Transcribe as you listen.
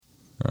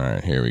All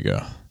right, here we go.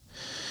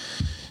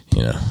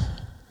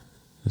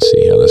 Let's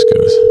see how this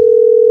goes.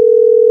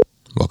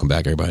 Welcome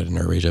back, everybody, to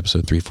Nerd Rage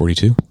episode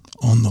 342.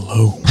 On the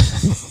low.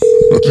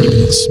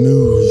 Keeping it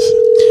smooth.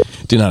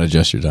 Do not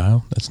adjust your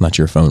dial. That's not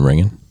your phone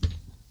ringing.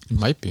 It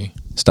might be.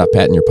 Stop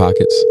patting your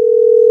pockets.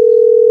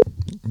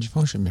 Your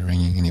phone should be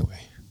ringing anyway.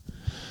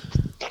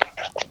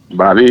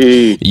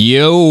 Bobby.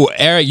 Yo,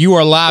 Eric, you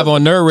are live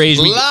on Nerd Rage.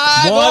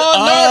 Live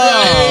on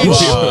Nerd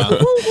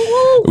Rage!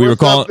 We were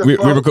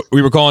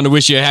calling to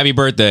wish you a happy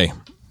birthday.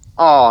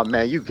 Oh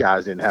man, you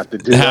guys didn't have to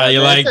do that. How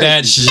you like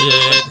that shit?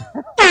 Let's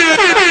go,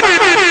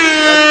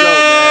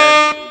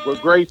 man. We're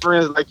great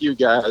friends like you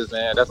guys,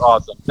 man. That's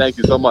awesome. Thank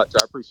you so much.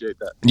 I appreciate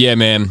that. Yeah,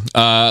 man.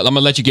 I'm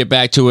gonna let you get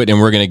back to it, and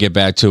we're gonna get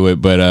back to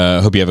it. But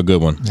hope you have a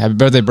good one. Happy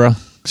birthday, bro.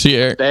 See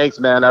you, Eric. Thanks,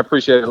 man. I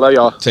appreciate it. Love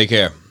y'all. Take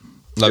care.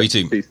 Love you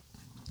too. Peace.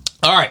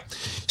 All right.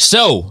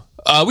 So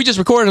we just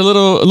recorded a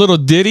little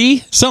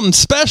ditty, Something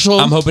special.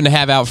 I'm hoping to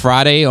have out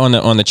Friday on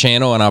the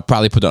channel, and I'll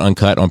probably put the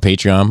uncut on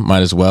Patreon. Might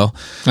as well.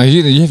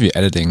 You have your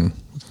editing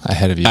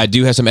ahead of you. I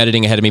do have some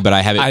editing ahead of me, but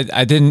I haven't.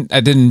 I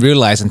didn't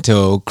realize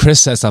until Chris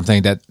said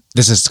something that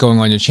this is going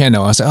on your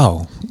channel. I was like,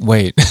 oh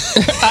wait,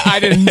 I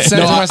didn't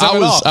censor myself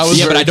at all.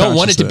 Yeah, but I don't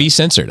want it to be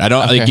censored. I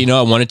don't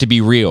I want it to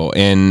be real,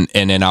 and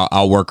then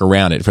I'll work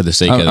around it for the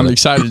sake of it. I'm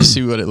excited to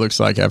see what it looks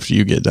like after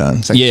you get done.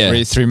 It's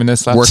like 3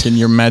 minutes left. Working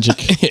your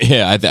magic.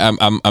 Yeah,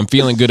 I'm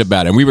feeling good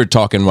about it. And we were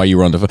talking while you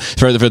were on the phone.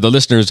 For the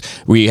listeners,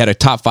 we had a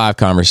top 5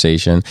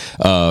 conversation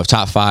of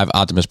top 5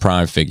 Optimus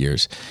Prime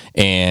figures,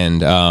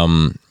 and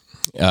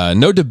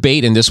no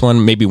debate in this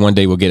one. Maybe one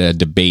day we'll get a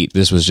debate.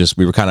 This was just,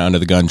 we were kind of under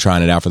the gun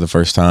trying it out for the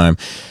first time.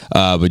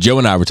 But Joe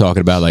and I were talking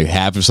about like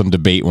have some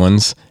debate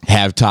ones,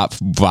 have top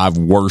 5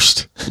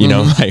 worst,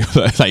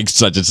 like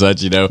such and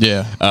such,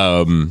 Yeah.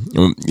 So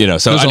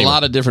There's anyway. a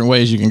lot of different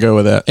ways you can go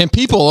with that. And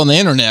people on the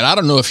internet, I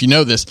don't know if you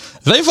know this,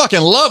 they fucking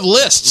love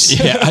lists.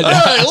 Yeah, I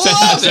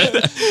love it.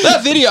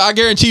 That video, I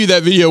guarantee you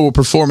that video will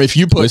perform if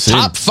you put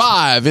top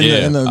 5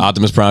 in the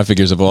Optimus Prime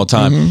figures of all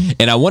time.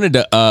 And I wanted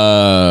to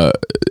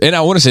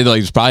say that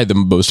like it's probably the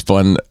most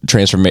fun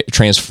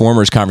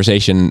Transformers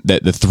conversation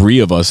that the three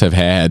of us have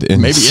had.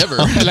 maybe ever.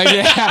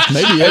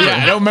 Maybe ever.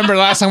 I don't remember the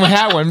last time we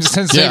had one.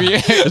 Since maybe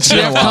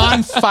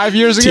TFCon 5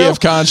 years ago.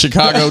 TFCon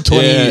Chicago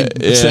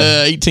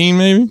 2018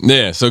 maybe.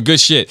 Yeah, so good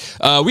shit.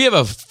 We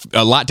have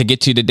a lot to get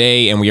to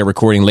today, and we are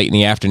recording late in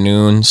the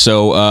afternoon.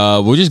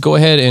 So we'll just go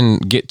ahead and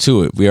get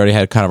to it. We already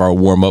had kind of our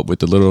warm up with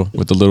the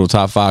little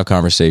top 5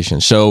 conversation.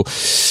 So,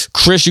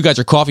 Chris, you got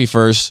your coffee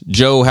first.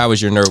 Joe, how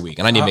was your nerd week?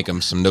 And I need to make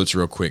some notes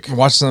real quick.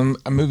 Watch some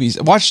movies.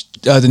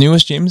 Watched the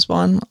newest James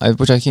Bond,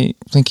 which I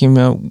think came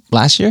out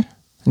last year.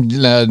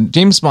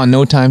 James Bond: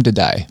 No Time to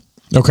Die.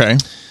 Okay.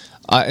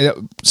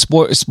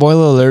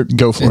 Spoiler alert!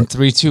 Go for in it.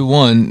 3, 2,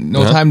 1.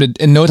 No time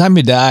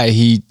to die.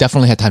 He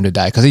definitely had time to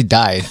die because he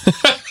died.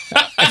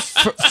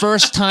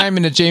 First time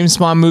in a James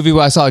Bond movie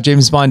where I saw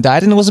James Bond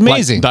died, and it was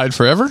amazing. Like, died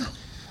forever?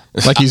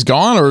 Like he's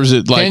gone, or is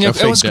it like a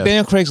fake it was death?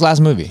 Daniel Craig's last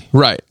movie.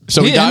 Right.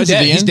 So he dies at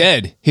the end? He's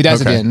dead. He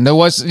dies at the end.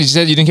 You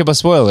said you didn't give a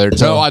spoiler alert.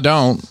 So. No, I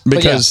don't,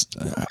 because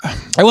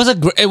it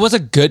was a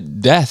good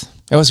death.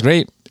 It was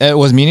great. It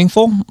was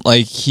meaningful.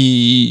 Like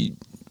he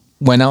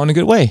went out in a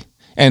good way,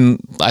 and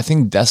I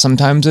think death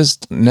sometimes is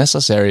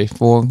necessary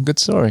for a good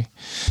story.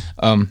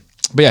 But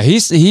yeah,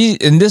 he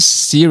in this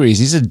series,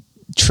 he's a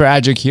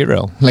tragic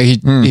hero.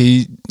 Like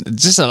he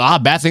just a lot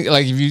of bad things.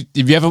 Like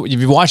if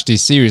you watch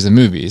these series of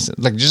movies,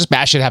 like just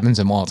bad shit happens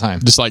to him all the time.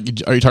 just like,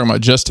 are you talking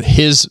about just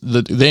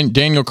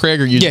Daniel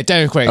Craig, or you? Yeah,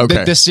 Daniel Craig.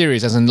 Okay. This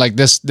series, as in like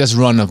this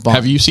run of Bond.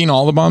 Have you seen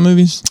all the Bond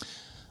movies?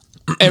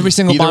 Every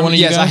single Either Bond one of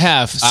movie? you Yes, guys? I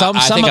have.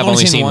 I think I've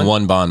only seen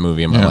one Bond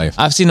movie in my life.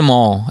 I've seen them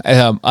all.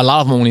 A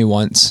lot of them only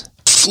once.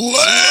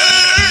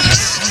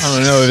 I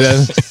don't know if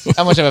that's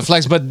how much of a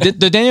flex, but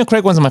the Daniel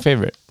Craig one's my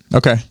favorite.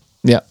 Okay.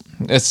 Yeah,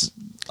 it's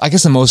I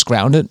guess the most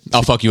grounded.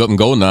 I'll fuck you up in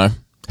Goldeneye.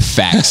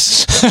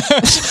 Facts.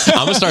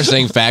 I'm gonna start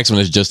saying facts when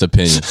it's just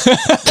opinion.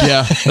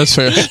 Yeah, that's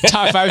fair.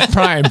 Top 5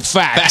 Prime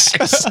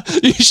facts.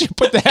 You should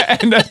put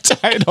that in the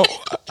title.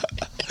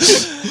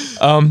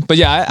 But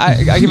yeah,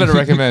 I give it a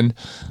recommend.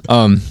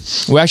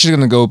 We're actually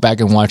gonna go back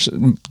and watch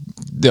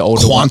the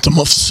older Quantum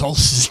of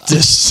Solace.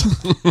 This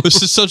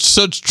is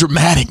such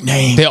dramatic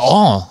name. They're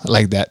all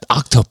like that.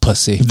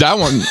 Octopussy. That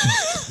one,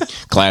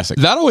 Classic.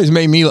 that always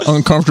made me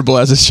uncomfortable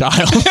as a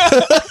child.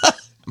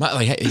 How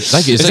you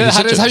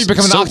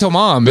become an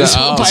Octomom?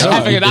 By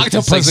having an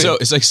octopussy.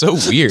 It's like so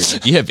weird.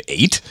 Like, you have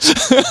 8.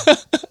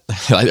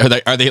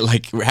 Are they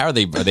like? How are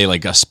they? Are they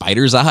like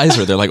spider's eyes,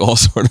 or they're like all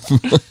sort of?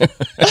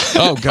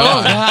 Oh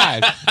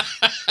God.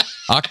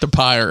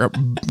 Octopi are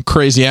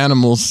crazy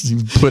animals.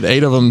 You put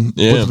 8 of them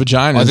with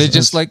vaginas. Are they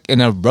just like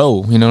in a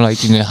row? Like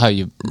how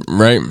you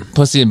Right.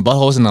 pussy and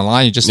buttholes in a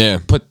line? You just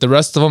put the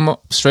rest of them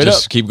straight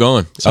Just up. keep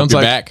going. Sounds Up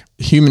your like back.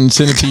 Human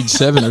Centipede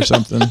 7 or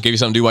something. Give you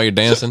something to do while you're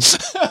dancing.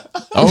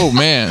 Oh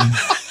man,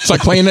 it's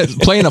like playing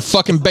a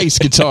fucking bass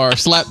guitar,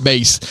 slap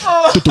bass. That's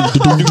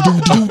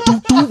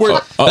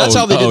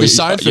how they did the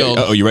Seinfeld.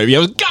 Oh, you ready?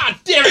 God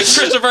damn it,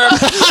 Christopher!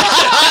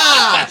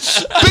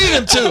 Beat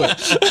him to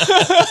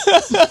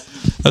it.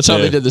 That's how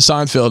they did the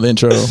Seinfeld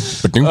intro.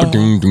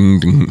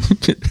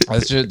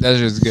 That's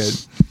just good.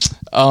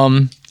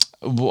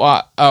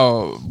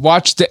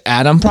 Watch the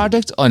Adam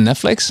Project on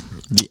Netflix.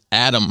 The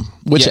Adam.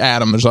 Which Yeah.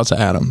 Adam? There's lots of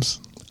Adams.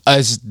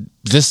 It's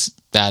this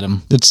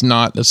Adam. It's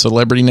not the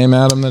celebrity name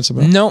Adam that's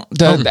about? No,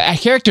 the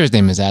character's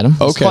name is Adam.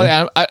 It's Okay. called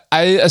Adam.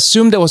 I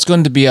assumed it was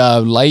going to be a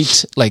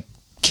light, like,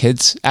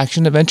 kids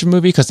action adventure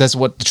movie because that's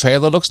what the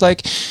trailer looks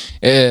like.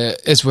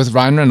 It's with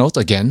Ryan Reynolds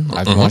again.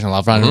 I've been watching a lot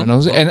of Ryan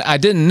Reynolds, and I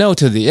didn't know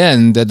till the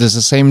end that there's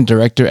the same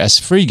director as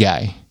Free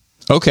Guy.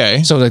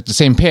 Okay. So like the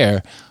same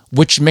pair,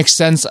 which makes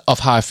sense of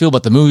how I feel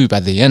about the movie by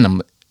the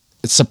end.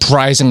 It's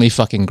surprisingly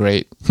fucking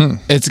great.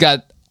 It's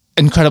got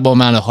incredible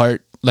amount of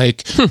heart.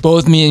 Like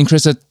both me and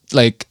Chris had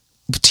like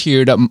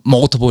teared up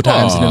multiple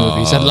times in the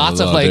movie. So lots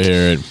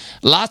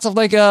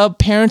of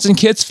parents and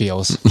kids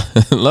feels.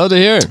 Love to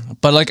hear it.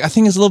 But like I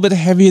think it's a little bit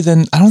heavier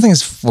than I don't think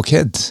it's for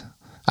kids.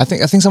 I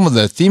think some of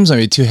the themes might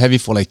be too heavy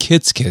for like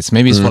kids.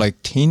 Maybe it's for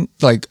like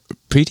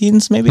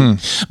preteens maybe.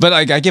 But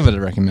like I give it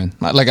a recommend.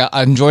 Like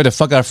I enjoyed the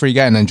fuck out of Free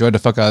Guy and I enjoyed the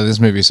fuck out of this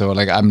movie. So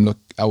like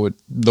I would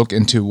look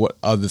into what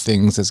other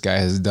things this guy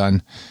has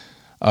done.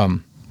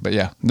 But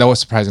yeah, that was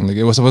surprisingly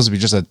good. It was supposed to be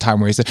just a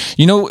time waster.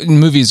 You know, in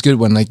movies, it's good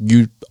when like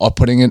you are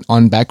putting it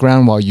on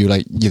background while you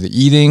like either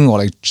eating or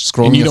like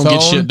scrolling And you your don't phone.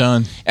 get shit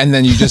done. And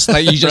then you just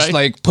like Right?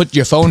 like put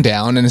your phone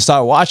down and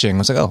start watching.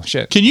 It's like, oh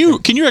shit. Can you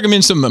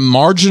recommend some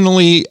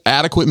marginally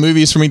adequate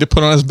movies for me to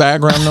put on as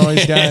background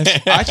noise, guys?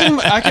 I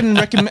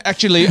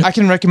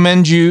can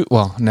recommend you.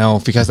 Well,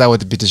 no, because that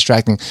would be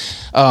distracting.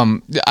 I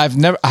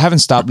haven't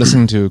stopped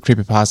listening to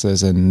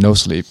creepypastas and No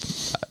Sleep.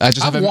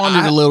 I've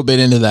wandered a little bit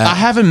into that. I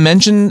haven't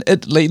mentioned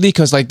it lately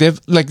because like they're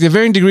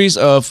varying degrees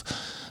of.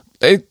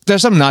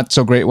 There's some not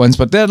so great ones,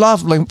 but there are a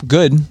lot of like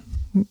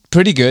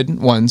pretty good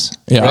ones.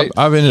 Yeah, right?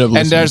 I've ended up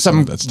listening and there's to some some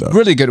of that stuff.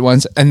 really good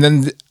ones. And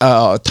then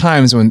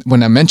times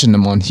when I mention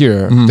them on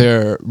here,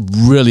 they're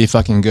really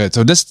fucking good.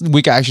 So this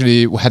week I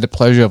actually had the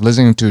pleasure of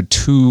listening to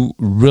two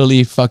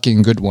really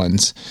fucking good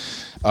ones.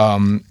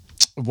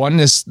 One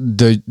is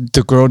the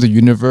Girl the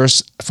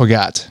Universe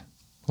Forgot.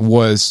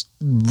 Was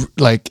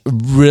like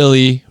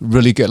really,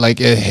 really good. Like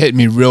it hit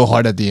me real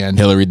hard at the end.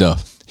 Hillary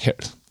Duff.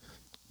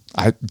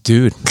 I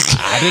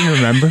didn't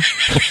remember.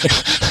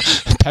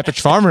 Patrick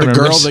Farmer The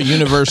remembers. Girl the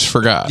Universe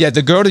Forgot. Yeah,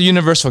 the Girl the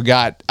Universe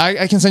Forgot.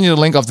 I can send you the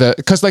link of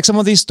because like some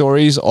of these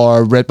stories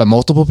are read by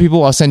multiple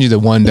people. I'll send you the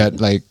one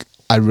that like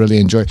I really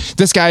enjoy.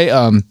 This guy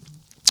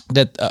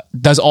that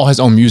does all his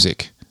own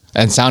music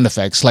and sound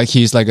effects. Like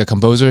he's like a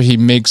composer. He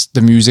makes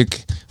the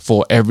music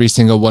for every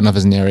single one of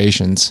his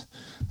narrations.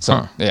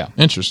 So yeah,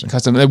 Interesting.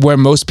 custom where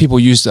most people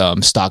use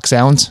stock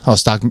sounds or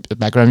stock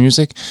background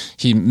music.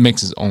 He makes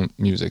his own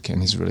music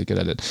and he's really good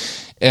at it.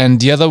 And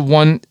the other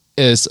one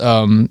is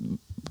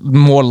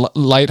more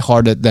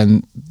lighthearted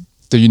than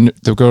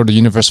the Girl the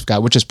Universe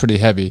Forgot, which is pretty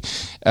heavy.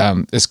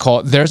 It's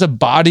called "There's a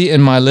Body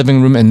in My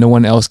Living Room and No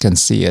One Else Can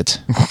See It."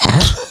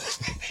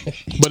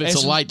 But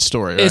it's a light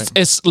story, right?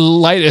 It's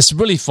light. It's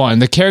really fun.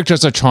 The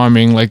characters are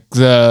charming. Like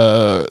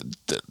the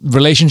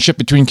relationship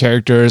between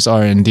characters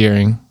are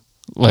endearing.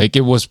 Like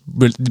it was,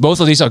 both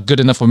of these are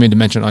good enough for me to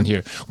mention on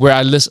here. Where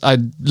I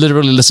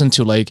literally listen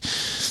to like,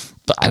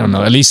 I don't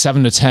know, at least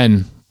 7 to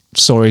 10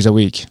 stories a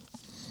week.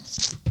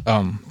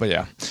 But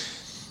yeah.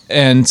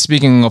 And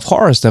speaking of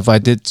horror stuff, I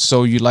did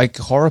So You Like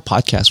Horror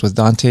podcast with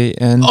Dante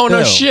and Oh, no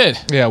Bill. shit.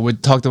 Yeah, we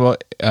talked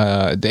about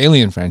the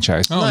Alien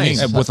franchise. Oh,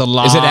 nice. With a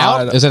lot. Is it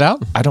out? Is it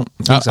out? I don't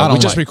think so. I We don't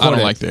just like, I recorded.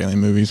 don't like the alien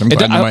movies. I'm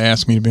glad I don't- nobody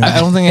asked me to be on. I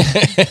don't think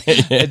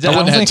it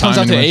have comes time out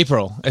to anyway.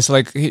 April. It's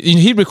like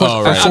he records.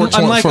 Oh, right.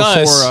 Unlike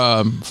us.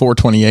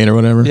 428 or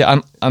whatever. Yeah,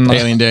 unlike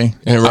Alien Day.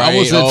 Yeah, right. I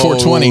was at Oh.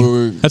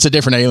 420. That's a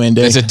different Alien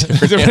Day. It's a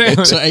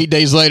different. So 8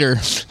 days later,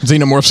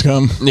 Xenomorphs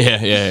come.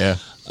 Yeah.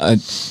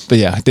 But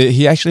yeah,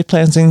 he actually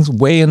plans things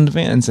way in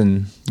advance,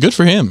 and Good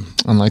for him.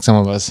 unlike some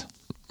of us.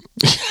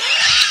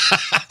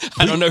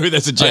 I don't know who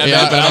that's a jab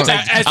Yeah, at, but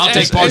I I'll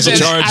take partial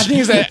charge. I think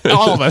it's that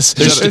all of us.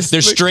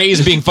 There's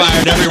strays being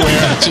fired everywhere.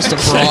 Just a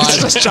fraud.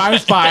 just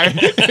giant fire.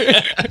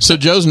 So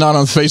Joe's not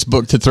on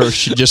Facebook to throw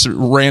just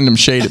random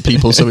shade at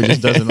people, so he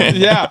just doesn't know.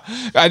 Yeah,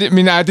 I didn't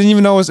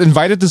even know I was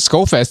invited to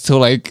Skullfest till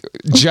like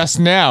just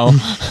now.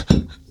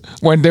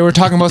 When they were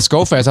talking about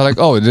Skullfest, I was like,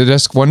 "Oh, did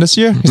this one this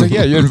year?" He's like,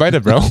 "Yeah, you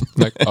invited, bro." I'm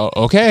like, "Oh,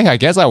 okay, I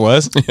guess I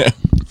was."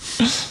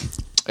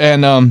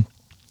 And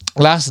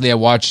lastly, I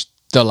watched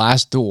The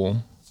Last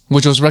Duel,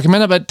 which was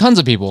recommended by tons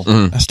of people.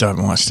 I still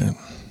haven't watched it.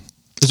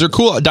 Is there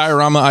cool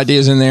diorama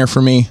ideas in there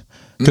for me?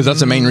 Because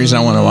that's the main reason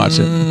I want to watch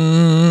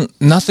it.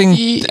 Nothing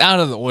out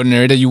of the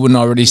ordinary that you wouldn't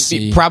already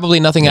see. Probably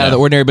nothing out of the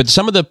ordinary, but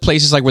some of the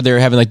places like where they're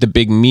having like the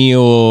big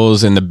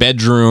meals and the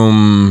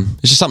bedroom,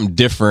 it's just something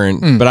different.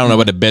 But I don't know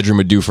what a bedroom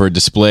would do for a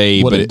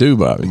display. What but it do,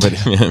 Bobby?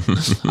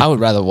 I would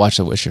rather watch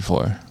The Witcher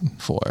for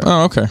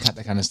Oh, okay.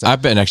 that kind of stuff.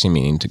 I've been actually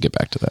meaning to get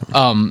back to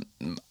that.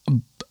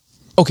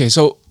 Okay,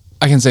 so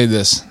I can say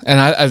this, and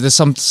I there's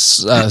some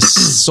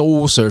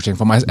soul searching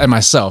for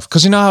myself,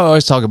 because you know how I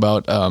always talk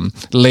about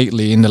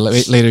lately in the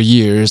later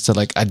years that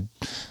like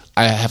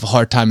I have a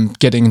hard time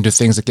getting into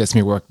things that gets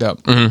me worked up,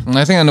 and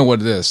I think I know what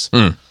it is.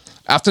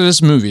 after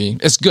this movie,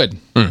 it's good.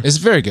 It's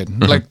very good.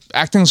 Mm-hmm. Like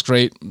acting's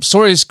great,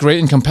 story is great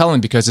and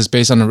compelling because it's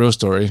based on a real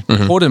story,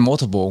 Mm-hmm. told in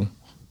multiple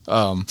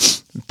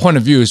point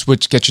of views,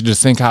 which get you to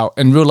think how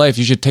in real life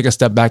you should take a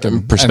step back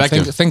and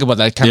Perspective. think about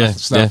that kind Yeah, of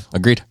stuff. yeah,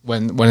 agreed.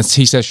 When it's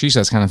he says, she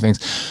says kind of things.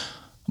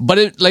 But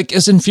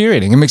it's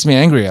infuriating. It makes me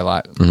angry a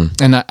lot.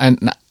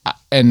 Mm-hmm.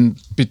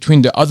 And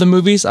between the other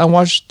movies I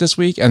watched this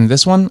week and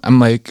this one, I'm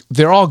like,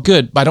 they're all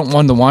good, but I don't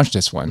want to watch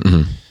this one.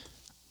 Mm-hmm.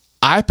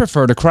 I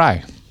prefer to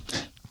cry.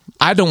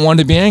 I don't want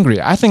to be angry.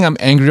 I think I'm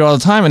angry all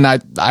the time, and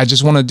I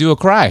just want to do a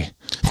cry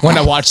when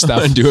I watch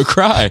stuff. And do a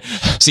cry.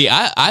 See,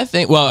 I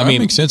think. Well, I That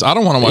mean, makes sense. I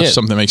don't want to watch Yeah.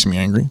 something that makes me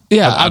angry.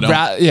 Yeah, I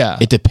don't. yeah.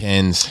 it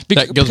depends.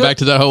 That goes back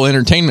to that whole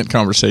entertainment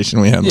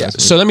conversation we had. Yeah. last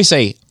week. So let me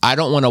say, I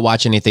don't want to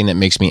watch anything that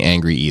makes me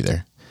angry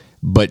either.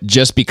 But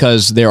just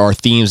because there are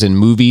themes in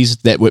movies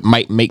that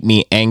might make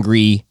me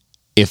angry,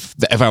 if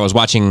I was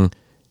watching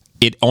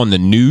it on the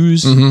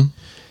news,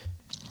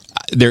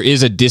 there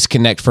is a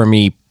disconnect for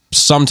me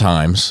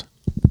sometimes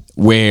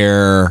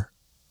where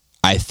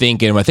I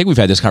think, and I think we've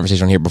had this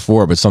conversation on here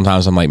before, but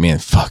sometimes I'm like, man,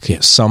 fuck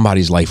it,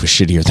 somebody's life was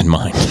shittier than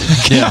mine.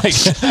 Yeah,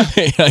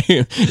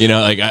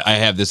 like I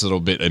have this little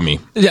bit in me.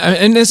 Yeah,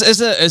 and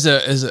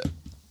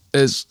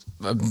is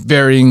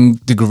varying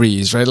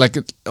degrees, right? Like,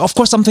 of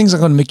course, some things are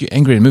going to make you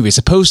angry in a movie. It's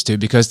supposed to,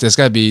 because there's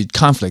got to be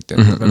conflict in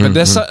it. But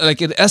there's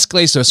like it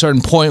escalates to a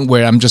certain point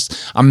where I'm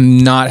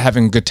not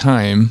having a good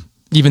time,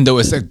 even though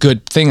it's a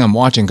good thing I'm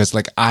watching, because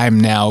like I'm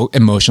now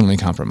emotionally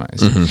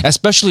compromised,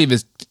 especially if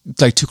it's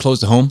like too close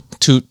to home,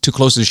 too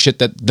close to the shit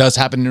that does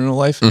happen in real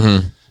life.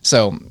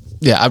 So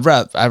yeah, I'd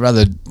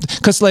rather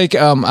because like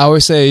I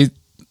always say,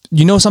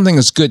 you know, something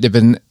is good if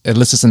it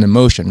elicits an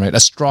emotion, right? A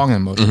strong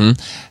emotion.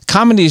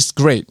 Comedy is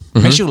great,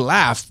 makes you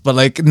laugh, but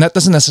like that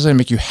doesn't necessarily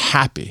make you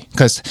happy,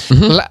 because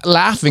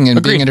laughing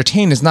and being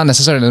entertained is not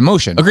necessarily an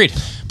emotion. Agreed.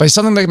 But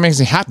something that makes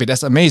me happy,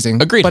 that's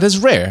amazing. Agreed. But it's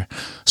rare.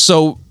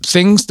 So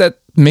things that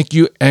make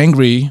you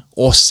angry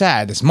or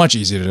sad is much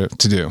easier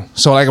to do.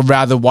 So like, I'd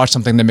rather watch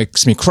something that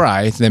makes me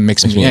cry than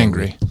makes me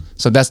angry.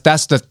 So that's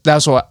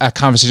what a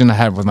conversation I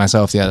had with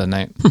myself the other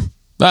night.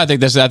 No, I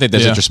think that's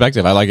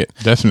introspective. I like it.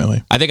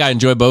 Definitely. I think I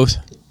enjoy both,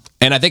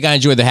 and I think I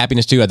enjoy the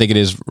happiness too. I think it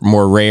is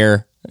more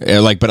rare.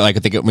 But I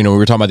think we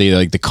were talking about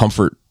the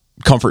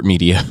comfort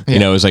media. You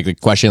know, it's like the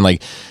question,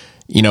 like,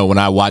 you know, when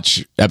I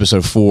watch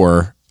episode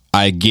 4,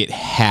 I get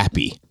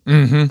happy.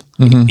 You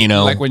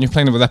know, Like when you're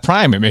playing with that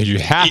Prime, it made you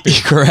happy.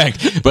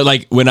 correct. But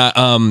like when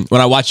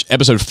I watch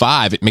episode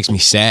 5, it makes me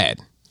sad.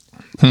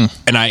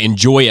 And I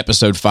enjoy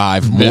episode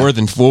 5 more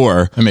than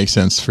 4. That makes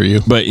sense for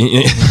you. But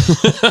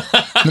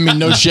I mean,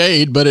 no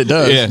shade, but it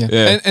does.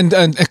 yeah.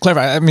 And clever.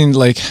 I mean,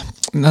 like,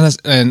 and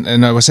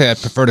I would say I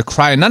prefer to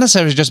cry, not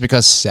necessarily just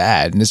because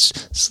sad. And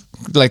it's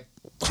like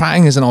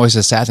crying isn't always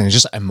a sad thing. It's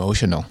just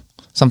emotional.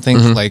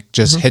 Something like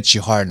just hits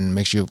you hard and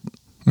makes you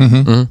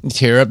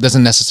tear up.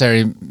 Doesn't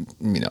necessarily,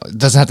 it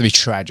doesn't have to be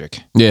tragic.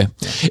 Yeah.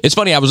 It's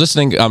funny. I was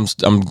listening. I'm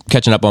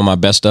catching up on my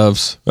best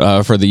ofs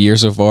for the year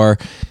so far,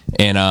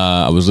 and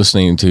I was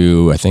listening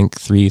to, I think,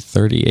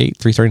 338,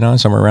 339,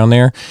 somewhere around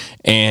there,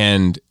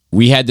 and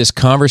we had this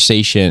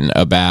conversation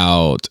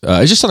about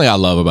it's just something I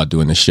love about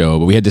doing the show,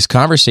 but we had this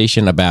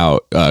conversation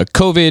about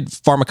COVID,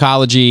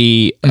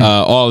 pharmacology,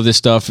 all of this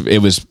stuff. It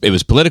was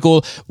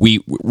political. We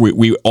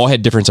all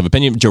had difference of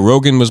opinion. Joe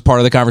Rogan was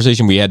part of the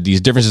conversation. We had these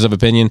differences of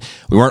opinion.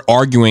 We weren't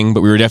arguing, but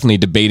we were definitely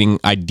debating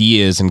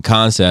ideas and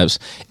concepts.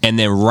 And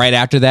then right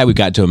after that, we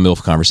got to a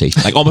MILF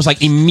conversation, like almost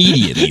like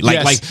immediately, like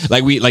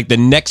the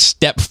next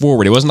step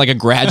forward. It wasn't like a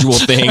gradual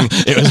thing.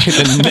 It was like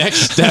the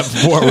next step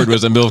forward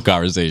was a MILF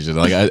conversation.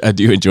 Like I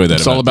do enjoy that.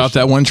 It's all about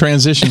that one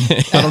transition.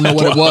 I don't know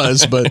what it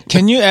was, but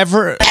Can you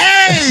ever?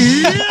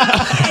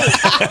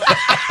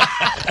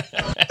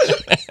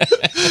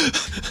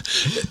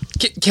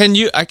 Can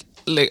you?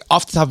 Like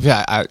off the top of your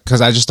head,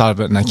 because I just thought of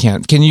it and I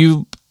can't. Can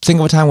you think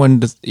of a time when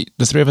the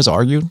three of us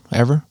argued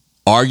ever?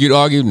 Argued?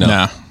 No.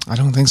 nah. I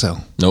don't think so.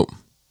 Nope,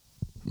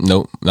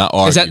 not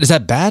argued. Is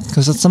that bad?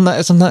 Because it's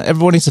something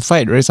everyone needs to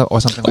fight, right? Or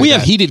something like We that.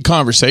 have heated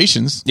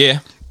conversations. Yeah.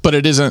 But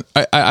it isn't.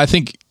 I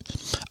think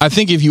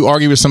if you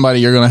argue with somebody,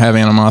 you're going to have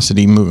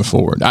animosity moving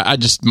forward. I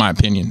just, my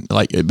opinion.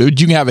 Like, you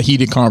can have a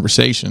heated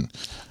conversation,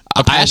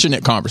 a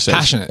passionate conversation.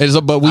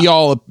 Passionate. But we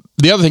all.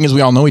 The other thing is we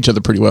all know each other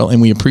pretty well,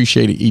 and we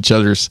appreciate each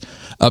other's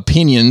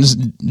opinions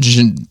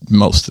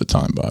most of the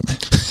time, Bob.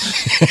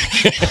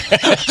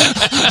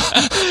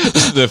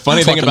 The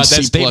funny thing Fucking about that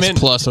C++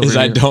 statement over is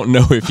I here. don't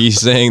know if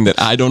he's saying that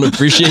I don't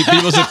appreciate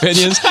people's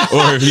opinions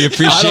or if he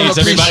appreciates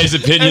everybody's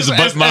opinions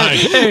but mine.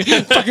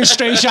 Hey, fucking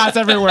straight shots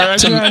everywhere.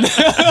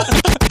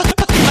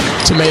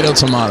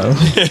 Tomato.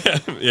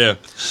 Yeah.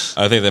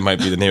 I think that might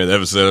be the name of the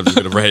episode. I'm just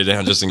going to write it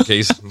down just in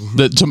case.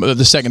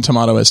 The second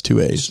tomato has 2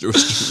 A's.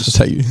 That's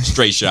how you.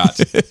 Straight shots.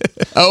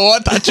 Oh, I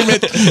thought you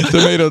meant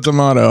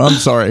tomato. I'm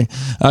sorry.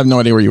 I have no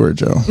idea where you were,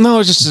 Joe.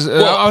 No, just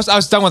I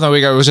was done with my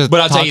week. I was just.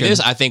 But I'll tell you talking. this.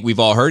 I think we've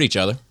all heard each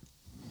other.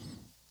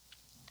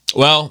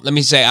 Well, let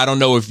me say, I don't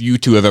know if you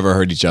two have ever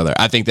hurt each other.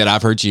 I think that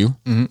I've hurt you.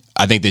 Mm-hmm.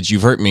 I think that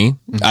you've hurt me.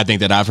 I think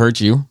that I've hurt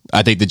you.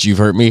 I think that you've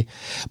hurt me.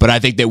 But I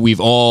think that we've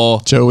all,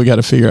 Joe, we got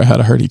to figure out how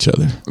to hurt each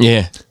other.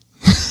 yeah,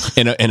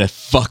 in a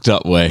fucked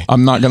up way.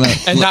 I'm not gonna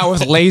And not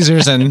with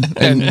lasers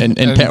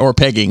or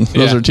pegging.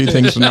 Those are two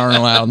things that aren't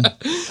allowed.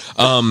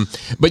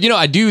 But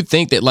I do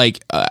think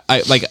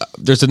that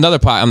there's another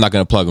I'm not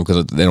going to plug them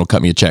because they don't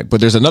cut me a check.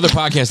 But there's another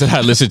podcast that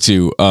I listen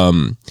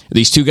to.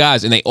 These two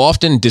guys, and they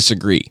often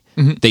disagree.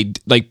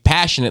 They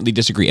passionately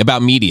disagree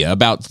about media,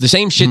 about the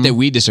same shit that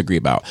we disagree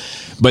about.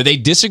 But they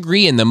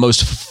disagree in the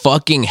most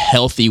fucking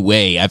healthy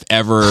way I've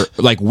ever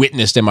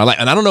witnessed in my life,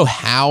 and I don't know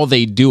how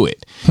they do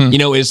it.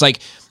 It's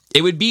like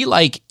it would be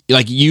like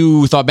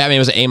you thought Batman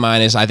was an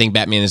A-. I think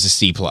Batman is a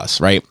C+,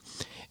 right?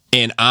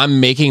 And I'm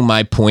making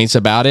my points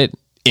about it,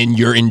 and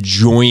you're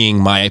enjoying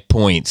my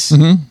points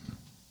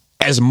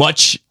as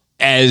much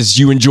as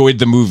you enjoyed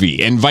the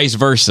movie, and vice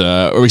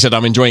versa. Or except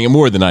I'm enjoying it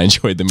more than I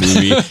enjoyed the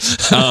movie.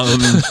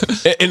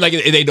 And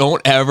they don't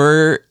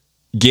ever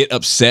get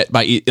upset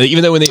by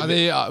even though when Are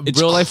they it's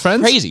real life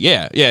friends? crazy,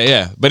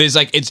 yeah. But it's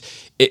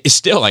it's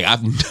still I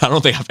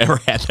don't think I've ever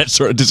had that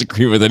sort of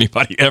disagreement with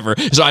anybody ever.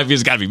 So I feel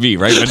it's got to be me,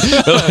 right? But,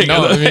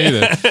 No, me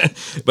either.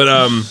 But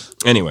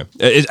anyway,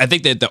 I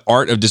think that the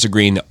art of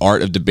disagreeing, the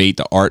art of debate,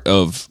 the art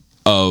of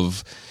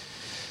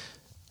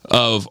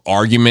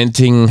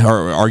argumenting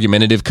or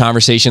argumentative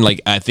conversation,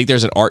 I think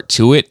there's an art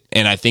to it,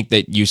 and I think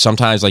that you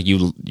sometimes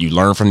you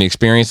learn from the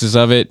experiences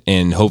of it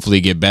and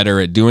hopefully get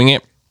better at doing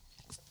it.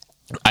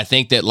 I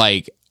think that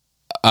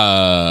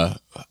I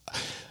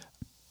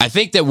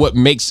think that what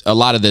makes a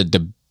lot of the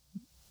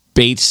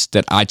debates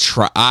that I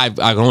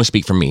can only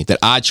speak for me, that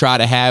I try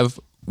to have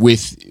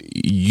with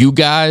you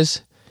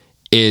guys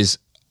is,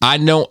 I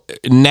know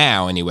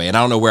now anyway, and I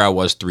don't know where I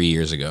was 3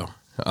 years ago,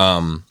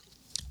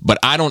 but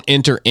I don't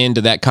enter into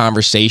that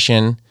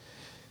conversation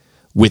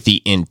with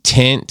the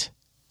intent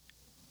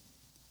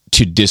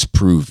to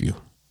disprove you.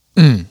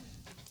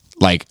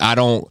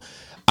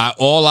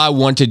 All I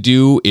want to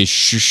do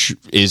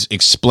is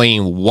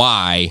explain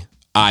why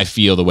I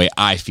feel the way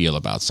I feel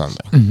about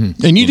something.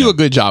 And you do a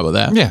good job of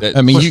that. Yeah,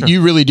 I mean,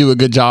 you really do a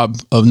good job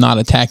of not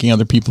attacking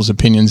other people's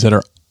opinions that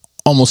are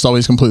almost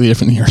always completely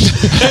different than yours.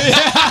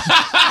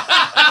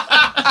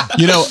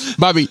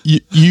 Bobby,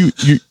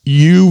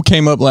 you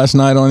came up last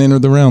night on Enter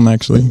the Realm,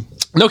 actually.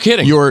 No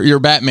kidding. Your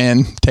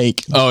Batman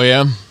take. Oh,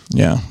 yeah?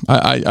 Yeah.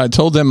 I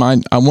told them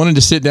I wanted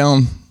to sit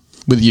down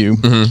with you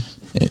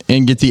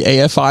and get the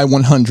AFI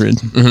 100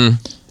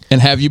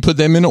 and have you put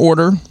them in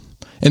order.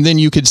 And then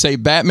you could say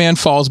Batman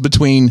falls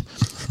between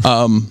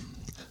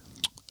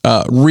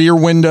Rear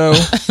Window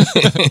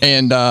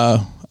and I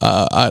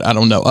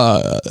don't know,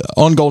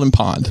 on Golden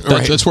Pond.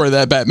 That's where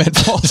that Batman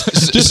falls.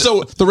 Just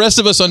so the rest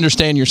of us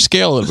understand your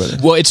scale a little bit.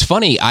 Well, it's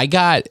funny. I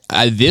got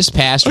this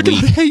past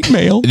week. Hate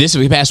mail. This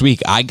past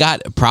week, I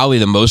got probably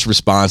the most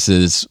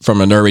responses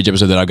from a Nerd Rage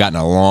episode that I've gotten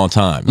in a long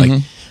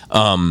time.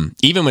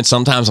 Even when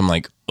sometimes I'm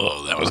like,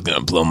 oh, that was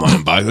gonna blow my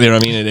mind. You know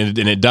what I mean? And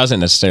it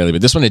doesn't necessarily,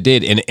 but this one it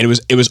did, and it was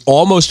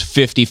almost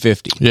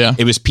 50-50. Yeah,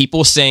 it was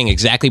people saying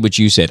exactly what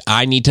you said.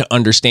 I need to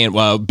understand.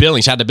 Well,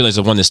 Billy, shout out to Billy, is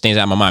the one that stands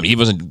out in my mind. He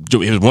was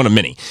one of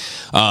many.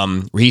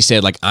 Where he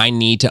said I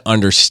need to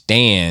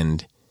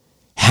understand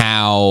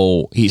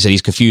how, he said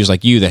he's confused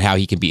like you, that how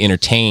he can be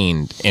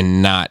entertained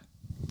and not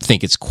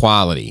think it's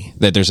quality.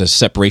 That there's a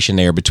separation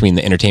there between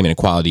the entertainment and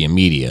quality in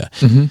media.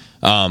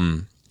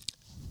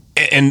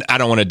 And I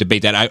don't want to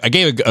debate that. I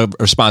gave a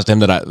response to him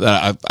that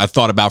I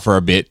thought about for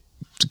a bit,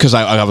 because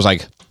I was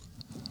like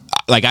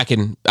I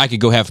could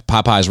go have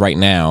Popeyes right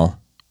now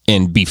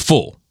and be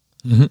full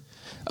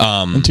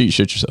until you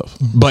shit yourself.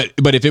 But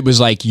if it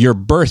was your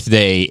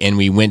birthday and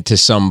we went to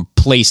some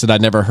place that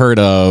I'd never heard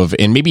of,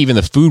 and maybe even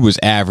the food was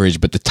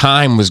average, but the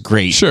time was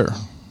great. Sure.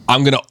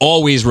 I'm going to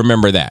always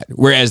remember that.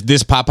 Whereas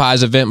this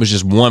Popeyes event was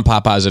just one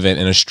Popeyes event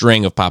in a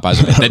string of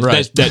Popeyes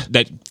events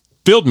that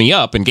filled me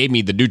up and gave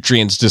me the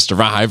nutrients to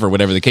survive, or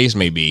whatever the case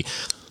may be.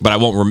 But it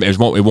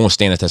won't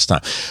stand the test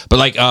of time.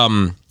 But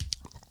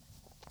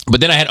but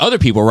then I had other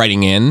people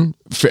writing in,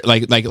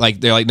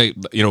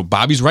 they're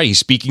Bobby's right. He's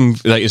speaking.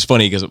 It's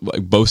funny because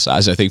both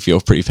sides, I think,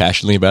 feel pretty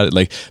passionately about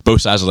it.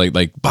 Both sides are like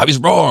Bobby's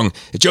wrong.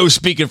 Joe's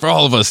speaking for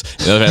all of us.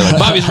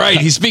 Bobby's right.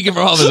 He's speaking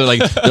for all of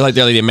us.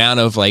 They're the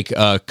amount of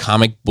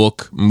comic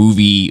book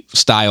movie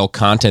style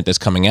content that's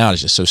coming out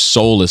is just so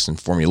soulless and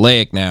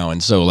formulaic now,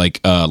 and so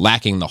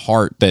lacking the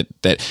heart that.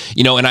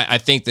 And I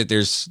think that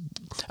there's.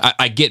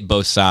 I get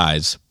both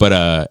sides, but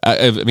I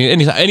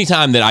mean,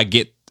 anytime that I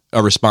get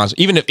a response,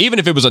 even if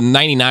it was a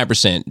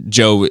 99%,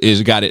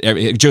 Joe's got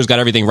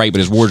everything right, but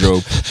his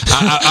wardrobe.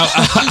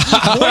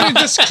 What is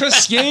this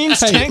Chris Gaines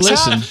tank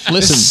top?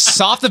 Listen.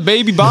 Soft the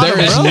baby bottom.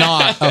 There is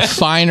not a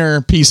finer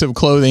piece of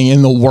clothing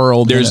in the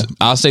world.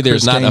 I'll say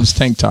there's not a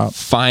tank top.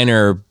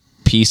 finer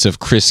piece of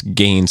Chris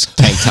Gaines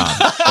tank top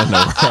in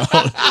the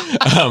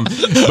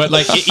world. But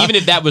like, even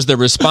if that was the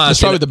response,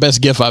 It's probably the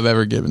best gift I've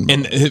ever given.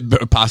 and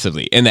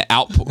possibly, and the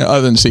output.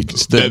 Other than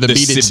seats, the beaded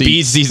bead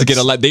seats. seats get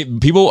a lot.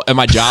 People at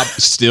my job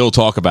still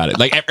talk about it.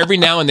 Like every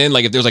now and then,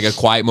 like if there's like a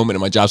quiet moment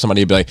in my job,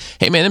 somebody would be like,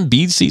 "Hey man, them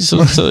bead seats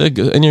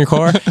in your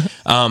car."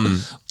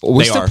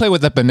 We still play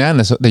with that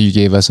banana that you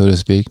gave us, so to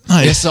speak.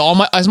 It's on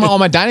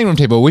my dining room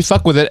table. We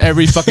fuck with it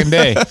every fucking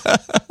day.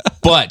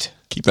 But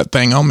Keep that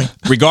thing on me.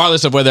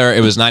 regardless of whether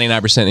it was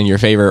 99% in your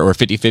favor or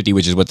 50-50,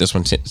 which is what this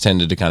one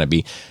tended to kind of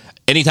be,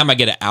 anytime I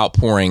get an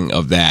outpouring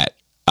of that,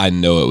 I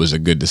know it was a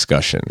good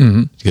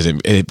discussion because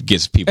it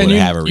gets people to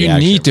have a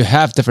reaction. You need to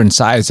have different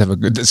sides of a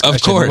good discussion.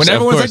 Of course. When of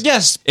everyone's course. like,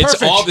 yes,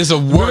 perfect. It's a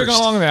Moving worst.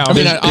 along now. I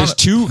mean, there's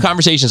two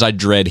conversations I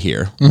dread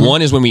here.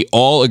 One is when we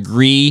all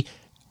agree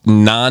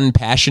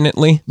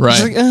non-passionately. Right.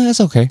 It's like,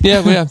 that's okay.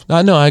 Yeah.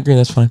 No, I agree.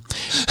 That's fine.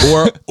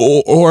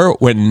 Or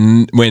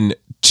when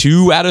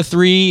 2 out of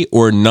 3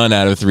 or none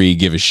out of 3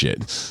 give a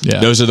shit. Yeah.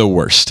 Those are the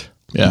worst.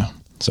 Yeah.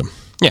 So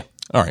yeah.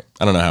 All right.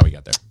 I don't know how we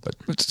got there, but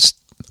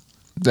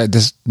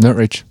This nut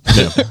rich.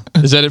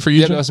 Is that it for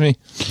you? Yeah, Joe? that's me.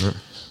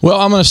 Well,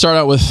 I'm going to start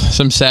out with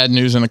some sad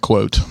news and a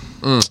quote.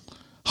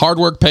 Hard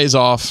work pays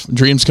off.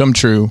 Dreams come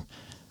true.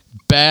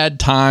 Bad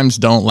times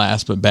don't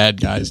last, but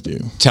bad guys do.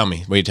 tell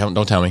me. Wait,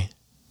 don't tell me.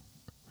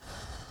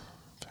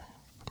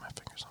 Put my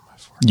fingers on my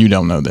forehead. You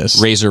don't know this.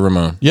 Razor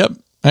Ramon. Yep.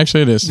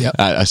 Actually, it is. Yep.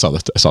 I saw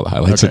the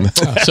highlights in there.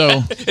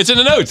 So It's in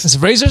the notes. It's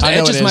Razor's I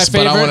know Edge it is my is,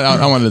 but favorite.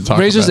 I wanted to talk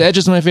Razor's about it. Edge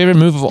is my favorite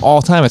move of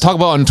all time. I talk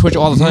about it on Twitch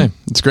all the time.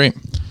 It's great.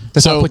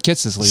 That's how I put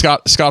kids to sleep.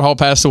 Scott Hall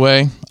passed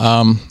away.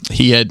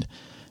 He had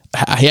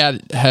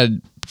I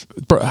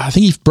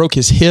think he broke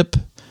his hip.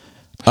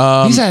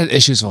 He's had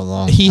issues for a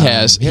long time. He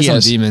has. He has He some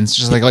has. demons,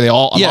 just like they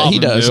all. Yeah, he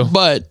of them does. do.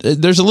 But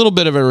there's a little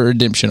bit of a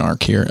redemption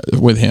arc here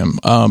with him.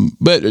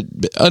 But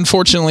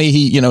unfortunately,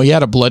 he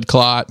had a blood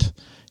clot.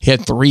 He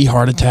had 3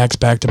 heart attacks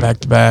back to back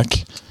to back.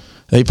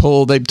 They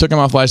took him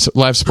off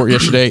life support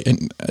yesterday,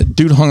 and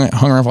dude hung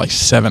around for like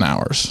 7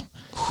 hours,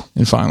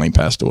 and finally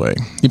passed away.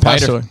 He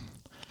passed away.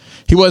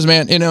 He was,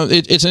 man. You know,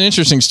 it's an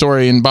interesting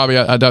story, and Bobby,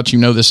 I doubt you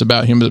know this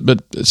about him,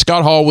 but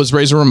Scott Hall was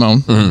Razor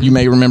Ramon. You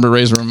may remember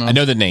Razor Ramon. I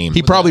know the name.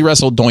 He probably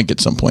wrestled Doink at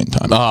some point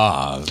in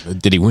time.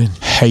 Did he win?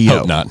 Hey, yo.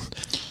 Hope not.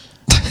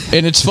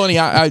 And it's funny,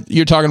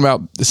 you're talking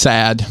about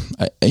sad.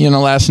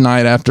 Last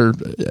night after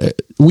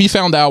we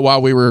found out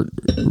while we were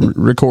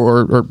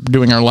or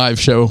doing our live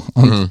show,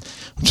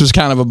 which was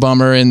kind of a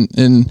bummer.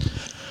 And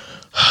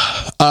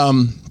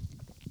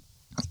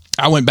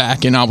I went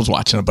back and I was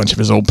watching a bunch of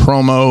his old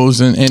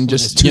promos and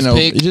just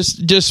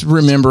just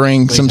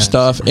remembering some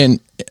stuff, and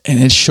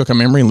it shook a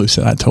memory loose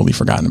that I'd totally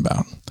forgotten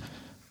about.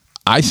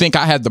 I think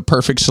I had the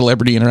perfect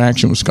celebrity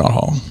interaction with Scott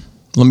Hall.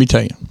 Let me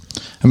tell you,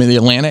 I'm in the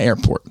Atlanta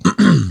airport.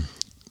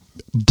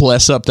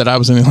 Bless up that I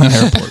was in the Atlanta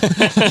airport.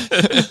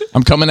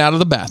 I'm coming out of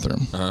the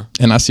bathroom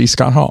and I see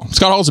Scott Hall.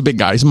 Scott Hall's a big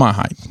guy. He's my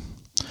height.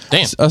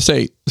 Damn. I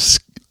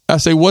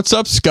say, "What's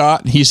up,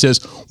 Scott?" He says,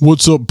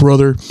 "What's up,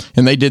 brother?"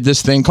 And they did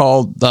this thing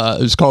called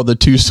it's called the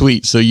Too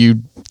Sweet. So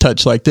you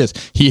touch like this.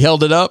 He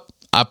held it up.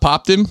 I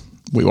popped him.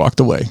 We walked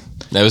away.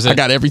 That was it. I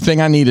got everything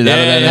I needed out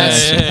of that.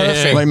 That's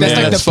perfect. Like, man,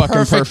 That's like that's the fucking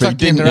perfect perfect.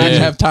 Didn't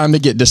interaction. have time to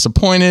get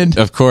disappointed.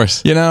 Of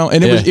course.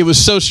 And it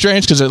was so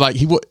strange because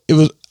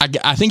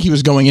I think he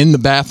was going in the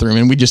bathroom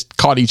and we just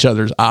caught each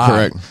other's eye.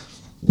 Correct.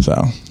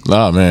 So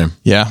Oh man.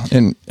 yeah,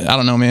 and I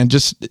don't know, man.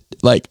 Just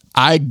like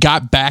I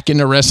got back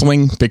into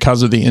wrestling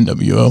because of the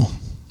NWO,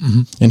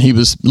 and he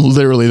was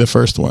literally the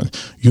first one.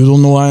 You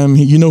don't know why I'm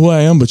here. You know who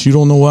I am, but you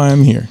don't know why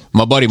I'm here.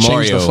 My buddy Changed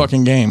Mario. the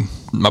fucking game.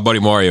 My buddy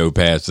Mario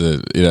passed.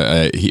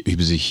 He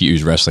was a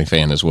huge wrestling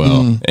fan as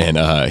well, and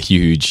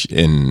huge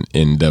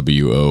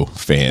NWO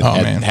fan. Oh,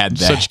 man. had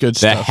that, Such good the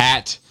stuff.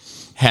 hat.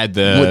 Had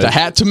the With the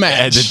hat to match.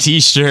 had the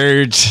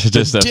T-shirt,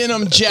 just a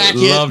denim jacket.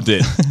 Loved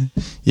it.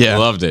 Yeah,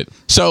 Loved it.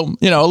 So,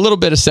 a little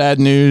bit of sad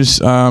news.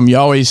 You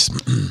always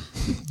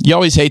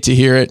hate to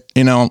hear it.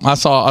 I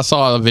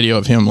saw a video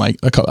of him I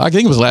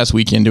think it was last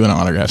weekend doing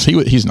autographs.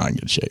 He's not in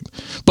good shape,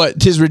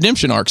 but his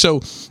redemption arc. So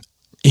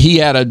he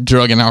had a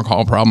drug and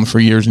alcohol problem for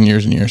years and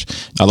years and years.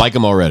 I like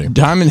him already.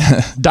 Diamond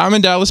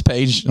Dallas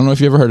Page. I don't know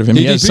if you ever heard of him.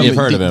 DDP, I've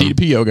heard of him.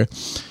 DDP Yoga.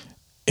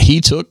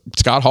 He took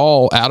Scott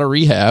Hall out of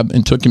rehab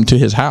and took him to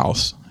his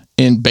house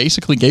and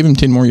basically gave him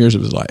 10 more years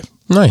of his life.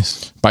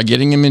 Nice. By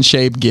getting him in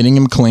shape, getting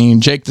him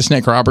clean. Jake the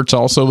Snake Roberts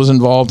also was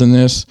involved in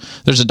this.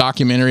 There's a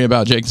documentary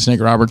about Jake the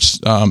Snake Roberts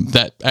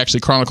that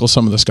actually chronicles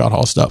some of the Scott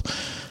Hall stuff.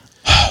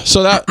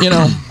 So that,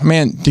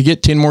 man, to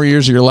get 10 more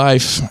years of your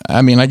life,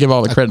 I mean, I give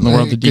all the credit in the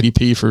world to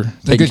DDP for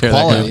taking good care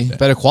quality, of that guy.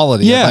 better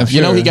quality. Yeah, I'm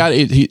sure. he got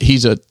it.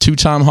 He's a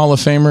 2-time Hall of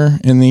Famer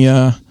in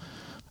the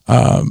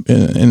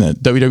in the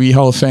WWE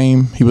Hall of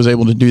Fame. He was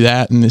able to do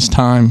that in this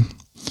time.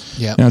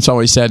 Yeah, It's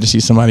always sad to see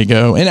somebody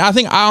go. And I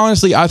get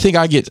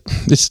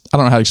this. I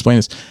don't know how to explain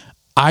this.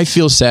 I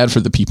feel sad for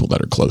the people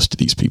that are close to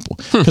these people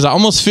because I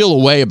almost feel a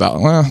way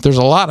about, there's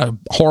a lot of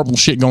horrible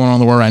shit going on in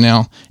the world right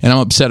now. And I'm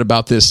upset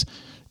about this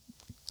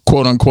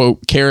quote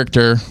unquote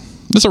character.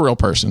 That's a real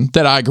person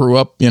that I grew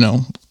up,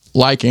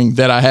 liking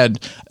that I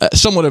had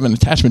somewhat of an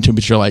attachment to,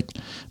 but you're like,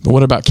 but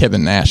what about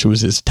Kevin Nash, who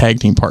was his tag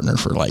team partner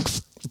for like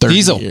 30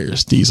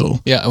 years? Diesel.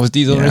 Yeah, it was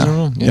Diesel.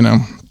 Yeah. You know,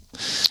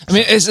 I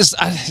mean, it's just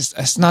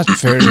it's not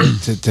fair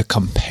to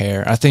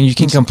compare. I think you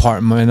can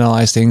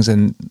compartmentalize things,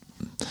 and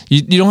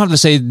you don't have to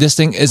say this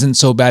thing isn't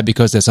so bad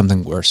because there's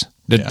something worse.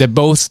 They're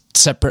both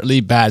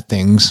separately bad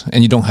things,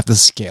 and you don't have to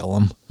scale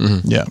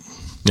them. Yeah.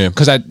 Yeah.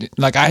 Because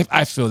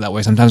I feel that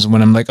way sometimes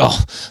when I'm like,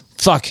 oh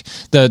fuck,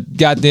 the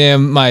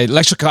goddamn my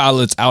electrical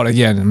outlet's out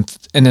again,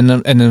 and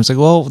then it's like,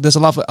 well, there's a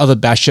lot of other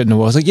bad shit in the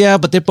world. It's like, yeah,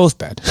 but they're both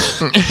bad.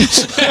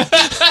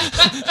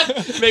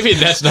 Maybe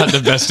that's not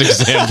the best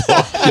example.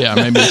 Yeah,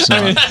 maybe it's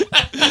not.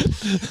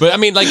 But I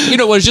mean, like, you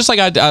know, it was just like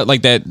I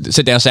like that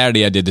sit down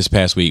Saturday I did this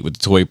past week with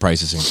the toy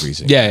prices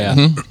increasing.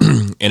 Yeah.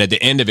 And at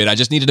the end of it, I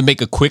just needed to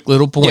make a quick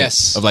little point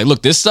of like,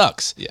 look, this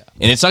sucks. Yeah.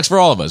 And it sucks for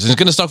all of us. It's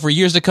going to suck for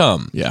years to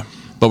come. Yeah.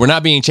 But we're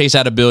not being chased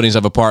out of buildings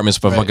of apartments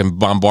for fucking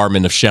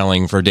bombardment of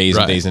shelling for days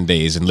and days and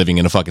days and living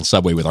in a fucking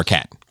subway with our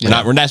cat.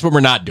 That's what we're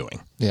not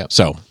doing. Yeah.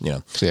 So, you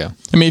know. So, yeah.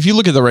 I mean, if you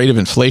look at the rate of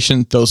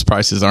inflation, those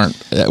prices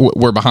aren't,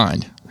 we're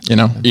behind, you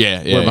know?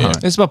 We're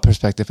behind. It's about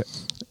perspective.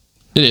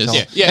 It is.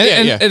 Yeah.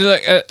 And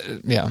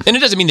And it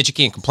doesn't mean that you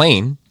can't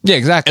complain. Yeah,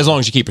 exactly. As long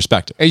as you keep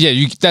perspective.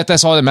 Yeah,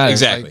 that's all that matters.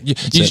 Exactly.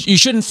 Like, you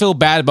shouldn't feel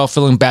bad about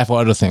feeling bad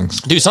for other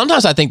things. Dude,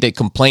 sometimes I think that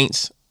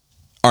complaints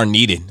are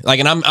needed. Like,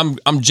 and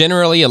I'm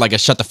generally like a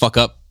shut the fuck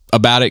up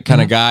about it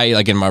kind of guy,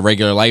 like in my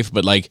regular life,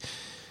 but like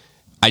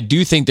I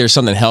do think there's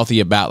something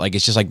healthy about, like,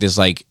 it's just like this,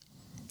 like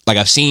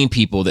I've seen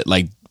people that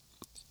like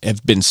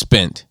have been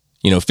spent,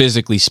 you know,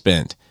 physically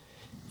spent,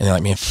 and they're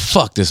like, man,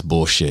 fuck this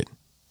bullshit,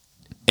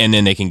 and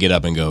then they can get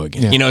up and go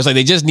again. You know, it's like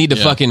they just need to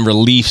fucking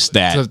release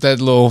that, So that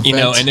little, you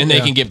know, and then they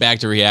can get back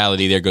to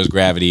reality. There goes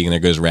gravity, and there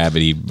goes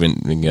gravity.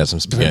 And get some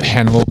spaghetti.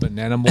 Hannibal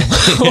Banana.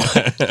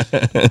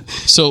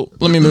 So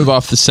let me move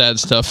off the sad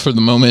stuff for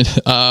the moment.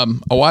 I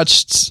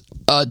watched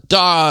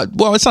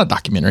well, it's not a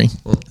documentary.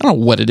 I don't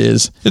know what it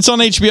is. It's on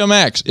HBO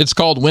Max. It's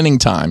called Winning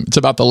Time. It's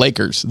about the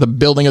Lakers, the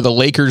building of the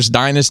Lakers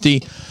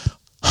dynasty.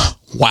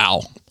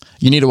 Wow.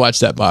 You need to watch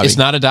that, Bobby. It's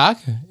not a doc.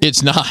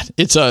 It's not.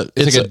 It's a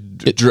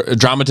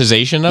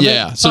dramatization of it.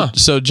 Yeah.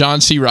 So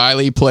John C.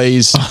 Reilly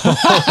plays.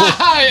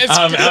 It's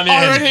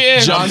already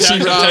in. John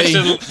C.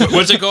 Reilly.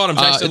 What's it called? I'm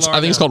texting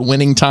I think it's called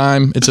Winning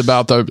Time. It's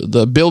about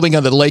the building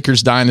of the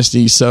Lakers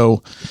dynasty.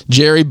 So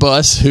Jerry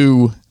Buss,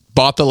 who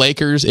bought the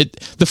Lakers.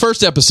 The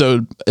first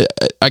episode,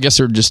 I guess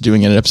they're just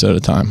doing it an episode at a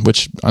time,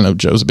 which I know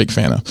Joe's a big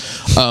fan of.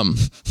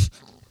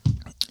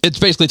 It's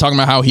basically talking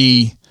about how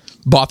he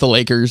bought the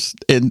Lakers,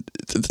 and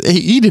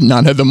he did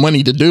not have the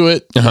money to do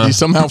it. He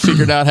somehow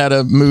figured out how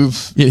to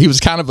move. He was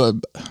kind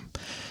of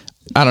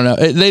I don't know.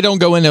 They don't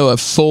go into a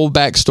full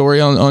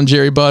backstory on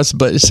Jerry Buss,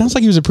 but it sounds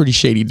like he was a pretty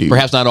shady dude.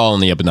 Perhaps not all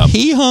in the up and up.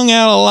 He hung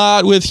out a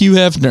lot with Hugh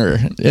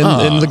Hefner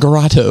in the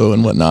Grotto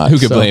and whatnot. Who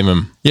could blame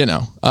him? You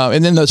know,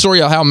 and then the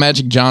story of how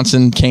Magic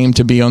Johnson came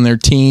to be on their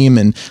team,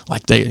 and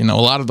like they, you know,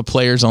 a lot of the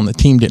players on the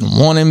team didn't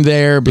want him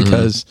there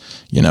because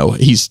you know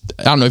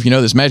I don't know if you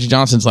know this. Magic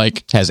Johnson's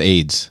like has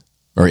AIDS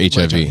or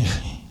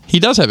HIV. He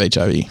does have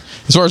HIV,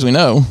 as far as we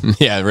know.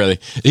 Yeah, really.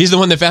 He's the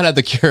one that found out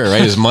the cure,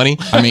 right? His money.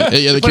 I mean,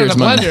 yeah, the cure's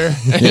money.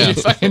 Yeah.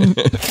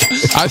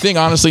 I think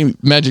honestly,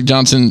 Magic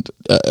Johnson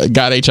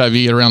got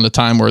HIV around the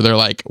time where they're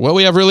like, well,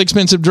 we have really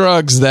expensive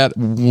drugs that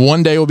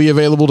one day will be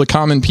available to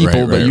common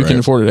people, but you can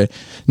afford it.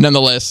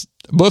 Nonetheless,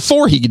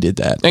 before he did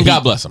that, and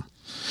God bless him,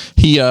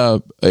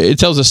 it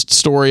tells a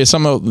story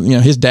of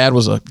his dad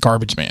was a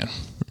garbage man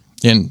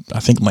in,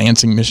 I think,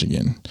 Lansing,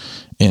 Michigan.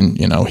 And,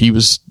 you know, he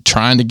was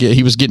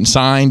getting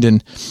signed,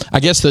 and I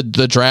guess the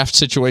draft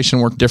situation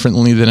worked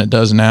differently than it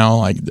does now.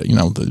 Like, you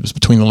know, it was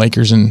between the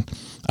Lakers and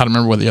I don't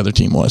remember what the other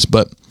team was,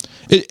 but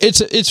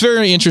it's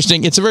very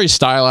interesting. It's a very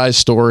stylized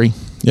story.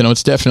 You know,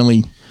 it's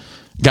definitely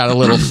got a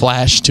little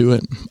flash to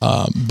it,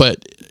 but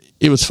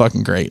it was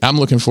fucking great. I'm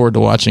looking forward to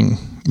watching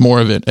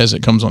more of it as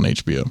it comes on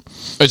HBO.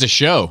 It's a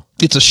show.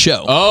 It's a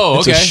show. Oh,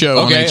 okay. It's a show.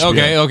 Okay, on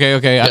HBO.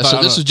 okay. Yeah,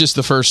 so this is just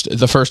the first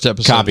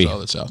episode. Copy. Of all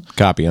that's out.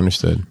 Copy.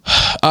 Understood.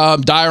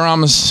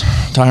 Dioramas.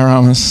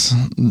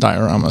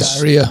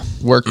 Diarrhea.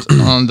 Worked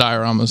on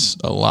dioramas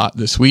a lot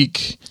this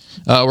week.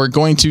 We're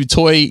going to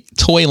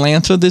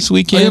Toylanta this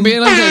weekend. You're going to be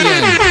in Atlanta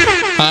again.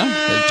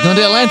 Huh? Going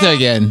to Atlanta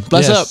again.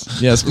 Bless up.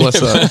 Yes,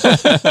 bless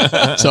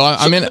up. So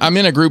I'm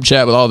in a group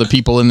chat with all the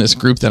people in this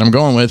group that I'm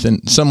going with,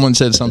 and someone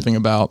said something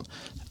about,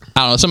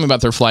 I don't know, something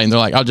about their flight, and they're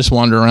like, I'll just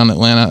wander around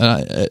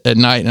Atlanta at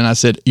night, and I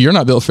said, you're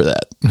not built for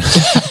that.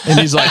 And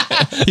he's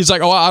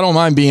like, oh, I don't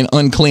mind being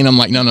unclean. I'm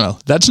like, no,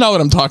 that's not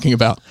what I'm talking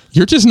about.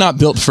 You're just not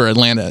built for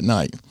Atlanta at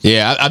night.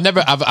 Yeah,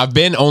 I've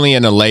been only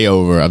in a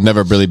layover. I've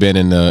never really been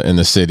in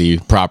the city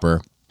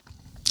proper.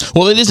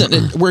 Well, it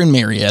isn't. We're in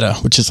Marietta,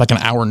 which is like an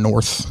hour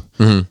north.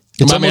 Mm-hmm.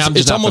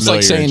 It's almost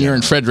like saying you're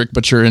in Frederick,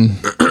 but you're in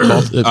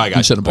Baltimore. I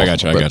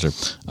got you.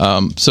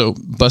 So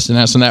busting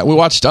ass on that. We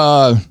watched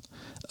the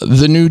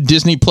new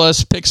Disney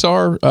Plus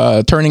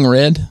Pixar, Turning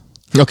Red.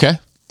 Okay.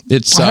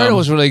 I heard it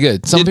was really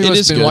good. Some people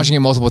have been watching it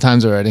multiple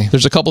times already.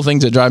 There's a couple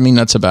things that drive me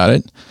nuts about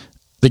it.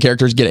 The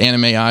characters get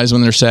anime eyes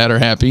when they're sad or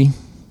happy.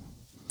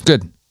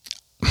 Good.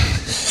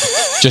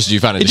 Just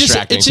you find it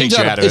distracting.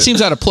 It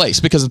seems out of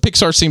place because the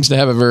Pixar seems to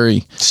have a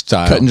very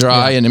Style. cut and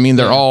dry, and I mean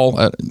they're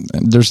all.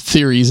 There's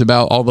theories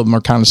about all of them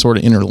are kind of sort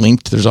of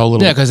interlinked. There's all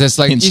little because it's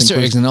like hints Easter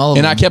clues. eggs and all of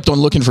and them. I kept on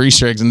looking for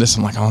Easter eggs in this.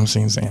 I'm like, I'm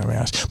seeing anime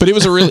ass. But it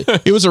was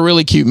a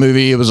really cute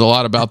movie. It was a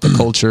lot about the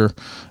culture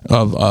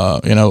of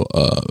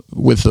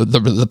with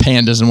the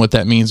pandas and what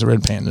that means. The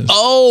red pandas.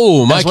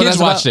 Oh, my That's what kids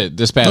that's watched about? it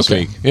this past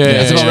week.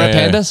 It's about red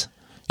pandas.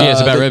 Yeah,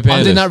 it's about red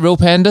pandas. Are they not real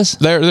pandas?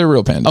 They're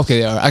real pandas. Okay,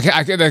 they are.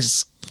 I could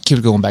just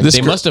keep going back.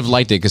 They must have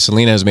liked it because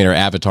Selena has made her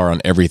avatar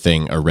on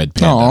everything a red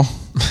panda.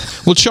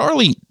 Oh, well,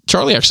 Charlie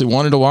actually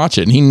wanted to watch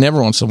it, and he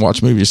never wants to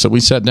watch movies, so we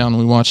sat down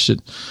and we watched it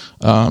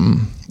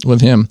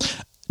with him.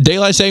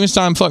 Daylight savings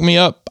time fucked me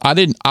up. I'm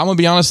gonna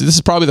be honest. This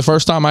is probably the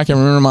first time I can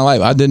remember in my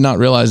life. I did not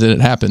realize that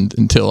it happened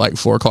until like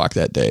 4:00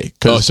 that day.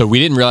 Oh, so we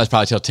didn't realize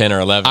probably till 10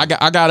 or 11. I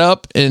got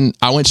up and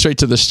I went straight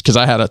to this because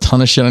I had a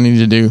ton of shit I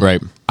needed to do.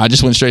 Right. I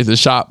just went straight to the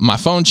shop. My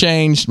phone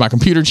changed. My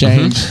computer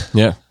changed.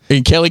 Yeah.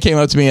 And Kelly came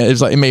up to me. It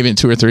was like, it may have been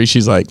 2 or 3.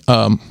 She's like,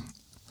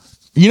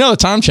 the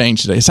time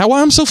changed today. Is that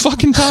why I'm so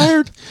fucking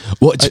tired?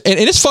 Well, and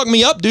it's fucked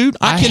me up, dude.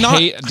 I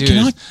cannot.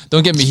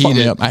 Don't get me Fuck me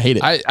heated. up. I hate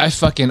it. I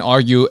fucking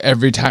argue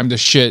every time the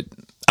shit.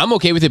 I'm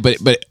okay with it, but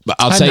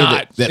I'll I'm tell you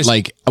not. that It's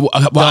like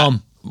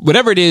dumb.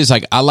 whatever it is,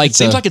 like I like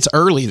Seems like it's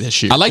early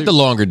this year. I like the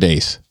longer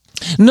days.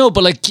 No,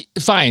 but like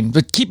fine,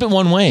 but keep it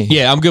one way.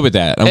 Yeah, I'm good with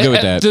that. I'm good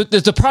with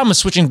that. The problem with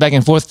switching back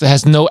and forth that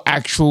has no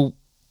actual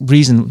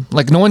reason.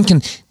 Like no one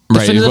can Right,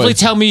 definitively was-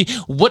 tell me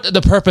what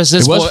the purpose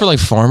is. It was for like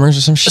farmers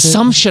or some shit.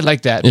 some shit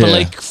like that. Yeah. But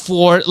like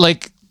for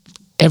like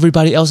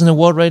everybody else in the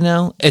world right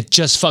now, it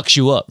just fucks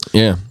you up.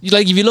 Yeah.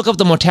 Like if you look up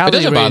the mortality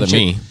It doesn't rate bother and shit,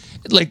 me.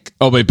 Like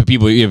Oh, but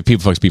people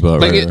fucks people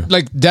up. like Right.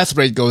 like death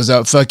rate goes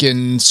up,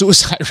 fucking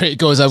suicide rate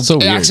goes up, So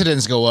weird.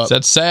 accidents go up.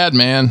 That's sad,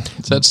 man.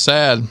 That's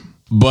sad.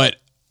 But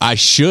I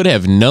should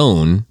have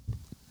known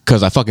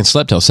because I fucking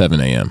slept till 7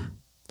 a.m.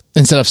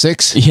 Instead of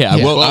 6. Yeah,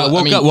 Yeah. well, Well, I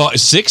woke I mean- up. Well,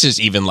 6 is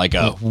even like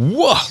a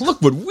whoa!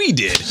 Look what we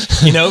did,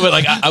 But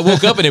like, I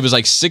woke up and it was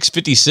like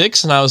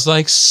 6:56, and I was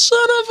like, "Son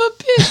of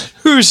a bitch,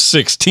 who's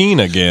 16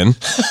 again?"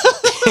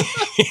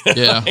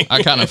 Yeah,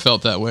 I kind of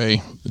felt that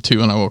way too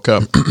when I woke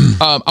up.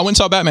 I went and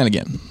saw Batman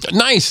again.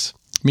 Nice.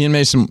 Me and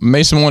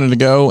Mason wanted to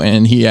go,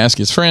 and he asked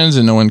his friends,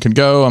 and no one could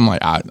go. I'm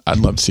like, I'd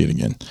love to see it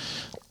again.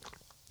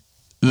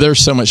 There's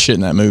so much shit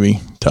in that movie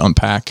to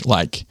unpack.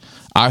 Like,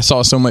 I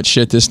saw so much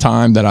shit this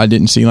time that I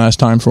didn't see last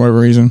time for whatever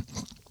reason.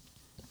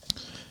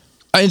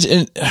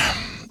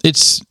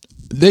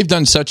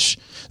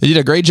 They did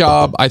a great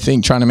job, I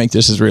think, trying to make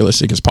this as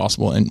realistic as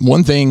possible. And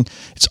one thing,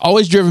 it's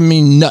always driven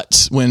me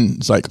nuts when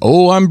it's like,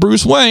 oh, I'm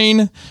Bruce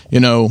Wayne,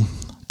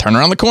 turn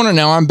around the corner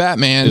now, I'm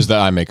Batman. Is the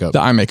eye makeup?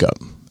 The eye makeup.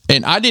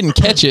 And I didn't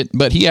catch it,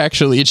 but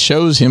it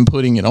shows him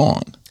putting it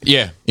on.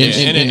 Yeah, In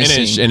a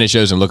scene. and it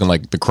shows him looking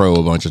like the Crow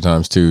a bunch of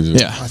times too.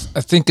 Yeah,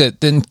 I think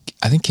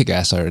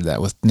Kick-Ass started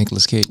that with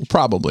Nicolas Cage.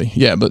 probably.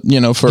 Yeah, but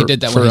for He did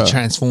that when he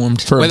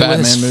transformed for a with his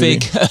Batman movie.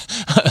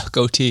 fake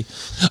goatee.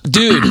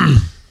 Dude,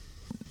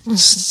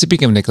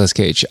 speaking of Nicolas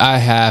Cage, I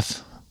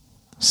have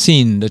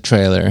seen the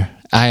trailer.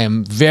 I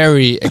am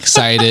very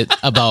excited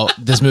about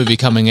this movie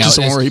coming out. Just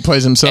the one where he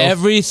plays himself.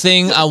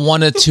 Everything I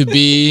want it to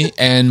be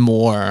and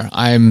more.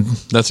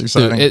 That's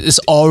exciting. Dude, it's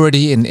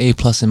already an A+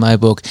 in my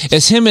book.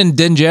 It's him and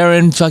Din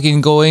Djarin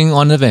fucking going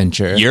on an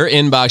adventure. Your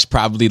inbox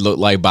probably looked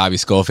like Bobby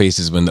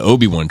Skullface's when the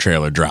Obi-Wan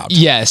trailer dropped.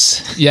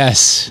 Yes.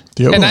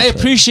 The And Obi-Wan I trailer.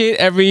 appreciate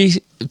every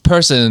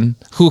person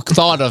who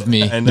thought of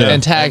me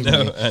and tagged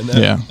me.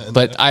 Yeah.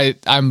 But I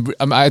am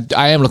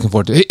looking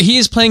forward to it. He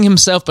is playing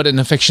himself, but in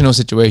a fictional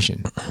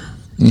situation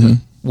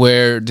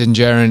where Din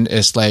Djarin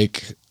is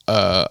like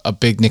a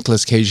big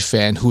Nicolas Cage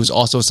fan who's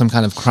also some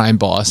kind of crime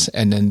boss,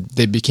 and then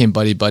they became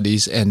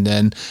buddies, and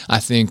then I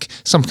think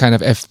some kind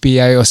of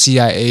FBI or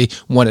CIA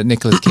wanted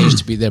Nicolas Cage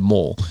to be their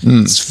mole.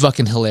 It's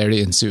fucking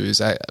hilarity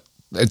ensues.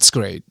 It's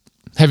great.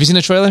 Have you seen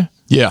the trailer?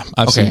 Yeah,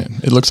 I've seen Okay.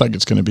 it. It looks like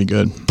it's going to be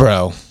good.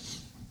 Bro,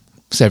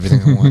 it's everything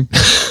I want.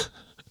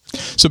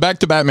 So back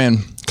to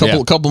Batman.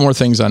 Couple more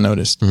things I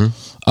noticed.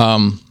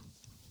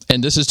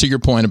 And this is to your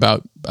point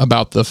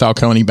about the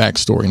Falcone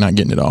backstory, not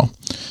getting it all.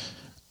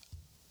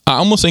 I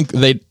almost think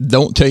they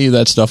don't tell you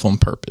that stuff on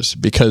purpose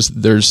because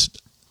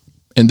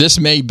and this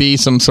may be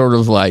some sort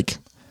of like,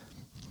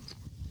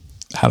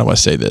 how do I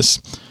say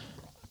this?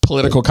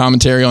 Political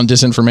commentary on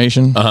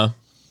disinformation.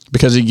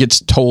 Because he gets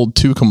told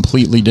two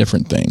completely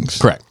different things.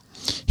 Correct.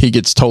 He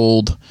gets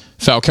told,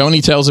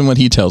 Falcone tells him what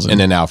he tells him. And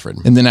then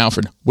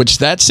Alfred. Which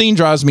that scene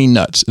drives me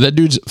nuts. That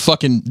dude's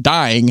fucking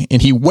dying and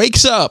he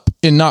wakes up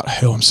and not,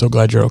 oh, I'm so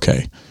glad you're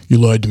okay. You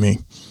lied to me.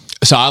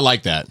 So I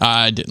like that.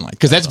 I didn't like that.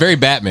 Because that's very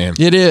Batman.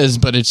 It is,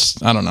 but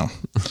it's, I don't know.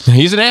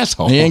 He's an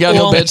asshole. He ain't got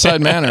no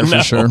bedside manner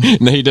for sure.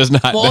 No, he does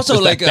not. Well,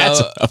 also, that's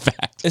a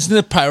fact. Isn't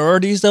it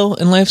priorities though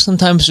in life?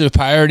 Sometimes your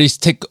priorities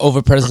take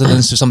over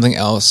precedence to something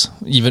else,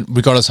 even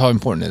regardless how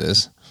important it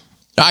is.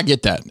 I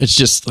get that. It's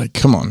just like,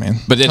 come on, man.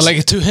 But it's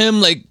Like to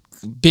him, like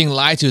being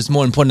lied to is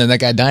more important than that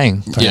guy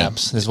dying.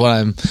 Perhaps is what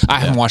I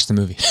haven't watched the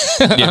movie.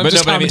 yeah, I'm but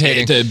just no, but I mean,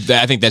 commentating.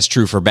 I think that's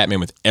true for Batman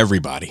with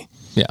everybody.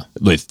 Yeah.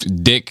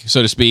 with Dick,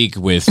 so to speak,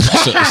 with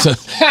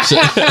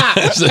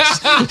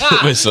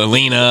with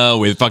Selena,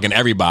 with fucking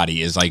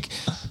everybody is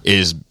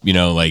you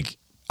know, like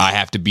I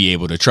have to be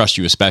able to trust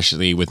you,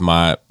 especially with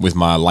my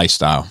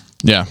lifestyle.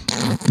 Yeah.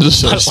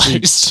 So to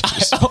speak.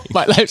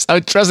 My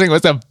lifestyle trusting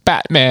was a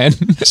Batman.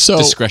 So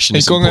Discretion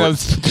is going out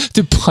important.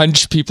 to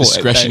punch people.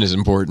 Discretion is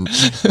important.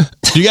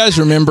 do you guys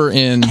remember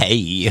in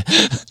Hey.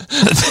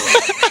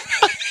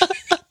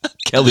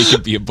 Kelly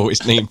could be a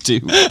boy's name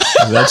too.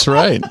 That's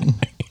right.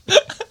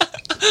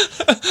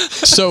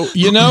 So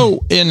you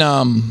know in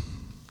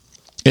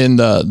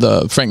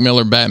the Frank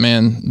Miller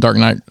Batman Dark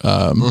Knight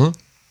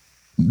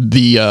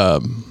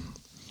the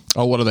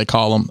what do they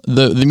call them?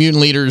 The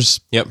mutant leaders,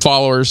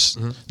 followers.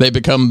 They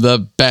become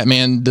the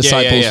Batman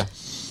disciples. Yeah.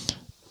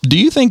 Do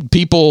you think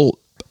people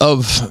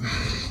of,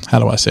 how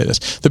do I say this?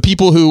 The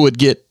people who would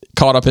get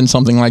caught up in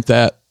something like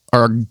that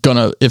are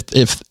gonna,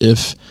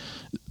 if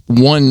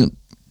one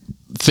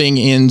thing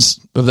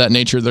ends of that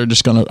nature, they're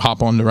just gonna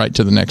hop on right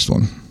to the next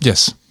one.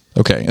 Yes.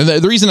 Okay. And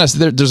the reason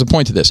there's a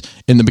point to this.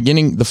 In the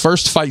beginning, the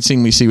first fight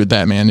scene we see with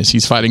Batman is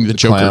he's fighting the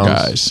Joker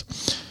clowns. guys.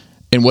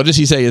 And what does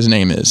he say his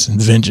name is?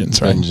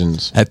 Vengeance, right?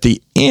 Vengeance. At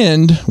the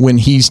end, when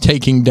he's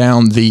taking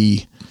down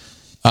the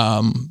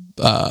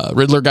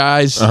Riddler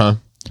guys,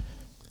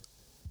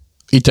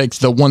 he takes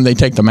the one, they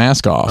take the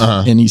mask off,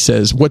 and he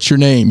says, "What's your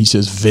name?" He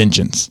says,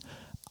 "Vengeance."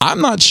 I'm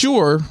not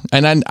sure,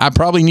 and I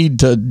probably need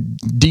to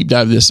deep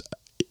dive this.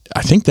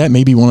 I think that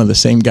may be one of the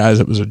same guys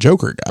that was a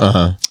Joker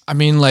guy. I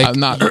mean, like, I'm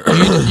not.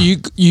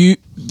 you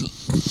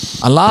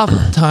a lot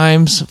of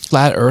times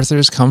flat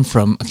earthers come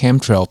from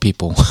chemtrail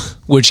people,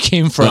 which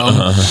came from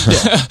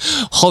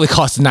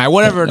Holocaust denial,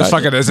 whatever the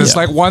fuck it is. It's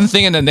like one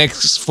thing and the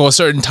next for a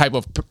certain type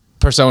of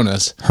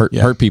personas.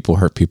 Hurt people,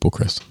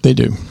 Chris. They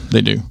do.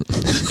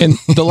 And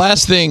the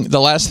last thing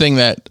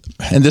that,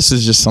 and this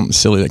is just something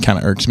silly that kind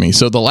of irks me.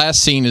 So the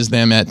last scene is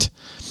them at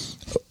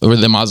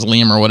the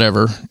mausoleum or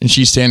whatever, and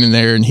she's standing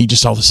there, and he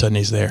just all of a sudden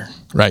he's there,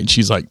 right? And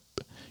she's like,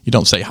 you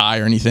don't say hi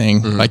or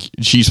anything. Like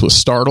she was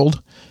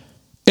startled.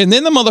 And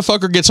then the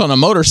motherfucker gets on a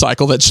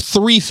motorcycle that's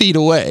 3 feet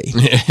away.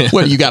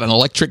 What, you got an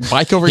electric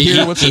bike over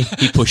here?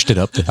 He pushed it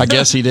up there. I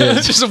guess he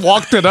did. Just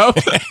walked it up.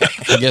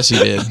 I guess he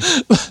did.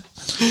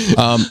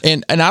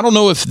 And I don't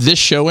know if this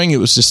showing, it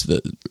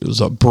was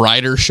a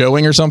brighter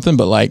showing or something,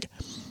 but like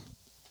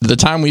the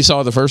time we saw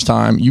it the first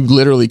time, you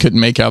literally couldn't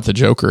make out the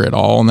Joker at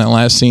all in that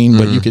last scene,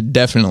 but you could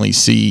definitely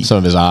see Some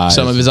of his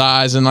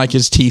eyes and like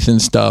his teeth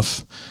and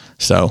stuff.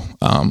 So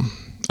I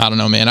don't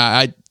know, man.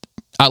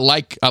 I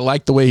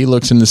like the way he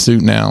looks in the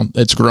suit now.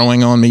 It's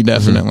growing on me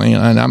definitely,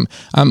 and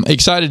I'm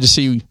excited to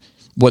see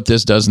what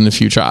this does in the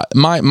future.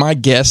 My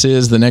guess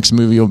is the next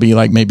movie will be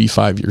like maybe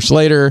 5 years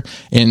later,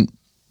 and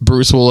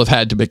Bruce will have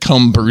had to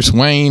become Bruce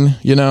Wayne,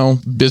 you know,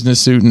 business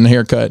suit and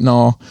haircut and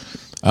all,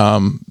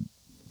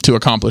 to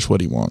accomplish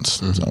what he wants.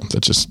 So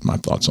that's just my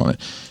thoughts on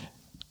it.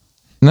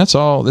 And that's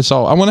all.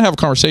 I want to have a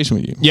conversation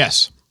with you.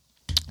 Yes.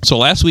 So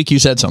last week you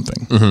said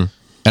something,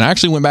 and I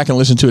actually went back and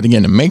listened to it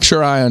again to make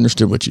sure I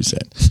understood what you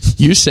said.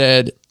 You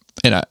said,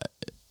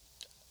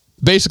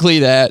 basically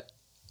that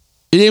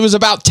it was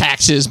about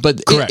taxes,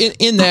 but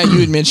in that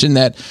you had mentioned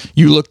that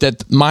you looked at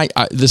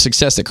the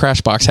success that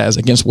Crashbox has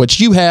against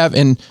what you have,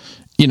 and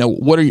you know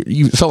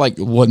you felt like,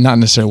 well, not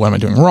necessarily what am I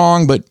doing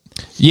wrong, but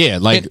yeah,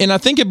 like, and I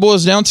think it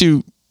boils down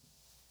to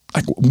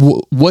like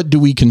what do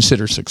we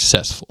consider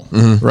successful,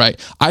 right?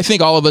 I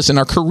think all of us in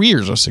our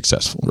careers are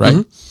successful,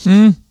 right?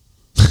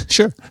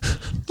 Sure.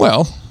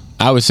 Well,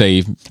 I'd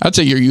say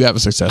you have a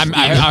success.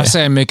 I would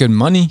say I'm making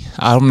money.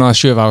 I'm not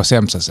sure if I would say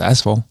I'm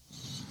successful.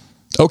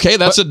 Okay,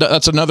 that's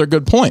another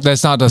good point.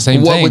 That's not the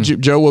same What thing. would you,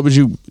 Joe? What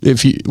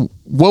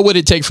would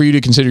it take for you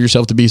to consider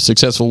yourself to be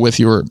successful with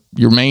your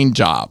main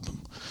job,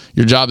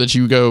 your job that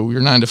you go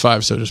your 9 to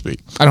 5, so to speak?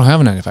 I don't have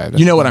a 9 to 5.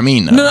 You know what I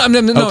mean, though.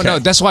 No.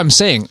 That's what I'm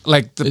saying.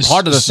 Like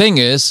part of the thing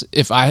is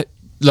if I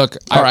look.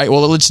 All right.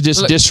 Well, let's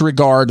just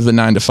disregard the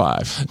 9 to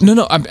 5.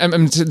 No.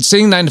 I'm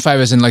saying 9 to 5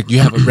 as in like you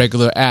have a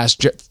regular ass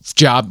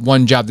job,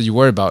 one job that you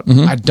worry about.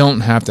 I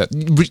don't have that.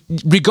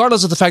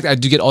 Regardless of the fact that I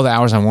do get all the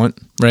hours I want,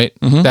 right?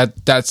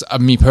 That's a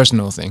me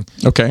personal thing.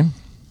 Okay.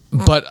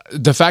 But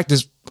the fact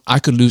is, I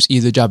could lose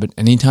either job at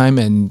any time,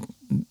 and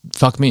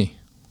fuck me.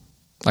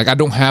 Like I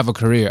don't have a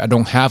career. I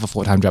don't have a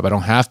full-time job. I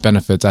don't have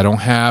benefits. I don't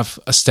have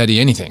a steady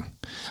anything.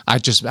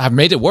 I've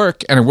made it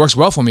work, and it works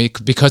well for me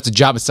because the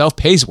job itself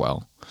pays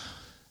well.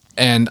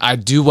 And I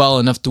do well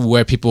enough to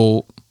where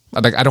people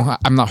like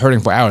I'm not hurting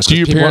for hours. Do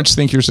your parents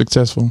think you're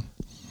successful?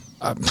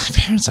 My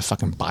parents are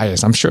fucking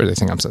biased. I'm sure they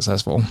think I'm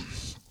successful.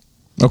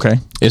 Okay.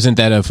 isn't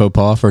that a faux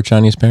pas for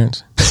Chinese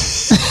parents?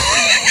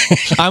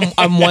 I'm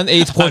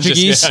 1/8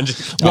 Portuguese.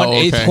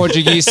 1/8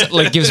 Portuguese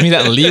like gives me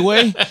that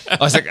leeway. I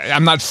was like,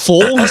 I'm not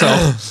full,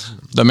 so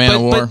The man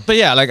of war. But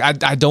yeah,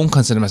 like I don't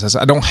consider myself.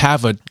 I don't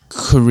have a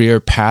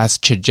career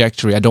path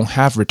trajectory. I don't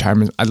have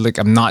retirement.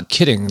 I'm not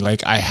kidding.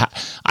 Like I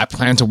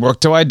plan to work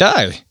till I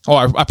die,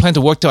 or I plan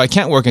to work till I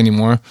can't work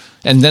anymore,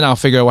 and then I'll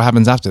figure out what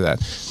happens after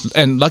that.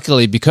 And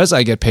luckily, because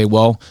I get paid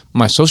well,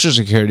 my Social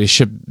Security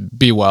should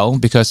be well,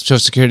 because Social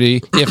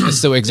Security, if it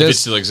still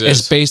exists,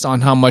 is based on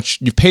how much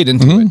you paid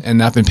into it,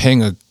 and I've been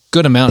paying a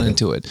good amount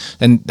into it,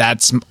 and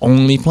that's my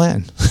only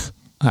plan.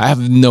 I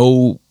have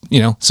no.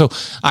 So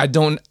I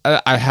don't.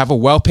 I have a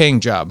well-paying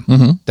job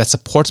that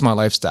supports my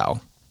lifestyle,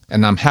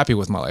 and I'm happy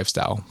with my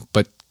lifestyle.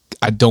 But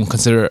I don't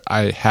consider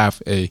I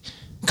have a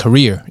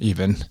career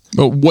even.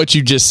 But what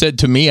you just said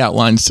to me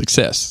outlines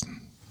success.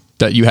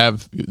 That you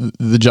have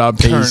the job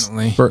pays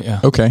currently. Yeah.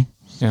 Okay.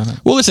 Yeah.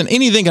 Well, listen.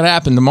 Anything could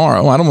happen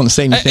tomorrow. I don't want to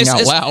say anything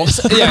out loud.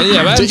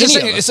 Yeah. But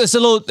it's a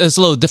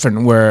little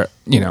different. Where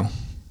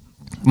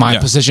my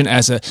position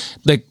as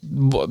either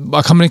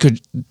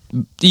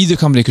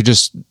company could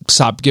just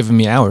stop giving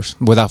me hours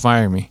without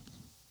firing me.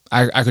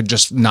 I could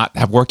just not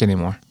have work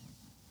anymore.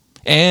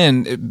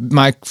 And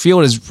my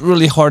field is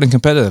really hard and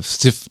competitive.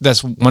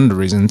 That's one of the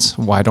reasons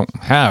why I don't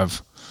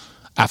have,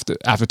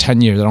 after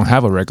 10 years, I don't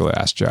have a regular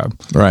ass job.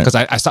 Right.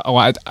 Because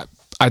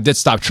I did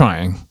stop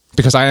trying,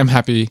 because I am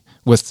happy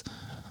with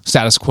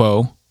status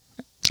quo.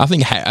 I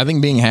think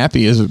being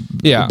happy is a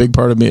big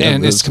part of me,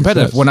 and it's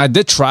competitive. Success. When I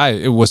did try,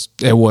 it was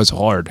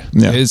hard.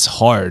 Yeah. It's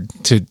hard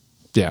to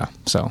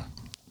So,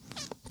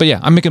 but yeah,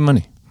 I'm making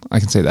money. I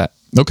can say that.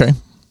 Okay,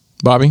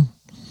 Bobby.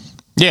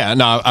 Yeah,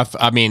 no,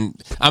 I mean,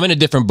 I'm in a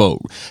different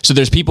boat. So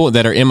there's people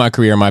that are in my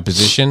career, in my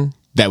position,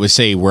 that would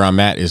say where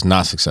I'm at is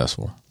not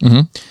successful.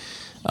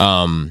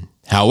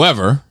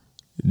 However,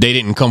 they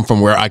didn't come from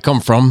where I come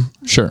from.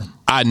 Sure,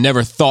 I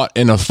never thought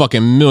in a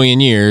fucking million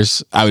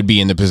years I would be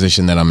in the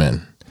position that I'm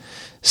in.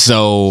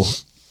 So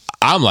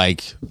I'm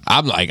like,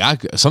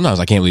 sometimes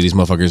I can't believe these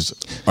motherfuckers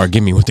are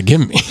giving me what they're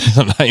giving me.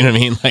 You know what I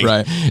mean? Like,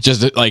 right.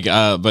 Just like,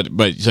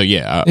 but so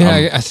yeah.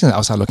 I think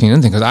outside looking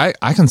in, because I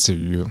consider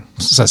you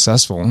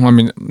successful. I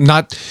mean,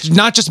 not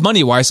just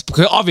money wise,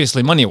 because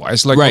obviously money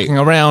wise, like right. looking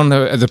around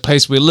the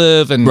place we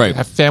live and right.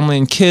 have family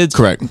and kids.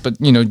 Correct. But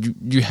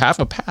you have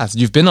a path.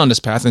 You've been on this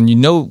path, and you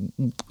know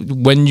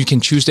when you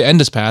can choose to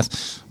end this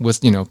path with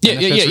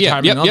benefits,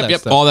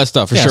 retirement, all that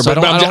stuff for sure. So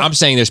but I'm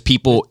saying there's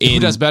people who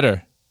does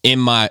better. In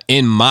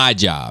my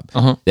job,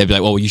 they'd be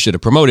like, "Well, you should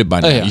have promoted by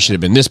now. You should have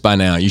been this by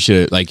now. You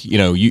should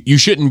you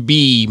shouldn't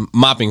be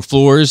mopping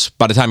floors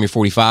by the time you're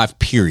 45.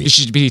 Period. You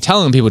should be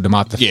telling people to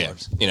mop the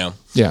floors.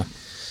 Yeah.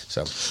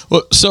 So,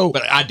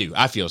 but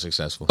I feel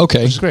successful.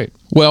 Okay, that's great.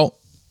 Well,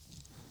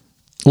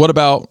 what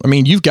about? I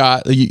mean, you've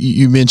got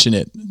you mentioned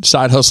it,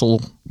 side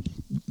hustle,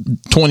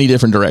 20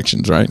 different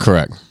directions, right?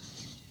 Correct.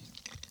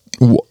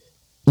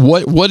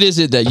 What is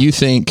it that you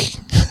think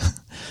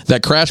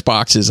that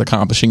Crashbox is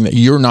accomplishing that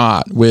you're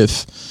not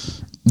with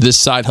this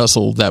side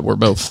hustle that we're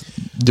both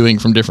doing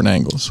from different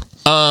angles?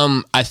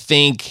 I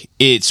think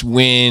it's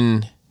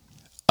when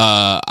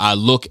I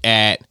look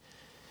at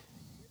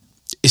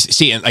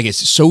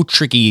it's so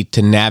tricky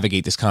to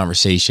navigate this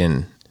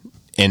conversation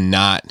and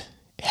not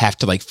have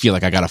to feel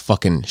like I gotta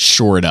fucking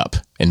shore it up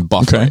and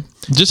buffer it.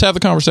 Just have the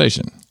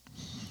conversation.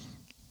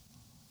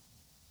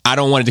 I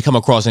don't want it to come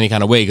across any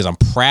kind of way because I'm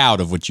proud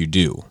of what you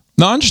do.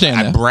 No, I understand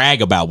that. I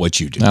brag about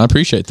what you do. I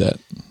appreciate that.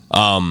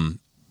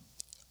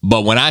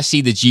 But when I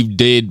see that you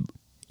did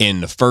in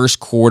the first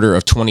quarter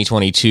of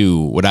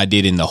 2022 what I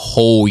did in the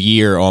whole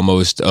year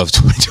almost of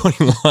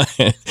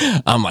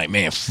 2021, I'm like,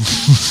 man,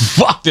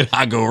 fuck did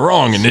I go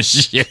wrong in this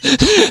shit?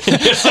 That's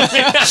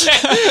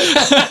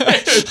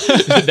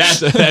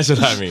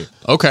what I mean.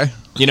 Okay.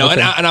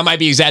 And I might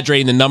be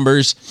exaggerating the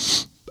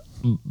numbers,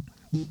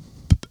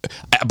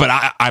 but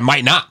I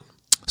might not.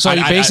 So are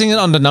you basing it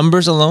on the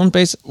numbers alone?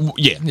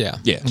 Yeah.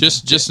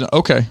 Just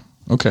okay.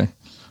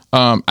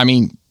 I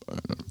mean,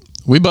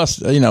 we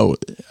bust. You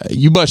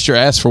bust your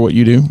ass for what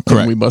you do. Correct.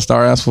 And we bust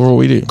our ass for what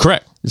we do.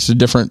 Correct. It's a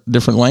different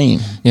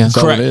lane. Yeah. That's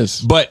correct. All it is.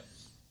 But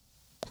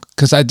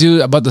because I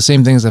do about the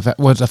same things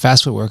what a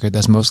fast food worker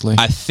does mostly.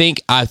 I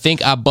think I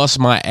bust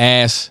my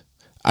ass.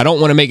 I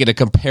don't want to make it a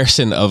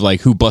comparison of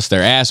who busts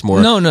their ass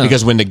more. No.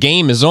 Because when the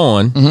game is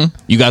on,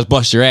 you guys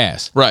bust your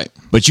ass. Right.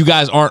 But you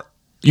guys aren't.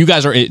 You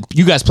guys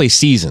play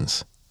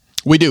seasons.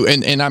 We do,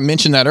 and I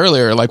mentioned that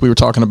earlier, like we were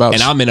talking about.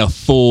 And I'm in a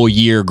full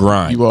year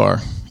grind. You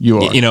are.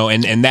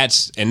 And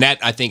that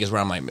I think is where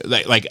I'm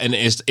like, and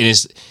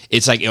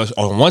it's like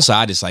on one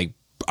side it's like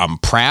I'm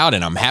proud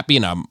and I'm happy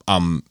and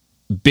I'm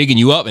bigging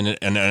you up,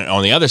 and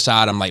on the other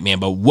side I'm like, man,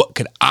 but what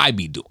could I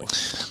be doing?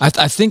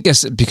 I think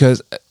it's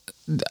because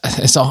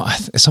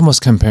it's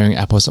almost comparing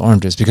apples to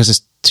oranges, because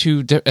it's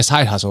it's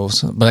side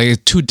hustles,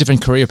 but two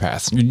different career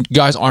paths. You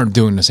guys aren't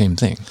doing the same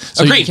thing,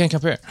 so Agreed. you can't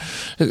compare.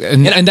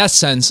 In that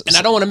sense, and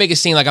I don't want to make it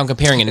seem like I'm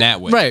comparing in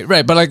that way.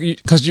 Right. But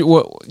because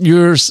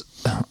you're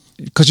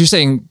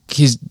saying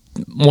he's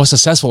more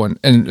successful in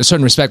a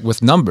certain respect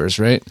with numbers,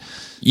 right?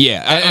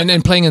 Yeah,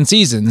 And playing in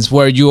seasons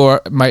where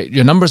your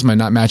numbers might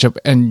not match up,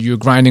 and you're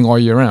grinding all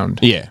year round.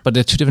 Yeah. but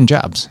they're two different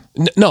jobs.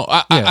 No,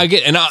 I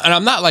get, and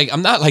I'm not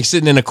like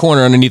sitting in a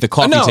corner underneath a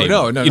coffee No,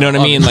 table. no, you know what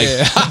I mean? Like,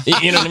 yeah.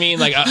 you know what I mean?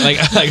 Like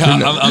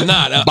I'm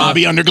not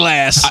Bobby under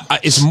glass.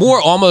 it's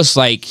more almost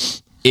like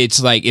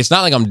it's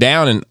not like I'm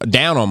down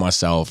on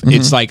myself.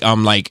 It's like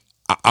I'm like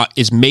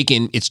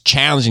it's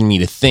challenging me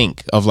to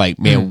think of like,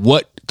 man,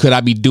 what could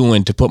I be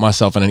doing to put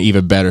myself in an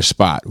even better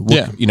spot?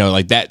 You know,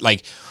 like that,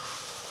 like.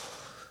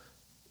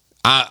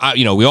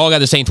 You know, we all got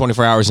the same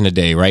 24 hours in a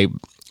day, right?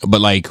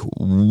 But like,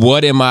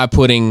 what am I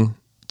putting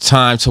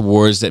time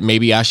towards that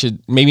maybe I should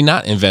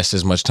not invest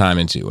as much time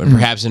into, and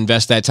perhaps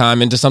invest that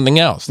time into something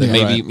else that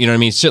maybe, you know what I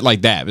mean? Shit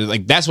like that.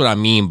 Like, that's what I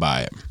mean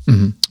by it.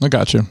 I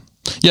got you.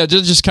 Yeah,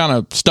 just kind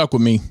of stuck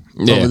with me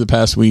over the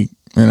past week,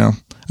 you know.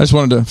 I just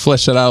wanted to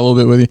flesh that out a little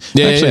bit with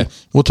you. Actually,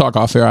 we'll talk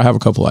off air. I have a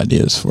couple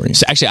ideas for you.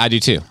 So actually, I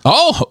do too.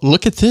 Oh,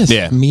 look at this.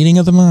 Yeah. Meeting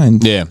of the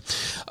mind. Yeah.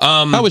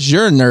 How was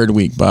your nerd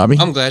week, Bobby?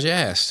 I'm glad you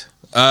asked.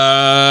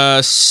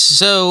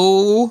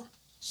 So,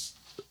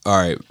 all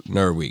right,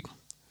 nerd week.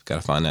 Gotta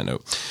find that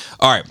note.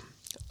 All right.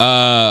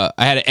 I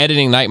had an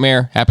editing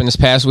nightmare happen this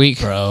past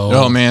week.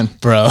 Oh, man.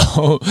 Bro.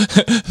 5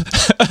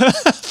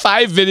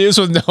 videos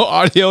with no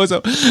audio.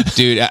 So.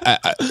 Dude,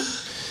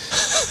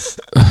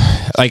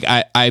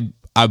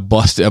 I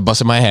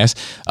busted my ass.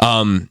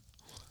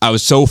 I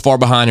was so far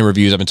behind in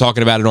reviews. I've been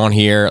talking about it on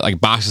here,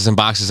 like boxes and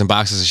boxes and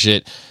boxes of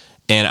shit.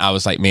 And I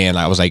was like, man,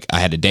 I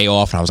had a day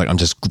off, and I was like, I'm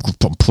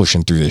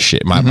pushing through this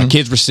shit. My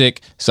kids were sick,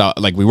 so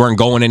like we weren't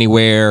going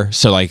anywhere.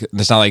 So like,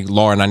 it's not like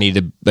Laura and I need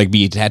to like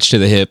be attached to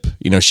the hip.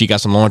 You know, she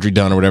got some laundry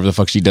done or whatever the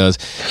fuck she does.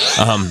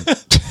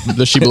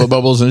 Does she blow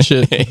bubbles and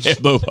shit?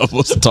 Blow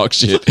bubbles and talk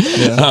shit.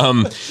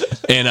 Yeah.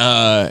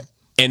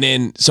 And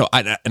then so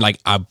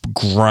I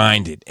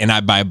grinded,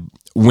 and by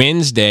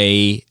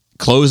Wednesday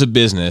close of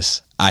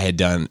business, I had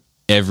done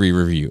every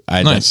review I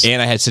had done,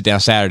 and I had Sit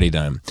Down Saturday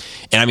done.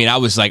 And I mean, I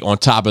was like on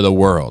top of the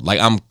world. Like,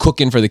 I'm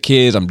cooking for the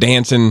kids, I'm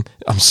dancing,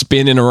 I'm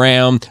spinning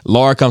around.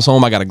 Laura comes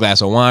home, I got a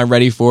glass of wine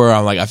ready for her.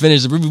 I'm like, I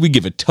finished the review, we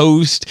give a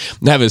toast,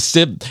 have a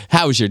sip.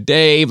 How was your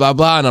day? Blah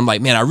blah. And I'm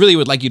like, man, I really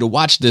would like you to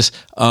watch this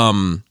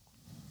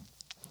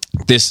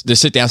this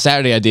Sit Down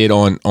Saturday I did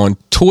on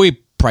toy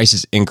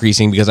prices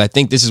increasing, because I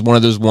think this is one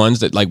of those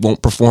ones that like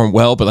won't perform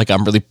well, but like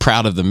I'm really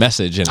proud of the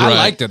message, and I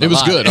liked it. It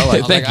was good.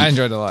 I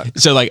enjoyed it a lot.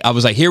 So like, I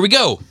was like, here we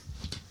go.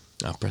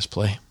 I'll press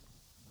play.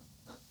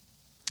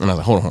 And I was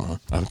like, hold on.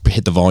 I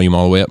hit the volume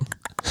all the way up.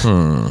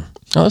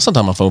 Oh,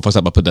 sometimes my phone fucks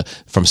up. I put the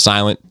from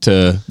silent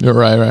to... You're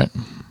right.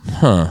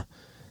 And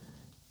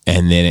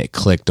then it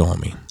clicked on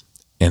me.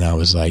 And I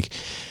was like,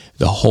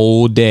 the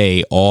whole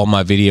day, all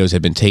my videos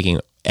have been taking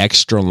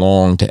extra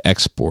long to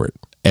export,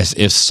 as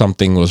if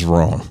something was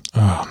wrong.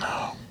 Oh,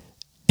 no.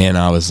 And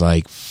I was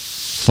like,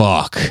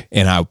 fuck.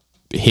 And I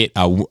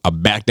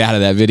backed out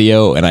of that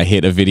video, and I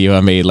hit a video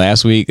I made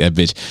last week. That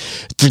bitch,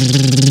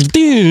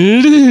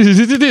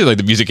 like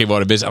the music came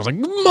on a bitch. I was like,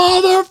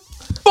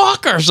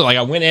 motherfucker. So like,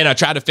 I went in, I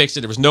tried to fix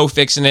it. There was no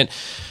fixing it.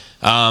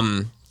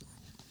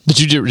 Did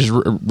you just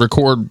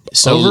record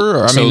over?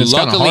 Or, I mean, it's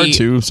kind of hard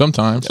to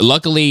sometimes.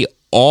 Luckily,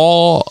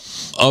 all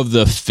of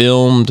the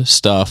filmed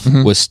stuff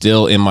was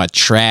still in my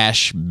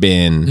trash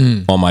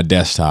bin on my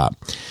desktop.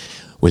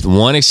 With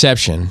one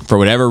exception, for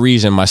whatever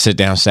reason, my Sit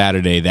Down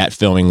Saturday, that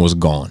filming was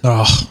gone.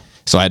 Oh.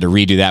 So I had to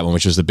redo that one,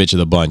 which was the bitch of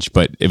the bunch.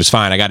 But it was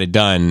fine. I got it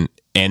done.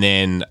 And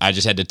then I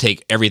just had to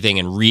take everything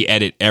and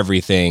re-edit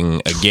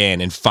everything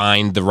again and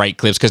find the right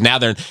clips. Because now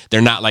they're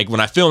not like, when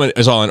I film it,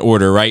 it's all in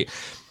order, right?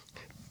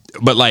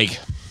 But like,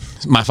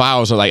 my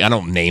files are like, I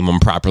don't name them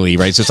properly,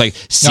 right? So it's like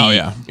it's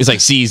like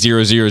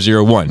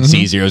C0001,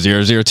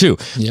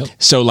 C0002. Yep.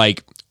 So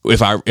like,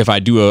 if I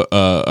do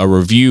a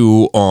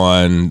review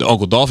on the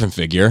Uncle Dolphin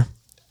figure,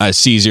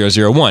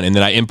 C001, and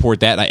then I import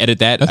that, and I edit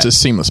that. That's a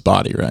seamless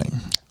body, right?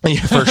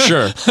 Yeah, for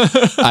sure.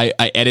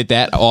 I edit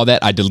that, all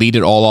that. I delete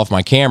it all off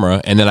my camera,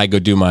 and then I go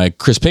do my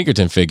Chris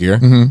Pinkerton figure.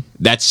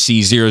 That's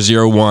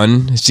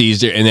C001,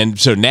 C0, and then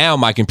so now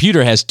my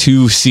computer has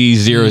 2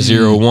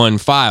 C001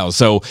 files.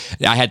 So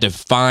I had to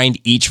find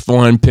each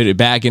one, put it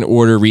back in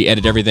order,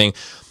 re-edit everything.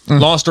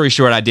 Long story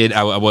short, I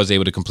was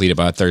able to complete it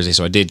by Thursday,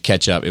 so I did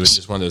catch up. It was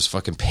just one of those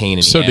fucking pain in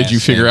the So ass did you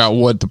figure out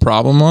what the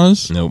problem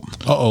was? Nope.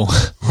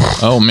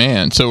 Oh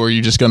man. So were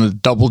you just going to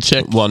double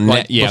check? Well, I'm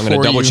going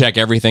to double check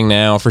everything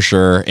now for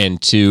sure.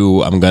 And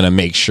 2, I'm going to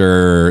make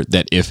sure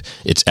that if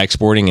it's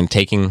exporting and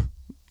taking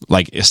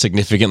like a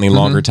significantly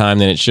longer time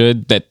than it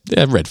should, that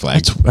red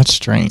flag. That's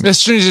strange. That's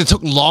strange. It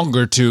took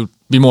longer to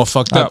be more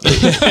fucked up.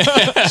 If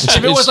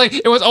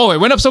it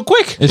went up so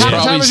quick. It's Half the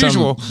probably time as some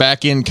usual.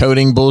 back-end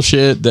coding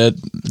bullshit that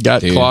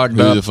got clogged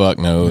who up. the fuck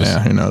knows? Yeah,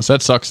 who knows?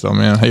 That sucks though,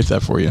 man. I hate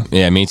that for you.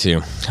 Yeah, me too.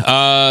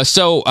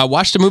 So I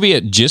watched a movie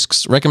at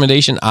Jisk's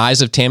recommendation,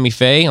 Eyes of Tammy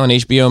Faye on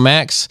HBO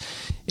Max.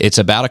 It's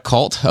about a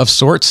cult of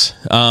sorts.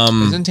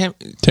 Isn't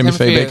Tammy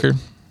Faye Baker.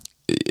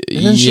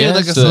 Isn't she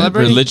like a the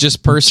celebrity? religious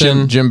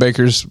person. Jim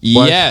Baker's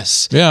wife.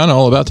 Yes. Yeah, I know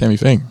all about Tammy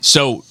Faye.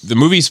 So the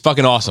movie's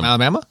fucking awesome.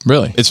 Alabama?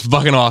 Really? It's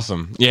fucking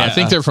awesome. Yeah, I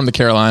think they're from the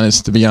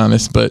Carolinas, to be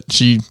honest. But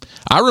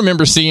I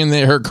remember seeing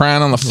her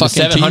crying on the fucking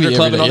 700 TV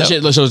Club and all that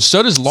Yep. shit.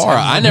 So does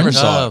Laura. I never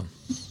saw it.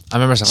 I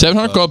remember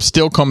 700 Club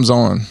still comes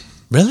on.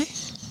 Really?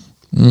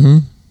 Mm-hmm.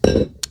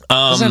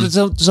 Doesn't it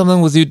have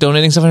something with you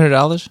donating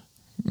 $700?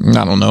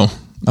 I don't know.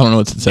 I don't know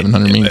what the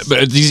 700 means.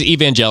 But these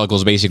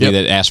evangelicals basically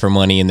that ask for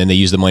money and then they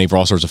use the money for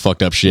all sorts of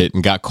fucked up shit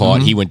and got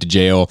caught. He went to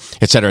jail,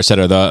 et cetera, et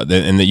cetera.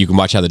 And that you can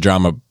watch how the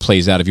drama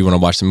plays out if you want to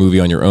watch the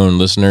movie on your own,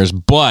 listeners.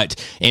 But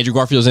Andrew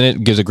Garfield's in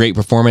it, gives a great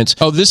performance.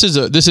 Oh, this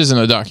isn't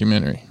a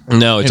documentary.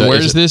 No, it's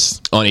where is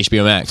this? On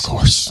HBO Max, Of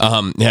course.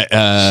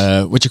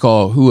 what you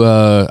call who?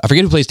 I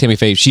forget who plays Tammy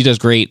Faye. She does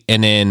great,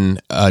 and then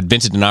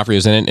Vincent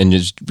D'Onofrio's in it and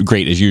is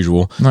great as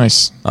usual.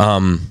 Nice.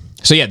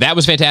 So yeah, that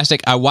was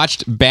fantastic. I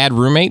watched Bad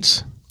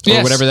Roommates.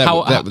 Or whatever that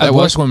that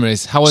was.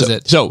 was. How was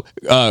it? So,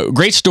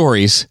 great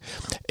stories.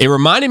 It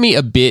reminded me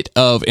a bit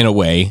of, in a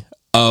way,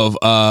 of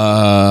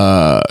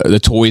the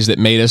Toys That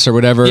Made Us or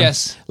whatever.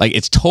 Yes. Like,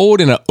 it's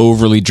told in an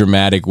overly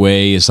dramatic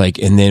way. It's like,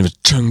 and then it was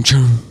chung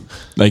chung.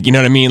 Like, you know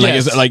what I mean? Like,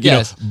 Yes, it's like,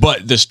 yes. you know,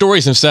 but the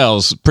stories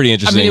themselves, pretty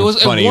interesting. I mean, it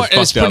was funny, it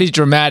was fucked pretty up.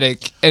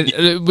 dramatic. When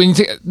you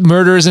think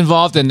murder is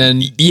involved, and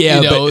then Yeah,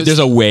 you know, but there's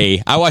a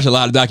way. I watch a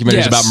lot of documentaries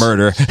Yes. about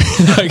murder.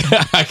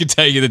 I can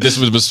tell you that this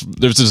was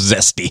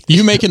zesty.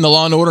 You making the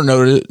Law and Order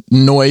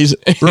noise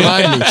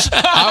remind me.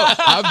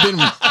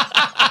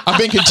 I've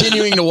been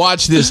continuing to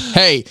watch this.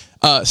 Hey,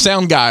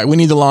 sound guy, we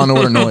need the Law and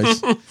Order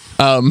noise.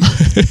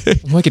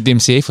 like a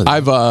DMCA for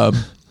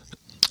that.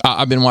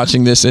 I've been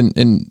watching this, and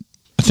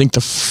I think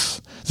the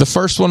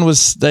first one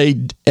was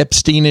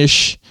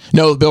Epstein-ish.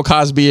 No, Bill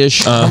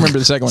Cosby-ish. I don't remember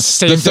the second one.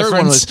 Same The third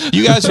one difference. was.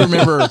 You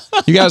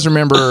guys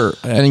remember?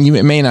 And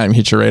it may not even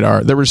hit your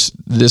radar. There was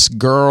this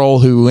girl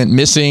who went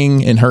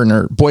missing, and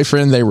her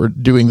boyfriend. They were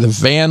doing the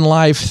van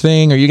life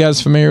thing. Are you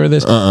guys familiar with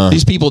this?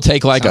 These people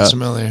take like Sounds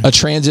familiar. a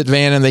transit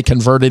van and they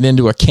convert it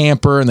into a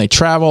camper, and they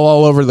travel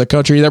all over the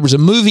country. There was a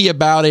movie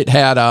about it.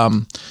 Had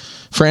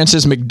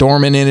Frances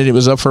McDormand in it. It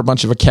was up for a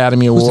bunch of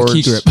Academy Awards.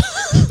 key grip?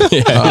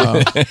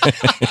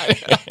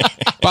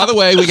 By the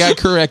way, we got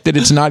corrected.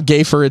 It's not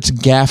Gaffer, it's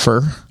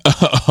Gaffer.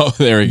 Oh,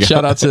 there we go.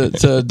 Shout out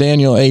to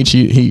Daniel H.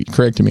 He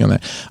corrected me on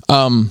that.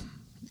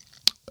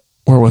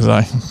 Where was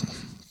I?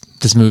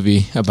 This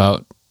movie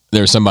about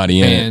There's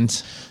somebody in it. and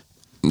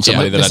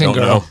Somebody that I missing don't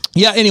girl. know.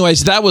 Yeah,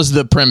 anyways, that was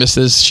the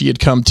premises. She had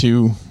come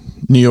to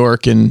New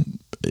York and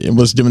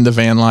was doing the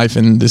van life,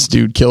 and this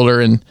dude killed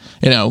her, and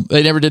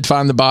they never did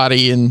find the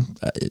body. And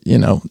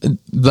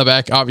the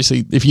back,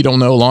 obviously, if you don't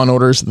know, Law and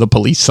Order's the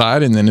police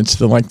side, and then it's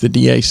the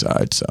DA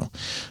side. So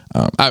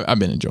I've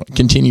been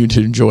continue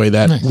to enjoy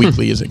that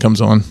weekly as it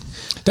comes on.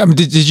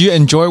 Did you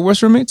enjoy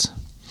Worst Roommates?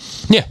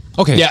 Yeah.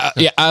 Okay. Yeah.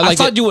 I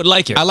thought you would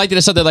like it. I like that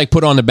it's something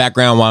put on the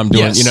background while I'm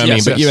doing. Yes, you know what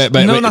yes, I mean? yes.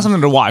 But not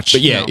something to watch.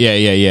 But yeah.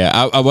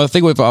 I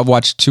think I've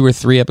watched 2 or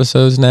 3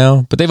 episodes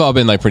now, but they've all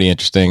been pretty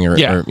interesting, or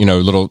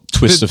little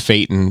twists of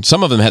fate, and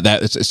some of them had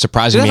that. It's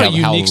surprising They me have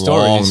how unique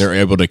long stories. they're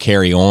able to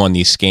carry on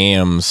these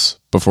scams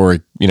before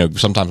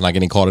sometimes not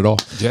getting caught at all.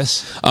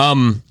 Yes.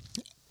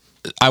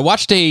 I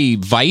watched a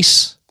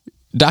Vice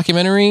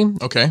documentary.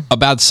 Okay.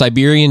 About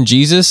Siberian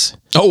Jesus.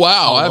 Oh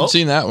wow, I haven't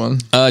seen that one.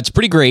 It's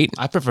pretty great.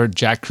 I prefer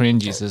Jack Crane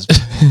Jesus.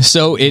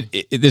 So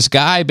this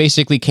guy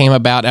basically came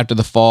about after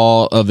the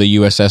fall of the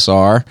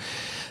USSR,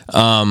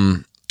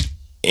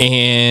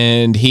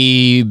 and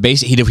he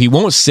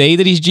won't say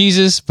that he's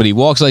Jesus, but he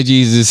walks like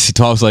Jesus, he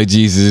talks like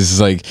Jesus.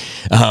 It's like,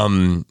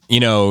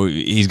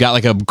 he's got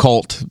like a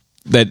cult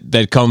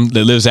that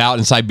lives out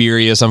in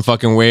Siberia some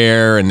fucking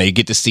where, and they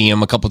get to see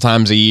him a couple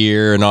times a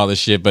year and all this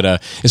shit.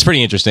 But it's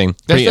pretty interesting.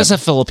 There's a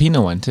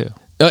Filipino one too.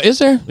 Is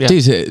there? Yeah.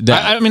 Jeez,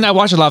 I mean, I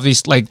watch a lot of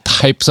these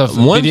types of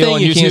one video thing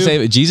on you YouTube. can't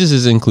say, Jesus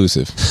is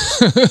inclusive.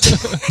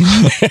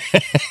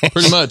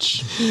 Pretty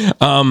much.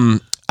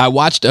 I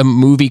watched a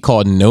movie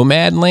called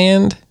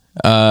Nomadland.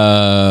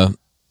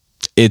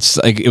 It's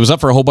it was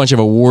up for a whole bunch of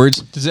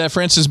awards. Does that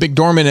Frances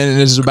McDormand, and it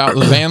is about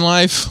the van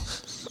life?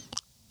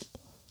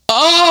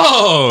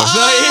 Oh,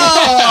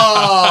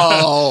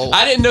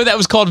 I didn't know that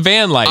was called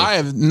Van Life. I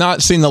have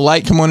not seen the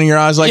light come on in your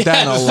eyes like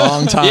that in a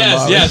long time.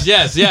 Bobby.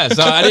 yes.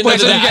 So I didn't Wait, know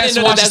so that. you guys I didn't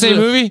know watched that's the same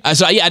movie?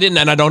 So I didn't,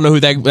 and I don't know who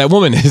that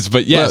woman is,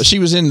 but yes, Well, she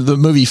was in the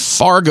movie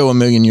Fargo a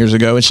million years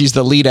ago, and she's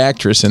the lead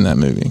actress in that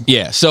movie.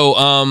 yeah. So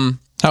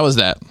How was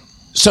that?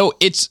 So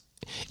it's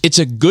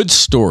a good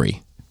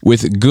story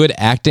with good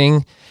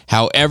acting.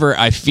 However,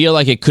 I feel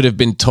like it could have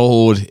been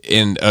told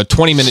in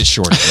 20 minutes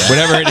shorter,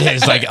 whatever it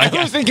is.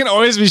 Everything can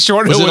always be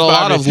shorter. Was it with a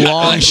lot Bobby. of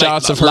long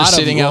shots of her lot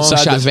sitting long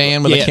outside the shots,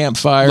 van with a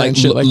campfire and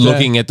shit like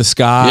looking that? at the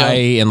sky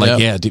Yeah. and Yep.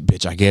 yeah, dude,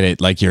 bitch, I get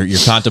it. Like you're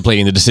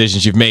contemplating the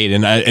decisions you've made,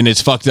 and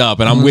it's fucked up,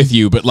 and I'm with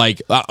you. But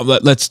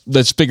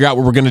let's figure out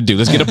what we're gonna do.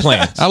 Let's get a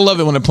plan. I love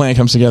it when a plan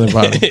comes together,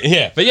 Bobby.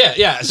 Yeah, but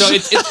yeah. So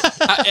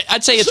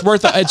I'd say it's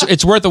worth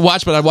a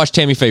watch, but I'd watch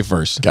Tammy Faye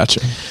first.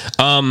 Gotcha.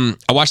 I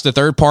watched the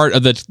third part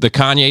of the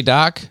Kanye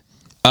doc.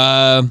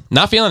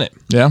 Not feeling it.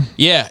 Yeah.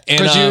 Yeah, and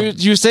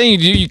Because you were saying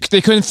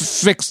they couldn't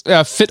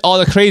fit all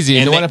the crazy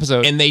into one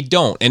episode. and they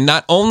don't. And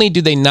not only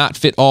do they not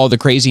fit all the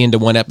crazy into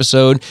one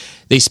episode,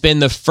 they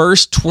spend the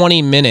first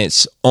 20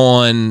 minutes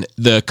on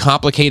the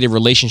complicated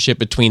relationship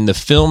between the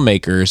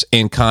filmmakers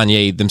and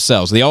Kanye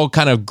themselves. They all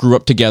kind of grew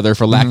up together,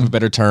 for lack of a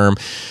better term.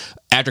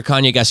 After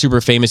Kanye got super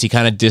famous, he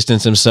kind of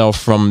distanced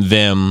himself from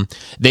them.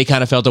 They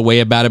kind of felt a way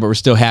about it, but were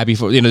still happy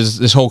for,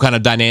 this whole kind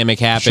of dynamic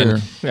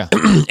happened. Sure.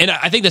 Yeah. And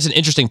I think that's an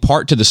interesting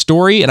part to the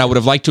story, and I would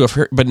have liked to have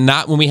heard, but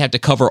not when we have to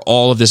cover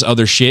all of this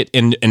other shit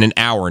in an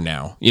hour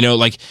now.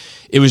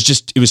 It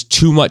was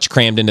too much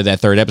crammed into that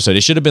third episode.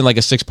 It should have been like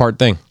a 6-part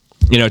thing.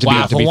 To be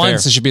for fair.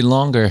 once, it should be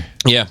longer.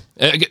 Yeah.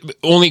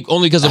 Only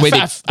because the way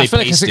I they feel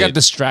like paced I got it.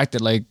 distracted.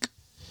 Like,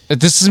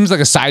 this seems like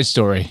a side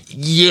story.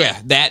 Yeah,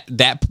 that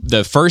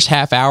the first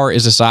half hour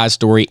is a side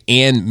story,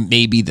 and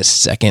maybe the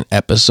second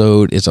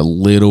episode is a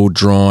little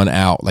drawn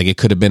out. Like, it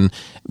could have been,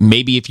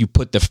 maybe if you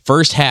put the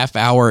first half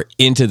hour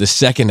into the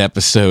second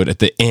episode at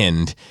the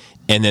end,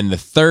 and then the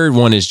third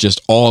one is just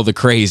all the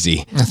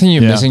crazy. I think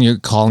you're missing your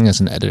calling as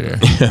an editor.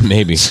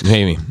 maybe.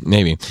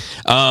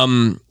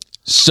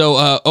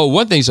 So,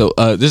 one thing. So,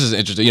 this is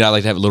interesting. I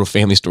like to have a little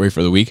family story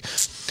for the week.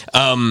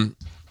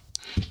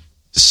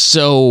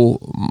 So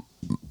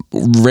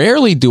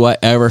rarely do I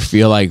ever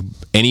feel like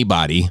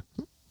anybody,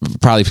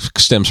 probably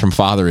stems from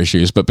father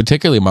issues, but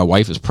particularly my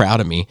wife is proud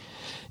of me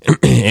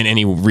in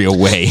any real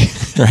way,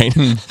 right?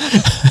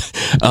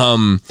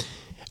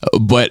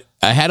 But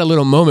I had a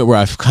little moment where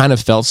I kind of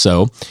felt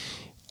so.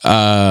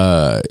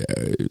 Leia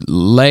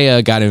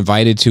got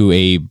invited to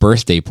a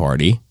birthday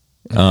party.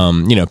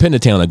 Pin the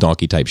tail on a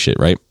donkey type shit,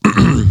 right?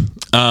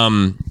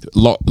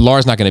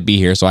 Laura's not going to be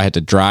here, so I had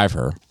to drive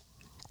her.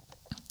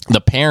 The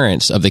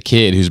parents of the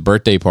kid whose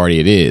birthday party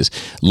it is,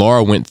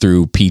 Laura went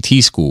through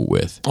PT school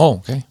with. Oh,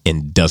 okay.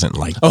 And doesn't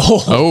like.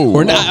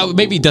 Or not,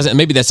 maybe doesn't.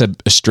 Maybe that's a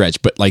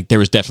stretch, but like there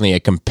was definitely a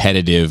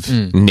competitive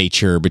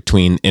nature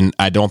between, and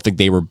I don't think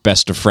they were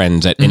best of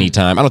friends at any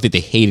time. I don't think they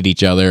hated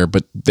each other,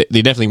 but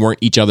they definitely weren't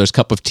each other's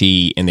cup of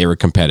tea, and they were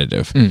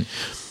competitive. And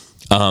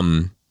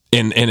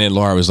then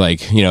Laura was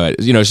like,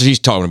 so she's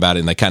talking about it,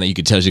 and like kind of you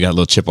could tell she got a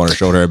little chip on her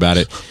shoulder about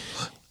it.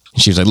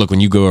 She was like, "Look, when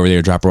you go over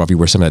there, drop her off, you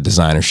wear some of that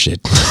designer shit."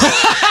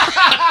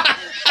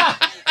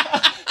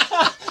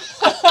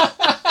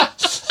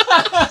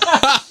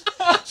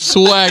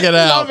 Swag it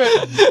out.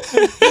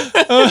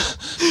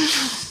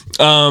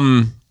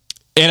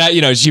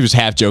 And she was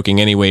half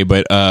joking anyway,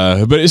 but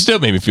it still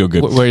made me feel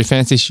good. Wear your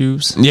fancy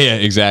shoes. Yeah,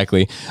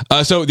 exactly.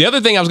 So the other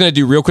thing I was going to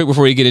do real quick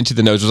before we get into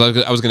the notes was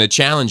I was going to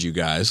challenge you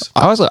guys.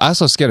 I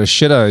also scared the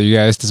shit out of you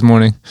guys this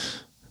morning.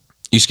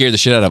 You scared the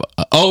shit out of.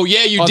 Oh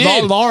yeah, you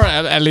did. Laura,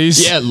 at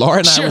least. Yeah, Laura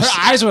and I. Her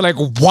eyes were like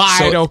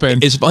wide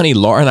open. It's funny.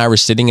 Laura and I were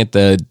sitting at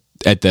the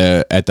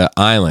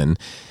island.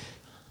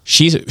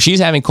 She's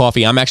having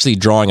coffee. I'm actually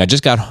drawing. I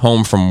just got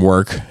home from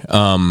work,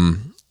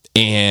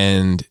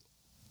 and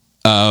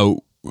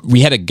we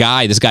had a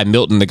guy. This guy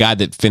Milton, the guy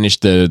that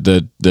finished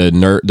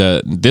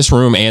this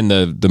room and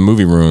the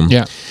movie room.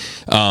 Yeah.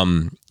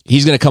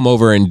 He's gonna come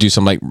over and do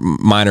some like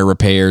minor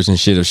repairs and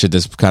shit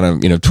that's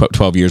kind of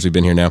 12 years we've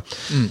been here now.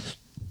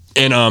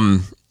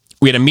 And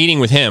we had a meeting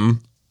with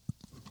him,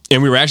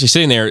 and we were actually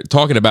sitting there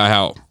talking about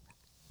how.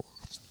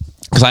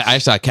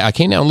 Because I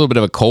came down a little bit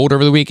of a cold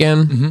over the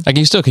weekend. Like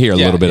you still can hear a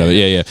little bit of it.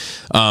 Yeah.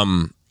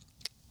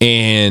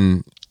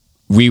 And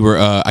we were.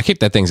 I kicked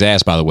that thing's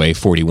ass, by the way,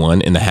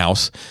 41 in the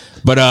house.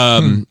 But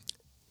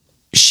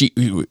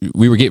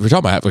we were talking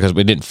about it because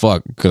we didn't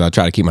fuck because I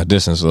tried to keep my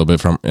distance a little bit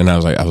from. And I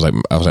was like,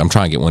 I'm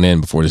trying to get one in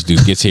before this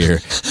dude gets here.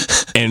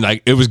 And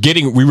like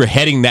we were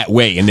heading that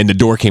way, and then the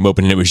door came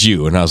open and it was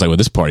you. And I was like, well,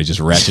 this party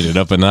just ratcheted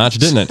up a notch,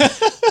 didn't it?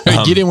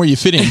 Get in where you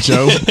fit in,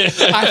 Joe.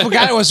 I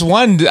forgot it was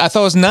 1. I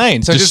thought it was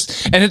 9. So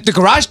and if the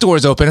garage door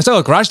is open. I saw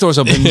the garage door is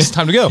open. It's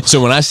time to go.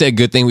 So when I said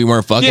good thing we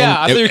weren't fucking,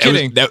 Yeah, I thought you were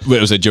kidding. It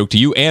was a joke to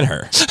you and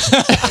her.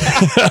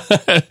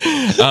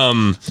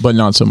 But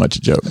not so much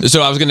a joke.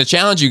 So I was going to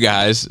challenge you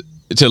guys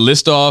to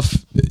list off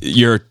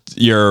your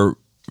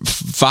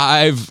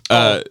 5.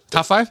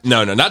 Top 5?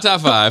 No, not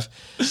top 5.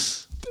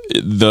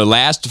 The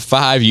last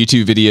 5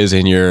 YouTube videos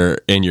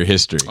in your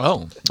history.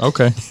 Oh,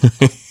 Okay.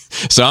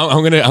 So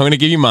I'm gonna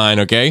give you mine,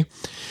 okay?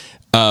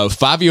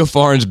 Fabio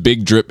Farin's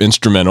Big Drip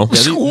instrumental.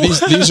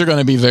 These are going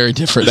to be very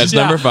different. That's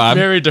number 5.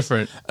 Very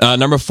different.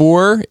 Number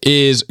 4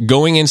 is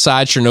going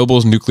inside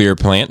Chernobyl's nuclear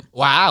plant.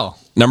 Wow.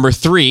 Number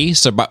 3,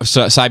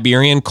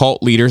 Siberian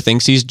cult leader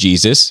thinks he's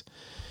Jesus.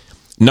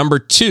 Number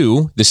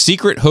 2, the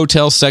secret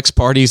hotel sex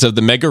parties of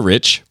the mega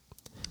rich.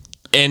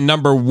 And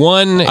number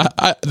 1...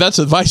 that's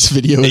a Vice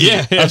video.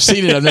 Yeah. I've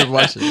seen it. I've never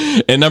watched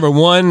it. And number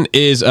 1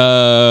 is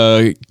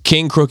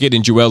King Crooked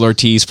and Joel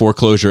Ortiz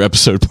foreclosure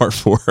episode part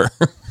 4.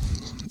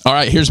 All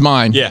right, here's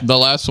mine. Yeah. The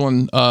last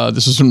one,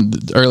 this was from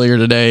earlier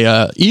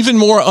today. Even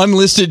more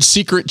unlisted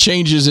secret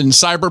changes in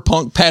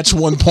Cyberpunk patch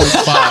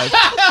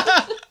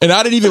 1.5. And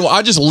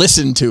I just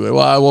listened to it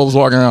while I was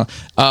walking around.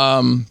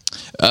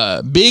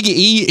 Big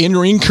E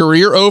in-ring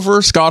career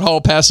over. Scott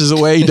Hall passes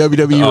away.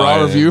 WWE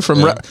Raw review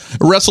from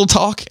Wrestle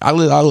Talk. I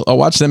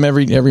watch them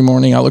every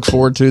morning. I look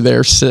forward to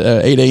their 8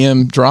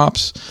 a.m.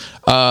 drops.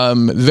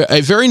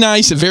 A very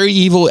nice, very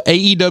evil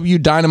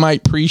AEW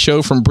Dynamite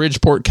pre-show from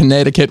Bridgeport,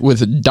 Connecticut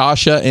with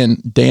Dasha and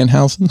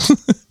Danhausen.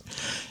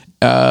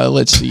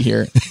 Let's see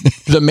here.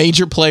 The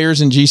major players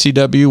in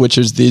GCW, which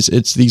is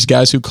these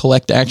guys who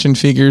collect action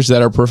figures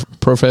that are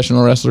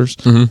professional wrestlers.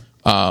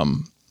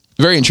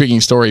 Very intriguing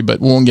story, but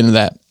we won't get into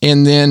that.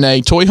 And then a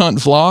toy hunt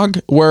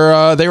vlog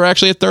where they were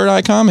actually at Third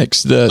Eye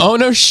Comics. When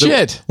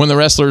the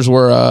wrestlers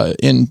were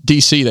in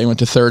DC, they went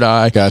to Third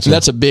Eye. Gotcha. And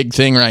that's a big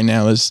thing right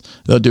now is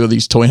they'll do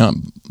these toy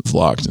hunt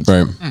vlogs. And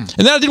Right. And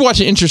then I did watch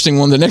an interesting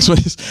one. The next one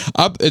is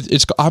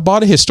I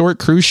bought a historic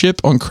cruise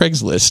ship on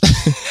Craigslist.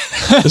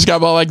 This guy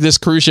bought like this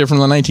cruise ship from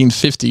the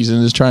 1950s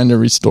and is trying to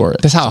restore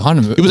it. That's how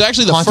Haunted. It was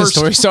actually the first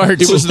story starts.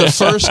 It was the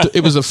first.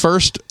 It was the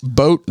first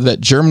boat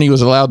that Germany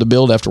was allowed to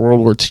build after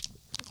World War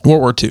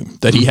II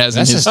that he has in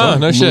his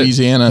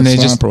Louisiana And they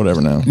swamp just- or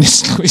whatever now. Then you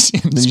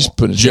just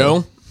put it.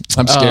 Joe?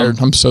 I'm scared.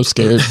 I'm so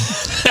scared.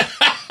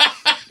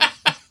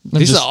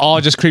 These are all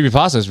just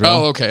creepypastas, bro.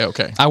 Oh,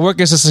 okay. I work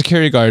as a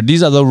security guard.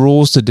 These are the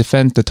rules to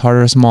defend the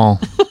Tartarus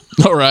Mall.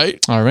 All right.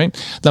 All right.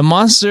 The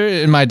monster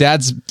in my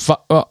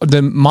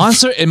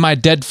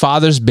dead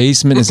father's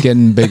basement is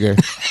getting bigger.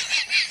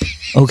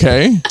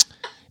 Okay.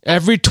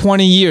 Every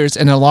 20 years,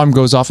 an alarm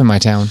goes off in my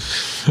town.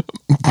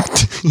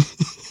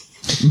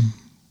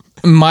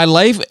 My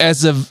life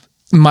as a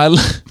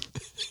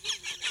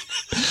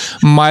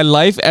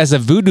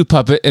voodoo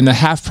puppet in a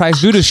half-price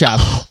voodoo shop.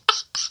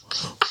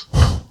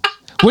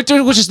 Which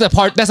is the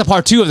part? That's a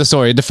part 2 of the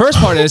story. The first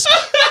part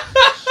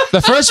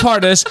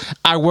is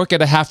I work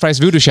at a half-price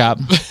voodoo shop.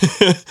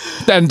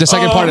 Then the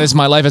second part is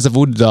my life as a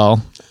voodoo doll.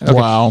 Okay.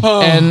 Wow.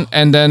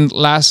 And then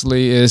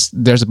lastly is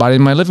there's a body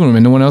in my living room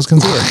and no one else can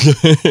see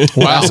it.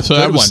 Wow. That's a So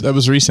good one. that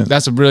was recent.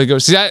 That's a really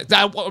good. See, I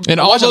And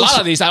all watch a those- lot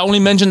of these. I only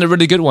mentioned the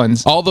really good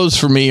ones. All those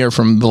for me are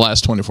from the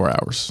last 24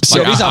 hours.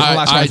 So these are from the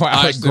last 24 I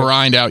hours.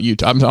 grind out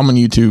YouTube. I'm on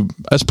YouTube.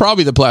 That's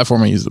probably the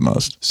platform I use the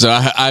most. So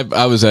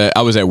I was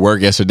at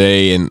work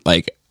yesterday and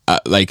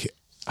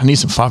I need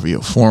some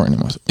Fabio Foreign in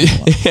my.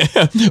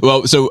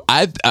 well, so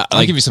I'll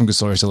give you some good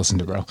stories to listen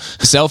to, bro.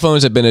 cell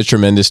phones have been a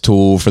tremendous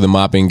tool for the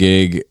mopping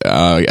gig.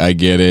 I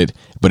get it,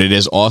 but it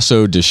has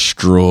also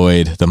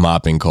destroyed the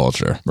mopping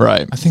culture.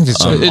 Right. I think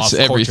it's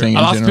everything.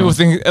 A lot of people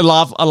think a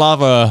lot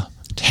of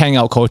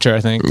hangout culture. I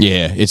think.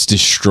 Yeah, it's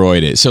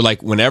destroyed it. So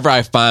like whenever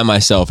I find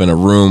myself in a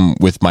room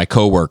with my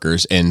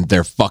coworkers and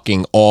they're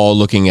fucking all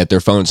looking at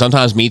their phone,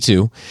 sometimes me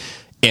too,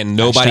 and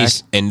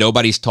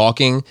nobody's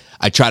talking,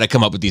 I try to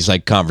come up with these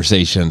like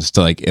conversations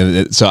to like.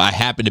 So I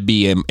happen to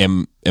be in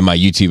my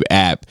YouTube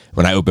app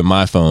when I open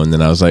my phone.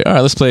 Then I was like, all right,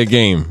 let's play a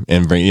game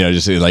and bring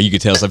just like you could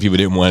tell some people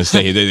didn't want to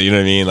stay. You know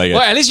what I mean? Like,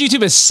 Well, at least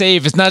YouTube is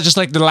safe. It's not just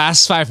like the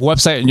last 5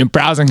 website in your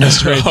browsing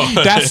history.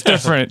 That's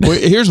different. Well,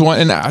 here's one,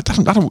 and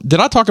did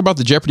I talk about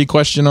the Jeopardy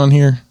question on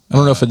here? I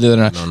don't know if I did or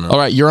not. All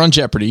right, you're on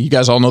Jeopardy. You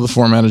guys all know the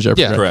format of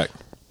Jeopardy. Yeah. right? correct.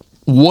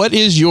 What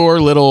is your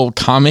little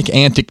comic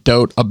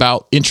anecdote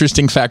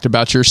interesting fact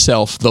about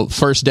yourself the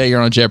first day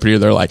you're on Jeopardy?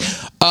 They're like,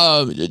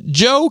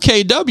 Joe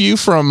KW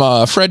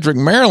from Frederick,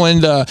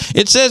 Maryland.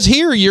 It says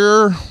here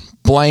you're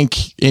blank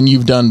and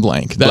you've done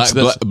blank. That's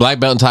Black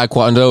belt in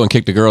Taekwondo and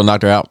kicked a girl and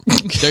knocked her out.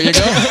 there you go.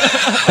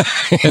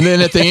 And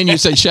then at the end you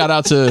say shout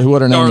out to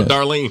what her name is.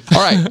 Darlene.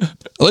 All right,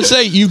 let's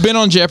say you've been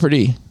on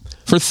Jeopardy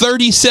for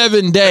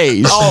 37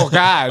 days. Oh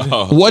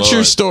God. What's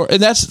your story?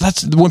 And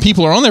that's when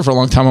people are on there for a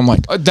long time. I'm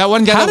like, That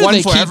one guy How that did won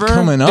they keep forever.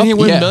 coming up? Didn't he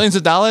win Yeah. millions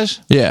of dollars?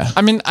 yeah.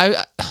 I mean,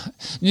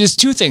 there's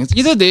 2 things.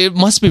 Either it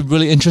must be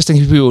really interesting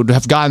people would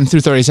have gotten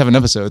through 37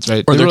 episodes,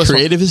 right? Or They they're really-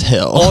 creative as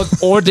hell.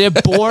 or they're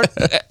bored.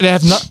 They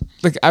have not.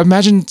 Like I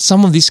imagine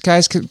some of these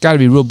guys got to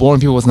be real boring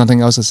people with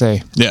nothing else to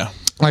say. Yeah.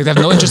 Like they have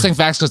no interesting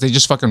facts because they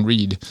just fucking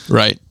read.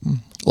 Right.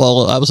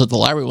 Well, I was at the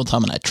library one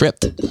time and I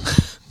tripped.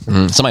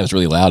 Somebody was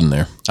really loud in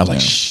there. I was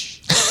like, shh.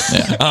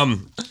 Yeah.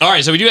 All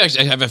right, so we do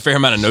actually have a fair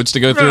amount of notes to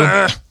go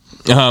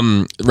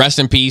through. Rest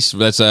in peace.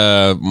 That's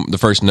the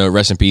first note.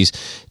 Rest in peace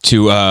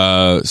to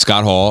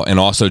Scott Hall and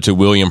also to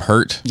William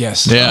Hurt.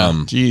 Yes. Yeah.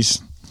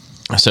 Jeez.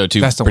 So two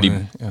That's the pretty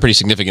one, yeah. pretty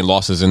significant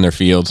losses in their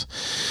fields.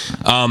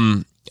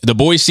 The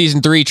Boys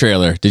season 3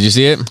 trailer. Did you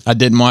see it? I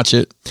didn't watch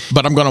it,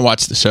 but I'm going to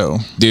watch the show.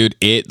 Dude,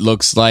 it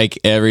looks like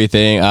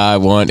everything I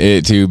want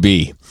it to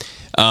be.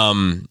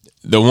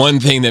 The one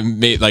thing that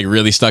made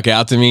really stuck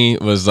out to me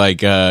was all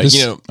these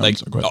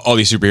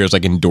superheroes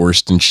like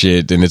endorsed and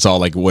shit, and it's all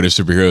like, what if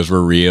superheroes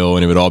were real,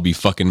 and it would all be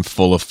fucking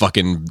full of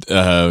fucking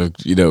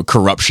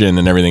corruption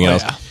and everything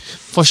else. Yeah.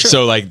 For sure.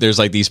 So there's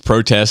these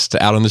protests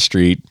out on the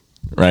street,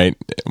 right?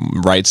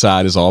 Right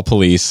side is all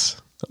police,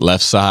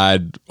 left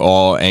side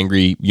all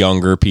angry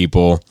younger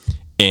people,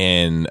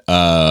 and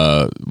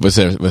what's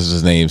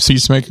his name?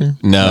 Peacemaker?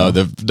 No,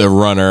 the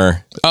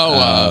runner.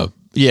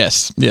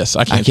 Yes.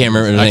 I I can't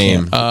remember his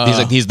name.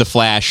 He's the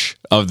Flash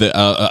of the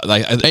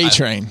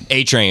A-Train.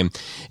 A-Train,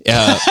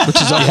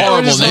 Which is a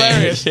horrible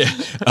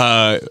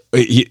name.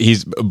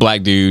 he's a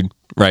black dude,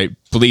 right?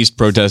 Police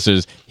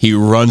protesters. He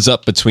runs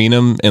up between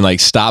them and like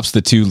stops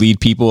the two lead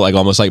people, like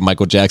almost like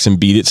Michael Jackson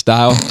Beat It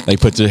style. Like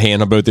puts their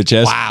hand on both their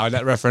chests. Wow,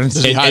 that reference.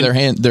 Does he tie their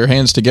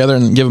hands together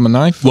and give them a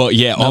knife? Well,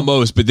 yeah,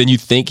 almost. But then you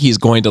think he's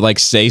going to like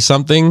say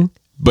something,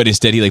 but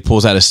instead he like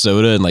pulls out a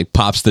soda and like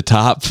pops the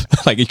top.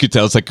 Like you could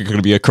tell it's like going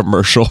to be a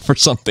commercial for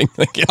something.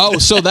 Oh,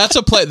 so that's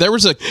a play. There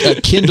was a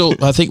Kindle.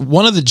 I think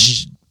one of the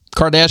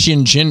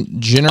Kardashian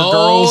Jenner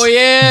girls. Oh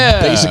yeah,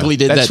 basically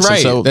did that's that.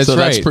 Right. So that's right.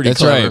 That's pretty that's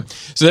clever.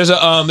 Right. So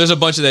there's a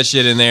bunch of that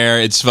shit in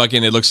there. It's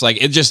fucking. It looks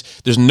like it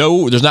just. There's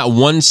not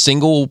one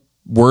single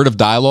word of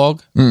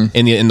dialogue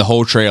in the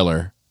whole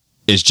trailer.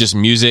 It's just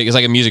music. It's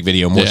like a music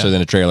video more so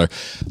than a trailer.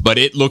 But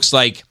it looks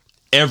like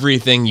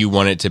everything you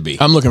want it to be.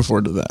 I'm looking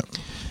forward to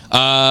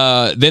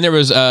that. Then there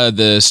was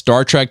the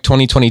Star Trek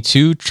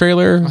 2022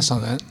 trailer. I saw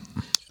that.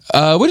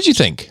 What did you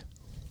think?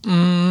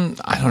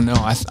 I don't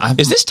know.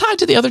 Is this tied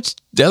to the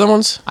other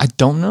ones? I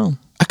don't know.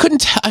 I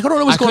couldn't. I don't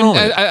know what's going on.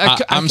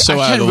 I'm so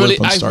I out of the loop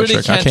on I Star really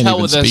Trek. I can't can't tell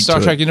even with the speak Star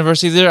to Trek it.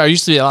 universe either. I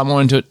used to be a lot more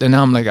into it, and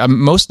now I'm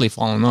mostly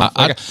falling off.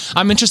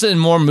 I'm interested in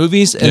more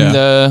movies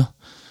and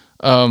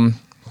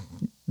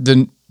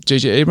the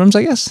J.J. Abrams,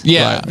 I guess.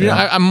 Yeah.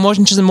 Right. I'm more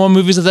interested in more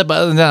movies of that, but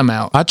other than that, I'm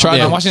out. I tried I'm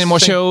to- not watching any more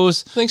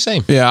shows. I think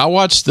same. Yeah, I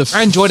watched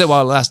I enjoyed it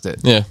while it lasted.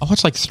 Yeah. I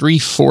watched like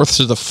 3/4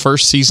 of the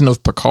first season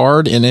of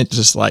Picard, and it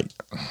just like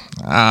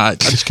I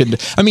just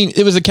couldn't. I mean,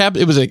 it was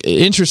an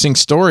interesting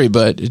story,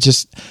 but it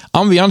just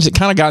I'm gonna be honest, it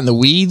kind of got in the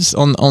weeds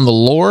on the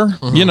lore.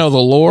 You know, the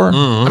lore.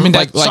 I mean,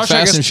 like Star Trek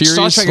Fast and Furious.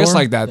 Star Trek is lore.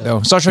 like that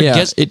though. Star Trek Yeah,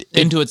 gets it-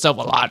 into itself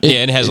a lot. Yeah,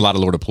 and it has a lot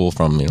of lore to pull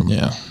from. You know.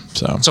 Yeah.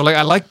 So like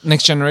I like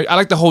Next Generation. I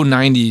like the whole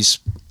 '90s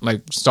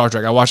like Star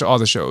Trek. I watched all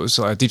the shows,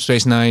 so Deep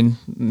Space Nine,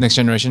 Next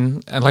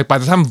Generation, and like by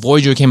the time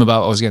Voyager came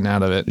about, I was getting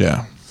out of it.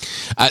 Yeah.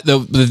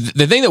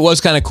 The thing that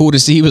was kind of cool to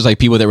see was like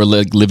people that were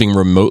like living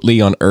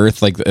remotely on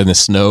Earth, like in the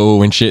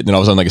snow and shit. And then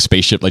all of a sudden, like a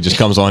spaceship like just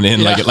comes on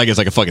in, like it's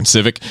like a fucking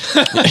Civic.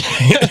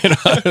 You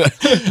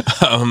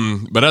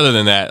know? But other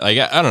than that, like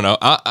I don't know,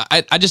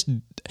 I just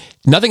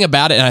nothing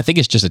about it, and I think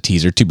it's just a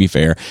teaser to be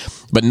fair,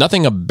 but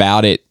nothing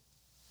about it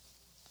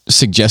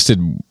suggested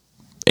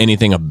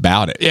anything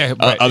about it. Yeah,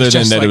 right. Other It's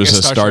than just that, like it was a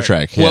a Star Star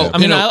Trek. Trek. Well, Yeah. I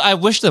mean, I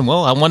wish them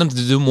well. I want them to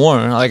do more.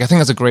 Like I think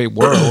that's a great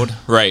world,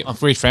 Right. A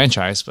great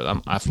franchise, but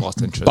I've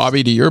lost interest.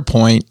 Bobby, to your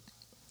point,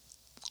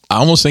 I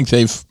almost think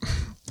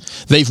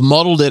they've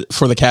muddled it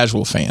for the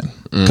casual fan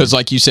because,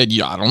 like you said,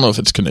 I don't know if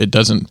it's gonna. It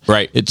doesn't.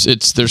 Right.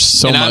 It's there's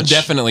so and much. I'm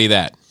definitely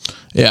that.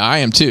 Yeah, I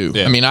am too.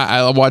 Yeah. I mean,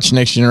 I watched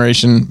Next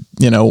Generation,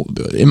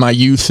 in my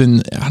youth,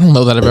 and I don't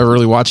know that I've ever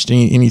really watched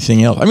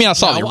anything else. I mean, I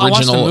saw the I watched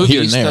original movies,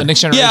 here and there. The Next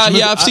Generation yeah,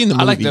 movies. I've seen the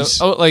I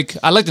movies.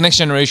 I like the Next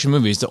Generation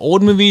movies. The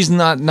old movies,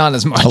 not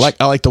as much.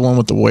 I like the one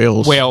with the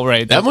whales. Whale,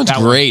 right? That one's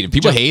great.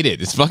 People hate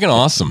it. It's fucking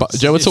awesome.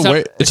 Joe, it's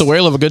a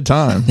whale of a good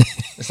time.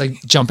 It's like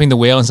jumping the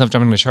whale instead of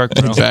jumping the shark.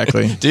 Bro.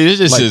 Exactly.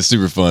 Dude, it's just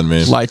super fun,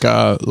 man. What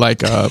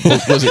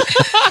was it?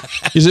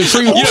 Is it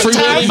free?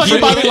 Time fucking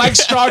Bobby likes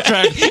Star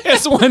Trek.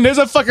 It's when there's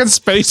a fucking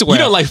space whale. You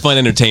don't like fun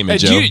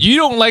entertainment, Joe. You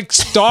don't like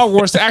Star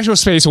Wars, the actual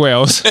space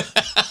whales.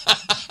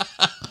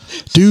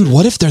 Dude,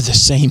 what if they're the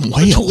same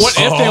whales? What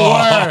if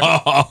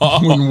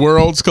they were? When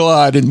worlds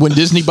collide and when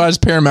Disney buys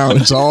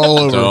Paramount, it's all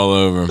over. It's all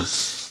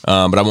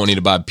over. But I won't need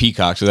to buy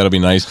Peacock, so that'll be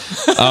nice.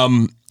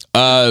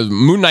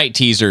 Moon Knight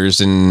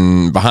teasers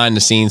and behind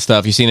the scenes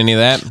stuff. You seen any of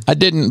that? I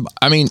didn't.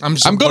 I mean, I'm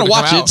just going going to to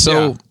watch come it. out,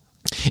 So yeah.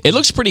 It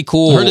looks pretty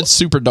cool. I heard it's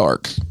super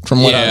dark.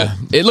 From what Yeah,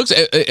 it looks.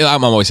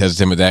 I'm always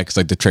hesitant with that because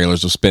like the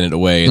trailers will spin it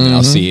away, and then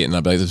I'll see it, and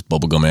I'll be like, "This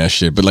bubblegum ass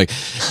shit." But like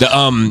the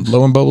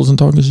blowing bubbles and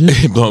talking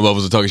shit. blowing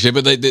bubbles and talking shit.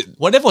 But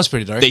What if it was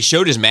pretty dark? they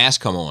showed his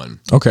mask come on,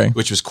 Okay.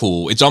 which was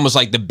cool. It's almost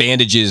like the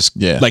bandages,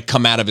 like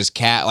come out of his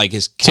cat, like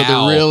his So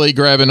cowl, they're really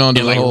grabbing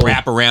onto and the like whole.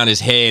 wrap around his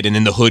head, and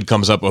then the hood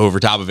comes up over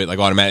top of it, like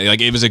automatically.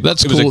 Like it was a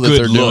That's it was cool a that good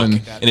they're look,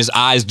 doing. and his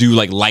eyes do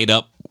like light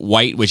up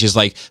white, which is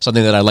like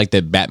something that I like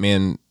that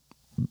Batman.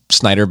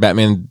 Snyder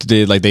Batman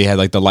did, like they had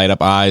like the light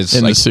up eyes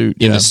In the like, suit,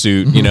 in yeah. the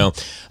suit, you know,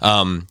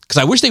 because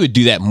I wish they would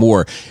do that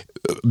more.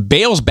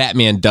 Bale's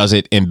Batman does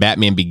it in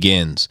Batman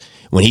Begins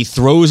when he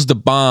throws the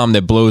bomb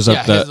that blows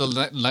up he has the.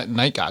 the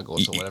night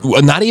goggles or whatever.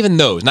 Well, not even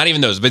those,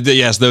 but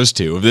yes, those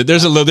two. They're a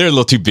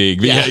little too big.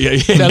 But yeah.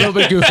 They're a little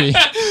bit goofy.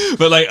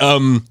 But like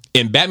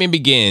in Batman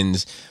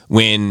Begins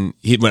when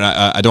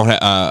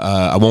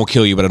I won't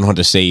kill you but I don't have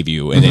to save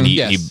you, and then he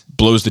Yes.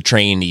 blows the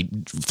train, he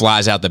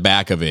flies out the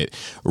back of it.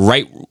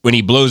 Right when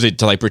he blows it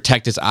to like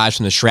protect his eyes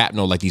from the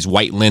shrapnel, like these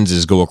white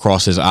lenses go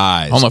across his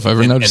eyes. I don't know if I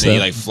ever noticed and then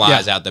that. he like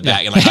flies out the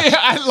back and like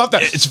I love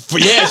that. it's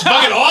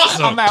fucking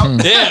awesome. I'm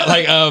out. Yeah,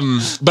 like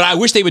but I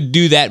wish they would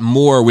do that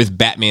more with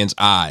Batman's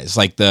eyes,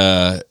 like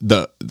the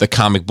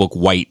comic book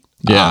white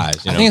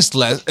eyes. You I know?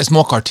 think it's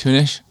more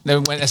cartoonish,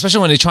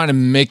 especially when they're trying to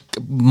make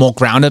more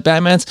grounded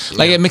Batmans.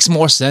 Like it makes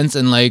more sense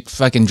in like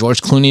fucking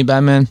George Clooney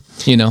Batman.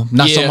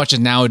 Not so Yeah. much as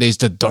nowadays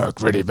the dark,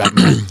 gritty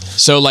Batman.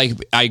 So like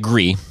I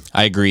agree.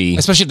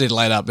 Especially they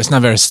light up. It's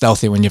not very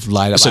stealthy when you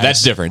light up. So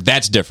eyes.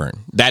 that's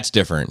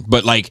different.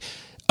 But like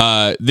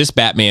this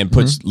Batman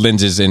puts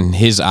lenses in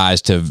his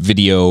eyes to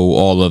video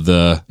all of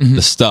the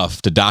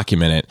stuff to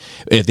document it.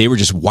 If they were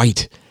just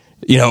white,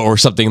 or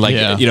something like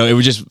it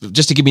would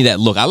just to give me that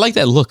look. I like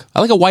that look.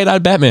 I like a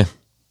white-eyed Batman.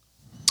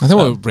 I think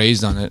we're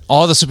raised on it.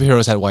 All the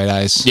superheroes had white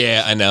eyes.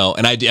 Yeah, I know,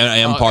 and I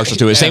am partial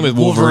to it. Same with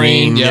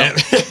Wolverine. Yeah,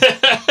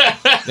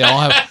 they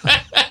all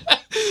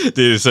have.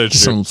 Dude, it's so true.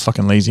 Some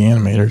fucking lazy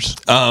animators.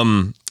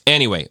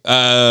 Anyway,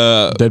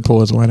 Deadpool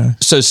has white eye.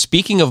 so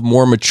speaking of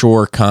more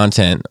mature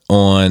content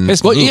on,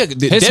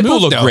 Deadpool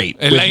move, looked though. great,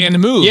 And the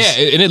moves. yeah,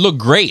 and it looked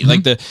great.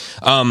 Like the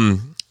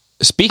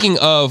speaking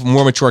of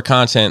more mature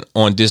content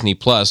on Disney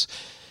Plus,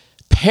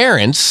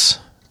 parents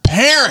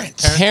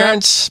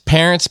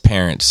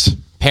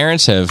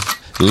have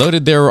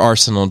loaded their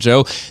arsenal,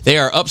 Joe. They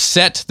are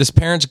upset. This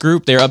parents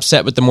group, they're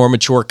upset with the more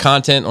mature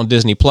content on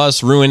Disney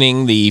Plus,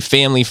 ruining the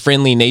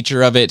family-friendly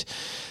nature of it.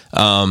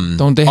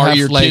 Don't they Are have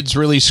your like? kids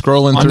really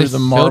scrolling Are thure they the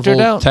Marvel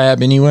filtered out?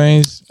 tab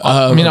anyways?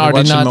 I mean, are they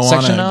watching not Moana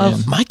section again.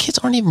 of? My kids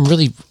aren't even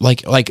really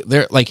like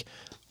they're like,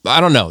 I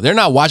don't know. They're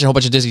not watching a whole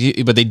bunch of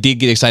Disney, but they did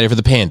get excited for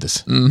the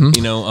pandas.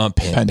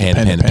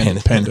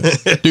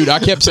 Panda. Dude, I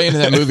kept saying in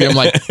that movie, I'm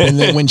like, and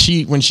then when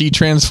she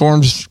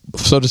transforms,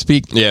 so to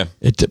speak, Yeah.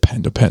 it's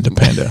panda.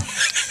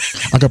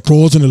 I got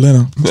pros in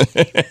Atlanta.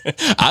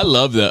 I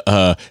love the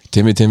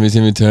Timmy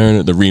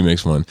Turner, the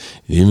remix one.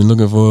 Even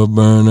looking for a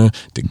burner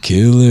to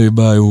kill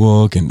everybody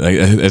walking. Like,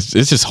 it's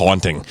just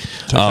haunting.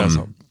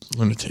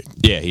 Lunatic.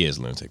 Yeah, he is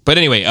lunatic. But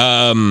anyway,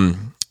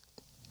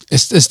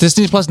 Is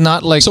Disney Plus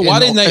not like? So why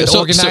didn't they-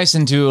 organized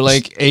into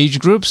like age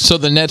groups? So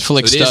the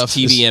Netflix It is stuff,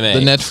 TVMA. the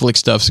Netflix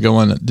stuff's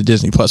going to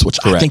Disney Plus, which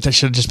I Correct. think they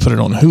should have just put it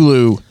on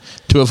Hulu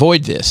to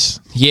avoid this.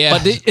 yeah,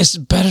 But it's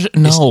better.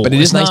 No, but it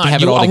is it's nice to not.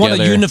 have it all I want a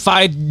together.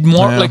 unified,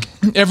 more Yeah. like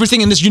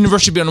everything in this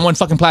universe should be on one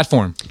fucking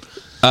platform.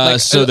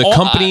 so the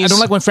companies. I don't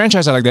like when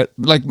franchises are like that.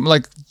 Like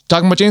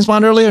talking about James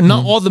Bond earlier.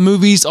 Not all the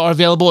movies are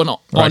available on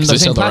Right, 'cause the they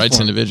same sell the rights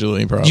platform.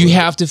 individually, probably. You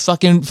have to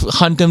fucking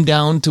hunt them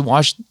down to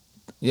watch.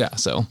 Yeah,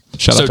 so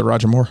Shout So- out to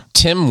Roger Moore.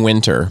 Tim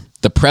Winter,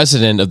 the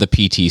president of the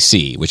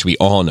PTC, which we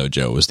all know,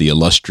 Joe, is the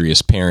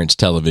illustrious Parents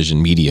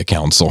Television Media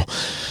Council.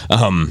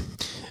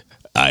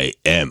 I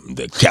am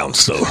the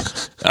council.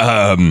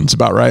 It's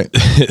about right.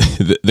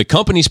 The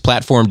company's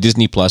platform,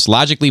 Disney Plus,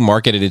 logically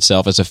marketed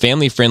itself as a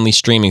family-friendly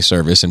streaming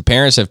service, and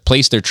parents have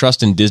placed their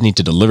trust in Disney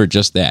to deliver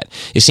just that.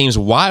 It seems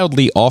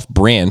wildly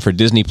off-brand for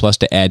Disney Plus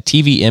to add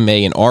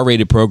TVMA and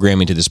R-rated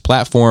programming to this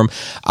platform,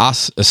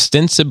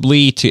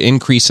 ostensibly to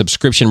increase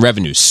subscription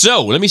revenue.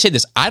 So, let me say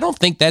this. I don't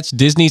think that's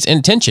Disney's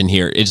intention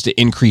here, is to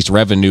increase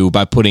revenue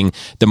by putting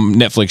the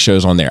Netflix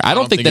shows on there. I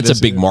don't think think it that's is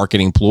a big either.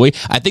 marketing ploy.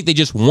 I think they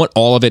just want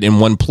all of it in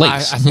one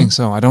place. I think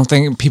so. I don't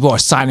think people are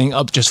signing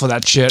up just for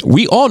that shit.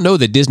 We all know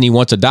that Disney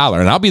wants $1,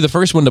 and I'll be the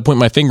first one to point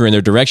my finger in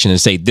their direction and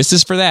say, this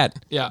is for that.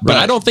 Yeah. But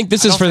Right. I don't think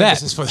this is for that.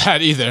 This is for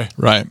that either.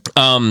 Right.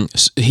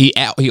 He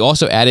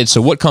also added,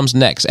 so what comes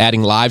next?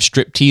 Adding live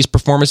striptease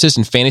performances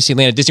in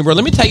Fantasyland at Disney World.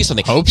 Let me tell you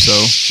something. Hope so.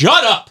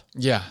 Shut up.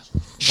 Yeah.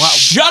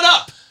 Shut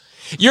up.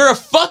 You're a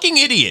fucking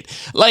idiot.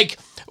 Like,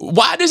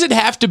 why does it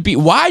have to be?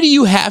 Why do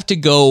you have to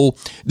go?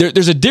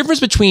 There's a difference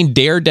between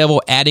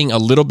Daredevil adding a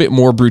little bit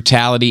more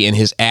brutality in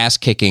his ass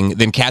kicking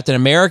than Captain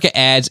America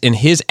adds in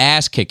his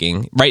ass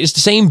kicking, right? It's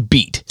the same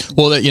beat.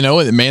 Well, in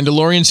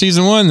Mandalorian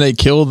season 1, they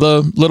kill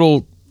the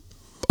little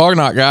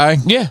Arnott guy.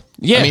 Yeah.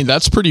 Yeah. I mean,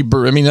 that's pretty.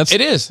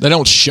 It is. They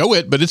don't show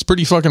it, but it's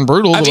pretty fucking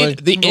brutal. I mean,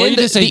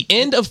 the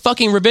end of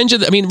fucking Revenge of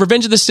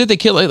the Sith. They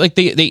kill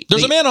they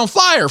There's a man on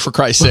fire, for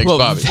Christ's sake,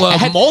 Bobby.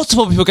 Well,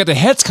 multiple people get their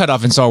heads cut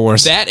off in Star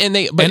Wars. that and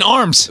and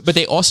arms. but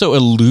they also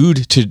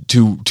allude to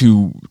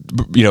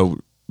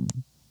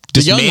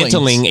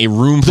dismantling a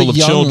room full of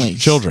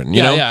younglings. children.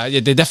 Yeah,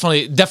 they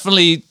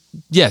definitely.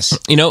 Yes,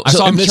 I saw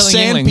saw him the killing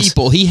sand younglings.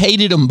 people, he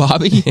hated them,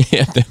 Bobby.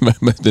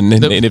 the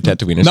native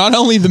Tatooiners. Not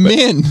only the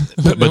men,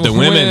 but the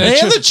women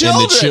and the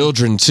children. and the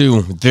children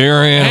too.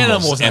 They're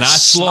animals, and I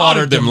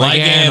slaughtered them like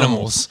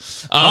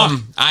animals.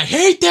 I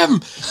hate them.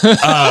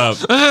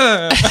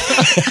 And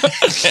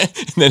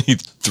then he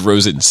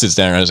throws it and sits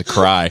down and has a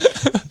cry.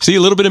 See,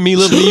 a little bit of me, a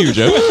little bit of you,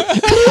 Joe.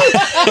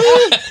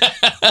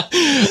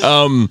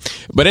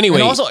 But anyway,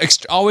 And also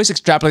always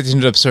extrapolating to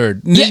the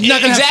absurd. yeah, You're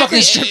not gonna have fucking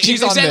exactly.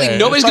 striptease on there.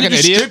 Nobody's gonna do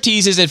Fucking idiot.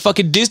 stripteases at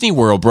fucking Disney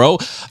World, bro.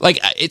 Like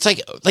it's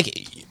like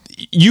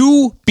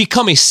you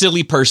become a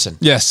silly person.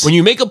 Yes. When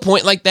you make a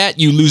point like that,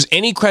 you lose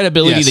any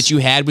credibility Yes. that you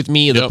had with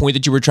me, the point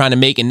that you were trying to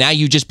make, and now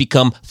you just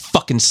become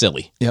fucking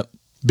silly. Yep.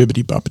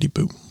 bibbity boppity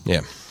boo.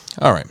 Yeah.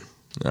 All right.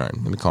 Let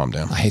me calm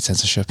down. I hate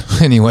censorship.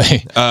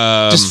 Anyway,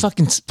 just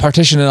fucking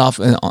partition it off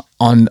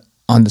on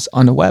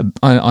the web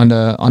on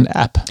the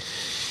app.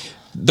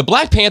 The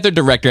Black Panther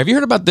director. Have you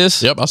heard about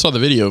this? Yep, I saw the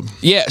video.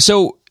 Yeah.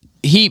 So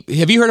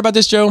have you heard about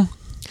this, Joe?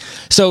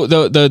 So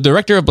the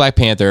director of Black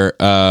Panther,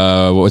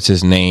 what's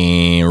his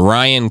name?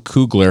 Ryan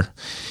Coogler.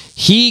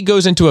 He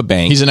goes into a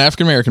bank. He's an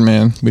African American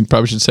man. We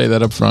probably should say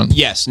that up front.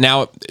 Yes.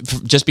 Now,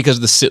 just because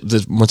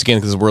once again,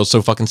 because the world's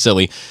so fucking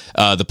silly,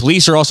 the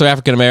police are also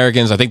African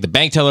Americans. I think the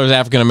bank teller is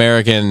African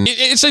American.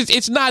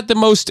 It's not the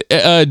most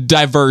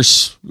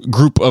diverse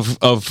group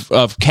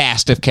of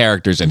cast of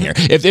characters in here.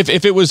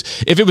 If it was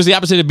the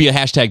opposite, it'd be a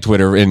hashtag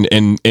Twitter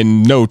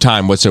in no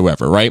time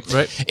whatsoever, right?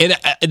 Right.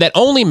 And that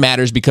only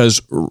matters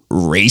because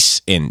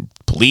race and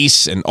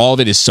police and all of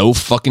it is so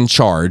fucking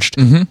charged.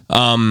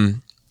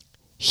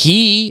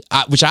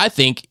 Which I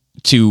think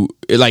to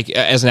like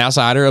as an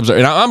outsider observer,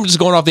 and I'm just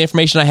going off the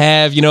information I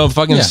have,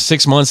 fucking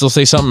 6 months they'll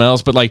say something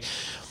else, but like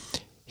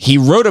he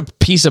wrote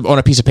on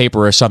a piece of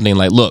paper or something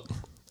like, look,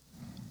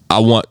 I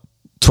want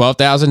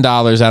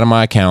 $12,000 out of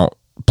my account.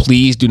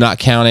 Please do not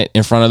count it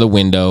in front of the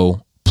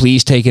window.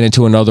 Please take it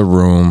into another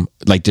room.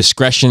 Like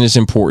discretion is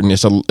important.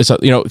 It's a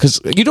because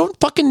you don't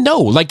fucking know.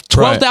 Like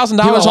 $12,000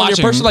 on your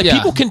person. Like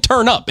people can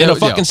turn up in a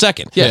fucking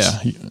second.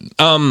 Yes.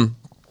 Yeah.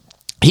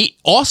 He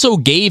also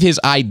gave his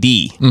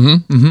ID.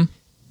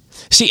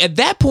 See, at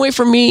that point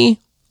for me,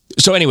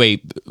 so anyway,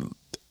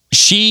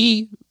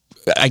 she,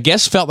 I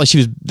guess, felt like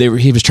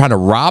he was trying to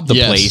rob the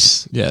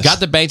place. Yes. Got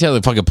the bank teller,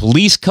 the fucking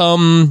police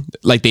come,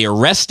 like they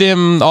arrest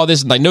him, all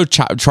this, like no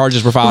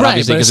charges were filed, Right,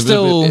 obviously. but it's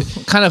still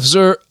kind of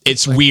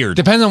it's weird.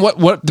 Depends on what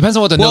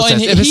the note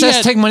says. If it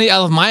says take money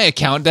out of my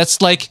account,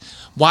 that's like,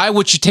 why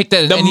would you take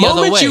that in any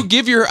other way? The moment you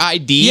give your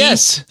ID,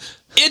 yes,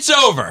 it's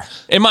over.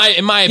 In my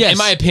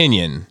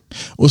opinion.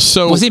 Well,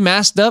 so was he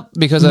masked up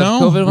because of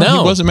COVID? No,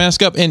 he wasn't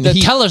masked up, and the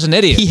teller's an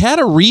idiot. He had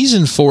a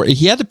reason for it.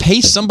 He had to pay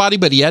somebody,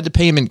 but he had to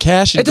pay him in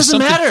cash. It doesn't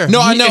matter. No,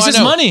 I know, it's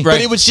his money.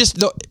 But it was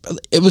just,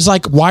 it was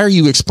like, why are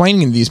you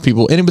explaining to these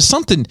people? And it was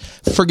something.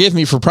 Forgive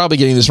me for probably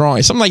getting this wrong.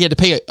 It's something like you had to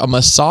pay a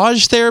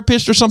massage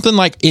therapist or something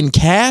like in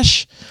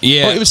cash.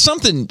 Yeah, or it was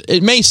something.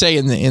 It may say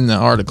in the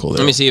article.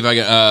 Let me see if I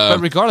can. But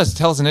regardless, the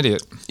teller's an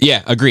idiot.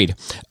 Yeah, agreed.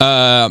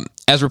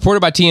 As reported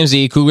by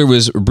TMZ, Kugler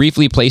was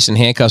briefly placed in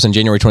handcuffs in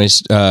January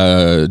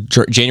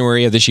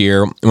of this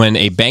year when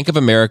a Bank of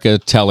America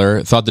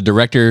teller thought the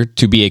director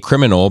to be a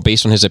criminal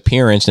based on his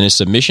appearance and his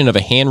submission of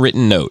a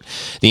handwritten note.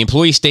 The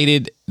employee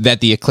stated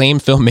that the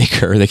acclaimed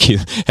filmmaker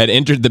had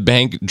entered the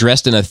bank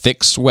dressed in a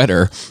thick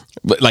sweater,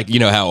 like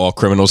how all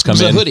criminals come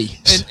in. A hoodie.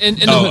 And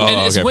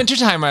it's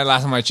wintertime,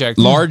 last time I checked.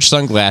 Large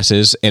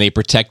sunglasses and a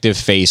protective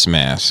face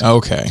mask.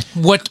 Okay.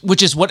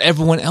 Which is what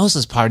everyone else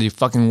is probably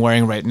fucking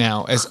wearing right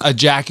now, is a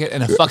jacket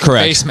and a fucking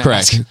face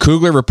mask. Correct.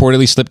 Kugler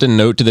reportedly slipped a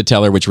note to the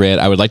teller which read,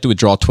 "I would like to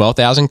withdraw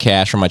 $12,000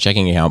 cash from my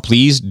checking account.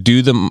 Please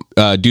do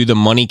the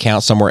money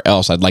count somewhere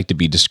else. I'd like to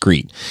be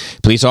discreet."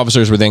 Police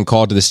officers were then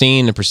called to the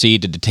scene and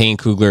proceeded to detain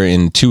Kugler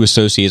and two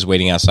associates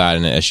waiting outside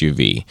in an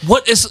SUV.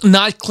 What is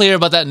not clear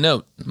about that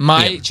note?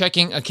 My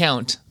checking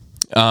account.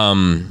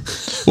 Well,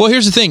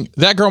 here's the thing.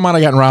 That girl might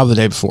have gotten robbed the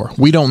day before.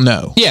 We don't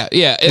know. Yeah.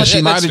 But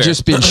she might have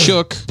just been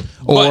shook,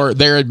 or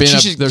there had been.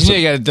 You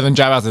got to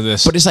drive out to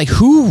this. But it's like,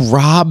 who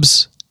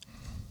robs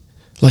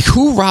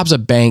a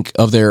bank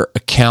of their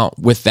account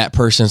with that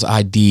person's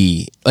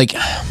ID? Like,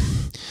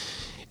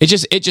 it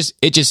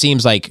just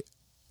seems like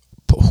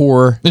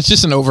poor. It's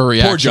just an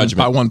overreaction Poor judgment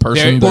by one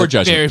person. Very poor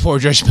judgment. Very poor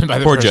judgment by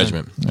the Poor person.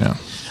 judgment. Yeah.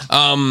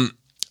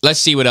 Let's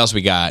see what else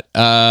we got.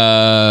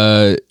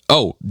 DC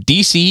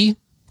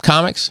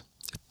Comics.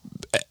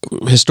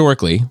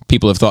 Historically,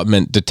 people have thought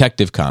meant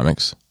Detective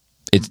Comics.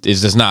 It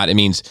does not. It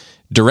means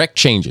direct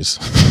changes.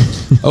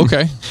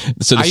 Okay.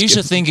 So I used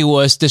to think it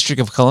was District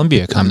of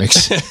Columbia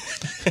Comics.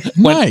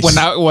 Nice. When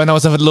I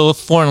was a little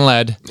foreign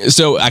lad.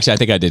 So actually, I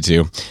think I did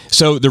too.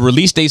 So the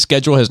release date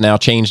schedule has now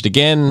changed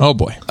again. Oh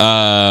boy.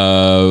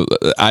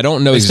 I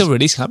don't know. They still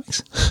release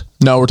comics?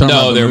 No, we're talking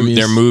about they're movies.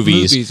 they're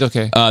movies. Movies,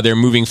 okay. They're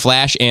moving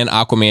Flash and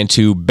Aquaman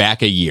 2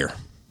 back a year,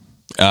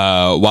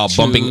 while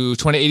bumping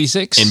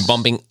 2086 and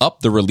bumping up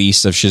the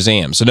release of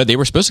Shazam. So no, they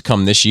were supposed to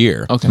come this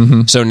year. Okay.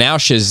 So now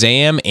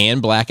Shazam and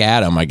Black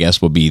Adam, I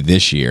guess, will be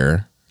this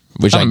year.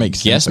 Which I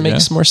makes guess sense, I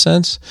makes guess. more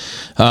sense.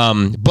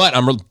 But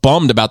I'm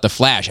bummed about the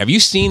Flash. Have you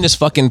seen this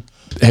fucking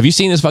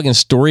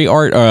story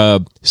art?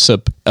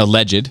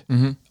 Alleged.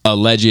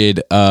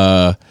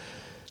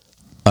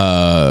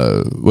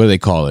 What do they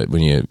call it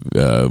when you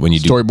do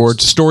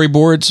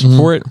storyboards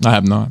for it? I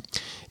have not.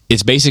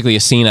 It's basically a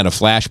scene out of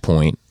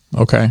Flashpoint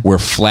Okay. where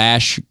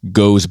Flash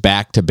goes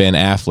back to Ben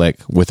Affleck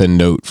with a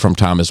note from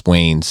Thomas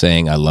Wayne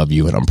saying, "I love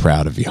you and I'm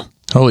proud of you."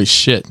 Holy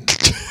shit.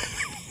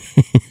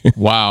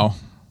 Wow.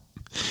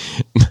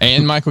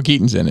 And Michael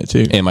Keaton's in it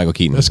too. And Michael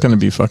Keaton. That's going to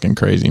be fucking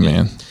crazy,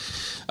 man.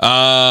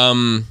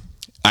 I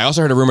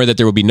also heard a rumor that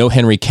there will be no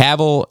Henry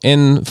Cavill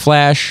in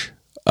Flash,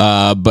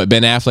 but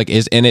Ben Affleck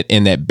is in it,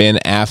 and that Ben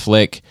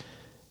Affleck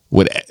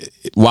would,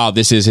 while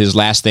this is his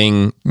last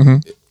thing,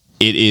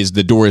 it is,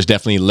 the door is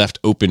definitely left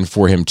open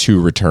for him to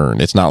return.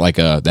 It's not like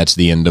that's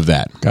the end of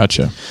that.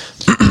 Gotcha.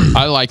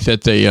 I like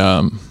that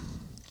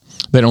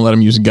They don't let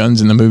them use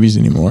guns in the movies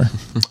anymore.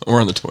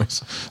 Or on the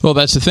toys. Well,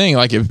 that's the thing.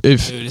 Like if Dude,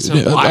 it's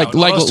been wild.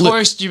 Those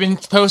toys you've been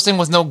posting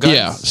with no guns.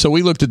 yeah. So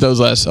we looked at those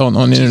last on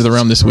Into the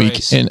Realm this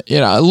Christ. week,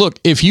 and look,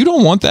 if you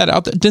don't want that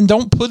out, then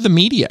don't put the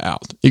media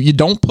out. If you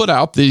don't put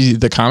out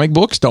the comic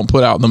books, don't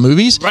put out the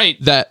movies. Right.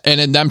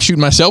 And I'm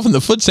shooting myself in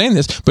the foot saying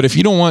this, but if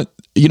you don't want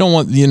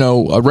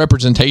a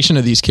representation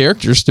of these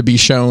characters to be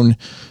shown.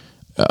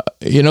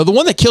 The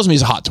one that kills me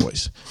is Hot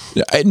Toys.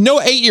 No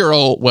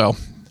 8-year-old. Well,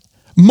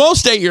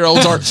 most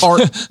 8-year-olds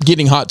aren't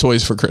getting Hot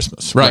Toys for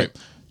Christmas, right?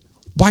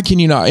 Why can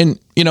you not? And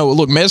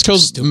look,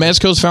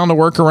 Mezco's found a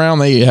workaround.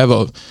 They have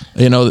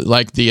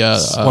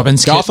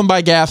Weapons Gotham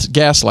by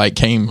Gaslight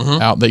came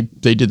out. They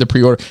did the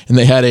pre-order, and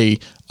they had a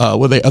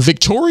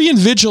Victorian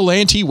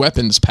Vigilante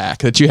weapons pack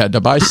that you had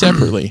to buy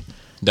separately.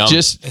 Dumb.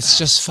 It's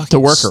just fucking to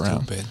work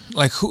around. stupid.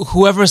 Like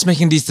whoever's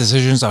making these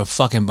decisions are a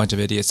fucking bunch of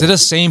idiots. They're the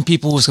same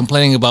people who's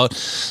complaining about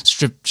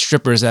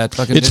strippers at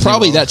fucking. It's Disney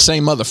probably World. that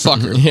same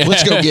motherfucker.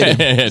 Let's go get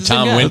him.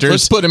 Tom Yeah. Winters.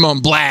 Let's put him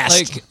on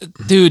blast. Like,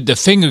 dude, the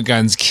finger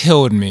guns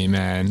killed me,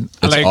 man.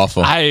 That's like,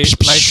 awful.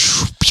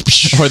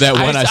 Or that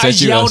one I I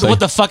sent you. I yelled was like, what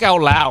the fuck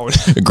out loud.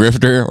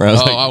 Grifter. Where I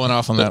was like, I went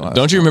off on that.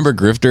 don't you remember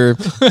Grifter,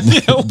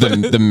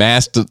 the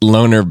masked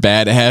loner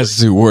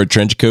badass who wore a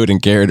trench coat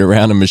and carried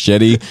around a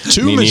machete?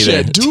 Two Me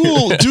neither.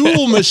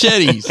 dual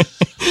machetes.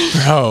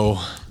 Bro.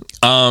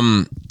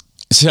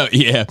 So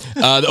yeah,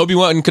 the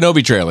Obi-Wan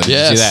Kenobi trailer. Did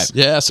you see that?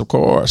 Yes, of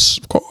course.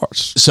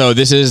 So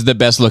this is the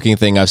best looking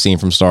thing I've seen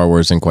from Star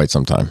Wars in quite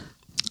some time.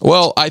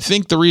 Well, I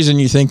think the reason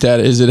you think that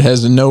is it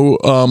has no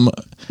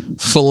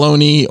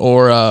Filoni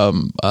or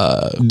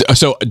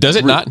So does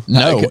it not?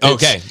 no.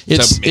 Okay.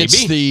 It's So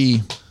maybe.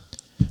 the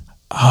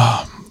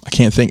I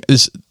can't think.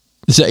 It's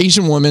the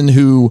Asian woman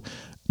who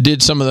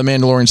did some of the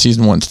Mandalorian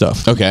season 1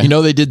 stuff. Okay.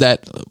 They did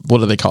that. What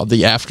do they call it?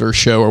 The after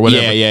show or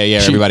whatever. Yeah.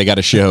 She- Everybody got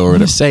a show or I'm gonna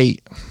whatever. say,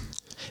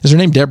 is her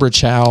name Deborah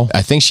Chow?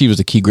 I think she was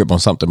a key grip on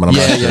something, but I'm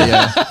not sure.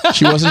 Yeah.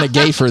 She wasn't a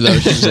gaffer though.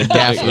 She was a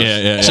gaffer.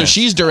 Yeah. So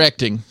she's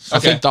directing. I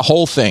think the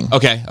whole thing.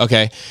 Okay.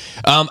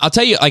 I'll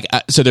tell you,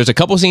 so there's a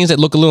couple scenes that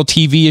look a little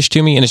TV-ish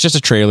to me, and it's just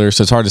a trailer,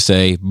 so it's hard to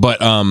say. But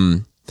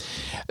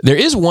there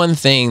is one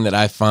thing that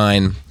I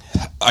find,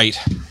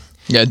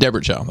 Yeah,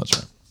 Deborah Chow. That's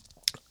right.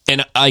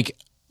 and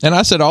And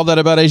I said all that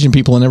about Asian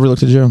people and never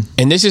looked at Joe.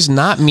 and this is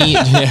not me.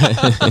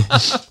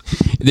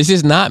 This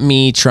is not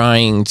me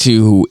trying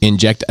to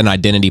inject an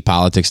identity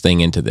politics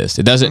thing into this.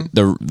 It doesn't.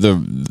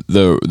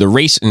 The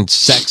race and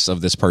sex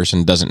of this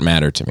person doesn't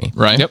matter to me.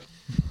 Right. Yep.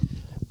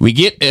 We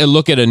get a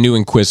look at a new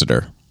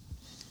Inquisitor.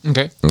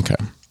 Okay. Okay.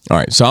 All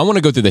right. So I want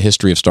to go through the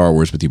history of Star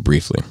Wars with you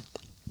briefly.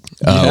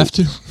 You have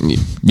to.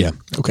 Yeah.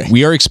 Okay.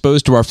 We are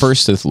exposed to our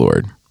first Sith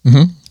Lord.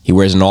 Mm-hmm. He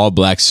wears an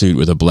all-black suit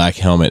with a black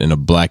helmet and a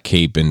black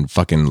cape and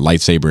fucking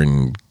lightsaber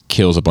and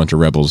kills a bunch of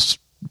rebels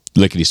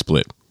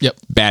lickety-split. Yep.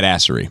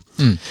 Badassery.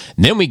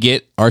 Then we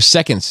get our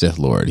second Sith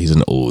Lord. He's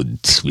an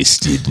old,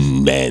 twisted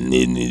man,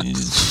 and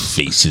his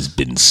face has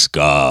been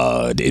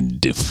scarred and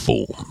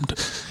deformed,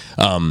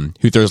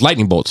 who throws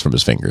lightning bolts from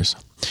his fingers.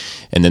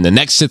 And then the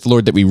next Sith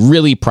Lord that we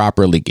really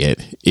properly get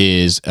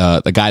is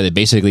the guy that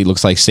basically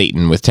looks like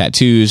Satan with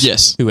tattoos.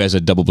 Yes. Who has a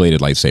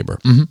double-bladed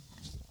lightsaber.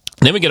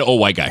 Then we get an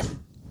old white guy.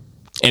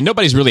 And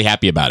nobody's really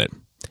happy about it.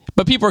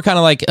 But people are kind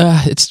of like,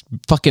 it's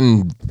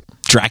fucking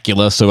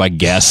Dracula, so I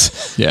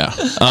guess. Yeah.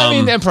 I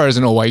mean, the Emperor's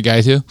an old white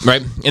guy, too.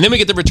 Right? And then we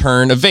get the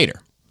return of Vader.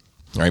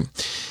 Right?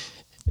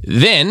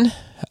 Then,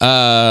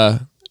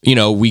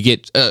 we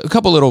get a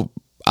couple little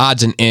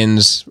odds and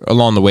ends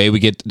along the way. We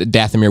get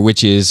Dathomir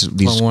witches.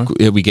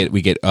 We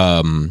get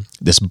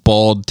this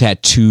bald,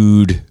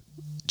 tattooed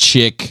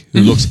chick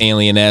who looks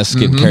alien-esque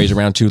and carries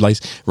around 2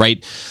 lights.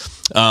 Right?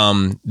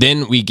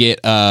 Then we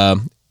get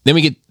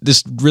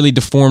this really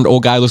deformed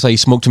old guy. Looks like he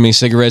smoked too many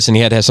cigarettes and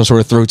he had to have some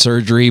sort of throat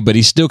surgery, but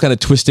he's still kind of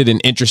twisted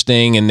and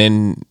interesting. And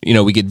then,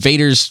 we get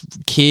Vader's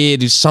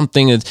kid who's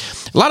something. A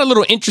lot of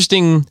little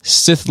interesting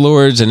Sith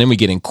Lords. And then we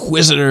get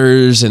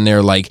Inquisitors, and they're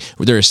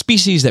a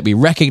species that we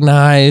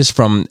recognize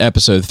from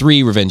Episode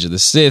 3, Revenge of the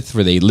Sith,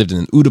 where they lived in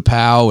an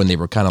Utapau and they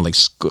were kind of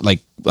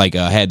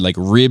had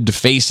ribbed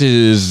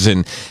faces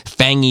and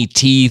fangy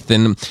teeth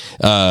and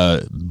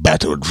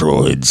battle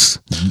droids,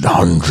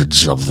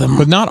 hundreds of them.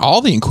 But not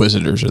all the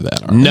Inquisitors are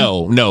that. Are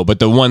No, but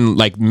the one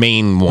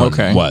main one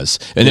was.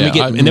 And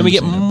then we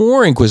get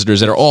more Inquisitors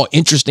that are all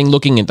interesting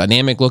looking and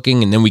dynamic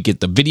looking, and then we get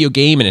the video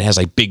game and it has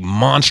big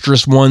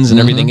monstrous ones and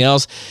everything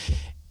else.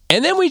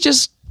 And then we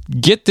just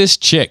get this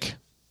chick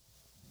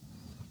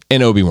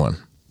in Obi-Wan.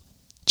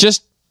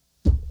 Just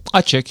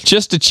A chick.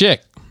 a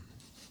chick.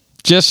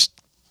 Just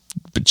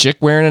a chick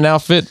wearing an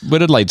outfit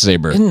with a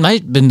lightsaber. It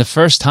might have been the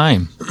first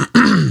time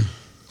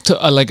to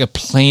a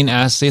plain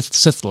ass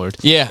Sith Lord.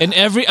 Yeah. And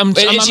every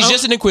She's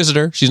just an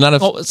Inquisitor. She's not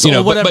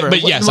a whatever.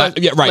 But yes,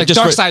 right. Just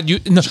dark side.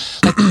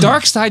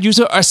 Dark side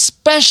users are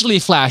especially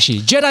flashy.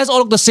 Jedi's all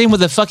look the same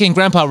with the fucking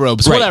grandpa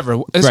robes. Right. Whatever.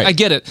 Right. I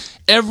get it.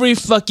 Every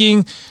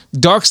fucking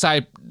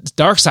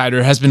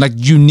Darksider has been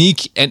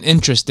unique and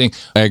interesting.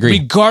 I agree.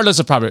 Regardless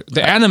of property.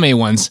 The anime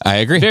ones. I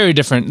agree. Very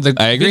different. The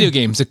I agree. video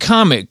games, the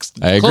comics,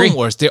 I agree. Clone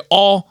Wars, they're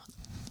all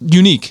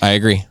unique. I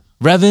agree.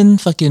 Revan,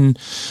 fucking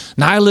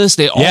Nihilus,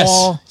 they Yes.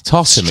 all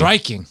Talk to me.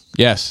 striking.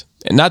 Yes,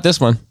 and not this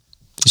one.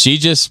 She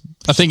just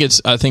I think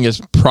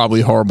it's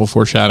probably horrible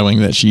foreshadowing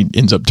that she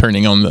ends up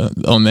turning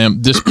on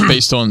them just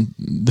based on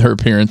her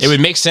appearance. it would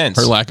make sense.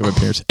 her lack of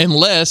appearance,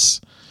 unless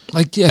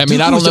Like, yeah, I mean,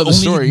 Dooku I don't was know the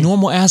only story.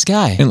 normal ass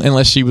guy.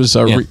 unless she was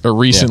a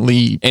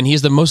recently. and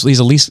he's the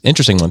least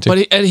interesting one too.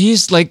 But and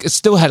he's like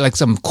still had like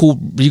some cool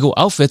regal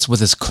outfits with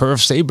his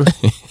curved saber,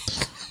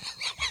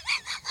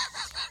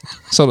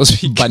 so to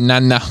speak.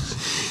 Banana.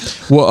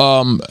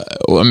 Well,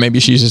 maybe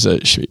she's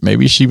just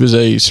maybe she was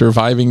a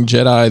surviving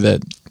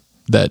Jedi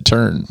that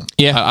turned.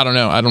 Yeah. I don't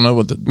know. I don't know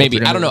what the Maybe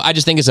what they're I don't know. gonna I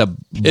just think it's a do.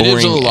 boring. It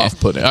is a little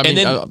off-putting. I mean,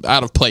 then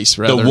out of place.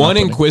 Rather, the than one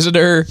off-putting.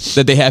 Inquisitor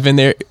that they have in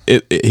there,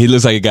 he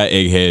looks like a guy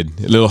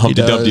egghead, a little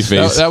Humpty Dumpty Does.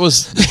 face. That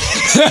was.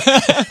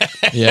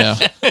 Yeah.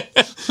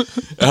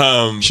 Should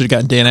have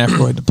gotten Dan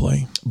Aykroyd to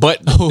play.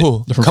 but They're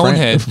from Conehead.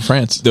 They're from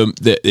France.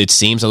 it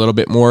seems a little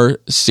bit more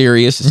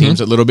serious. It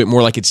seems a little bit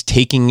more like it's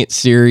taking it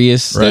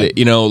serious. Right.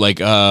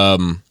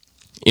 That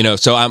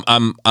so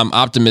I'm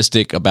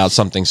optimistic about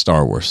something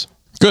Star Wars.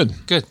 Good.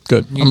 Good.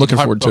 I'm looking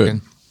forward to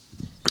it.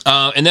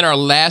 And then our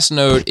last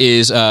note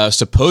is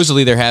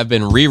supposedly there have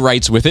been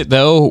rewrites with it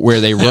though, where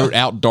they wrote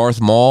out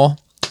Darth Maul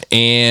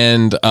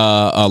and a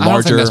I don't think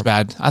larger that's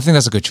bad. I think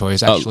that's a good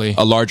choice, actually.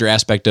 a larger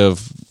aspect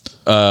of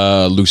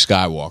Luke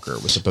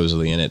Skywalker was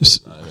supposedly in it.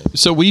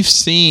 So we've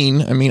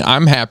seen. I mean,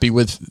 I'm happy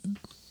with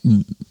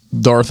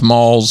Darth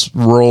Maul's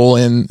role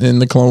in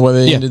the Clone Wars.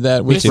 They ended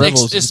that with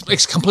Rebels.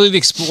 It's completely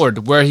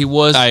explored where he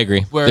was. I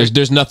agree. Where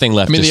There's nothing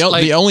left. I mean,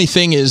 the only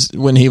thing is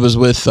when he was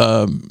with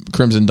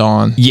Crimson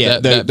Dawn.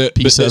 that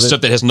piece the of it.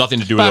 stuff that has nothing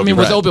to do with But I mean,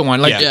 with Obi-Wan.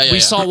 Obi-Wan, like Yeah. we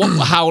saw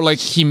how like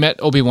he met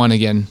Obi-Wan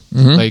again.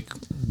 Like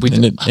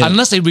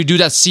unless they redo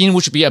that scene,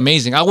 which would be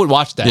amazing. I would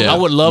watch that. Yeah. I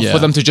would love Yeah. for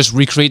them to just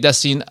recreate that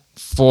scene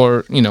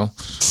for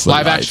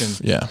live action.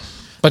 Yeah.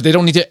 But they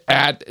don't need to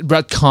add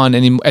retcon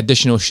any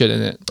additional shit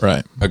in it.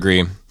 Right.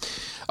 Agree.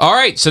 All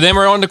right, so then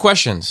we're on to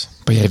questions.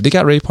 But yeah, if they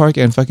got Ray Park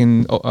and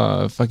fucking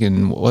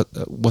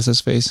what's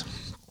his face?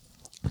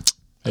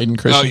 Hayden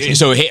Christensen.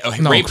 So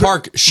Ray Cr-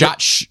 Park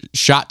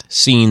shot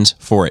scenes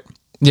for it.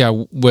 Yeah,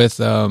 with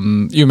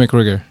Ewan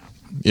McGregor.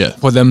 Yeah.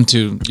 For them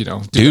to do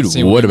Dude, that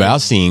scene what with him.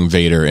 about seeing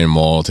Vader and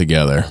Maul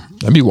together?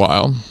 That'd be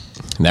wild.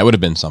 That would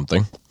have been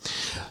something.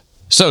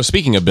 So,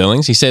 speaking of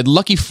Billings, he said,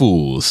 "Lucky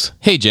fools.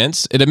 Hey,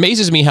 gents, it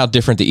amazes me how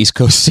different the East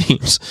Coast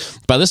seems.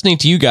 By listening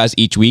to you guys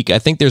each week, I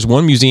think there's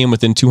one museum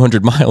within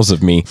 200 miles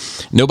of me.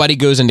 Nobody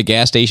goes into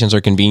gas stations or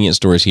convenience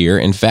stores here.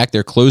 In fact,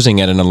 they're closing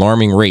at an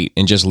alarming rate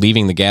and just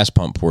leaving the gas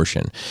pump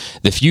portion.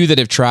 The few that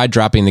have tried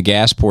dropping the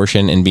gas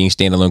portion and being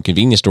standalone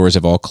convenience stores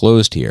have all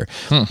closed here.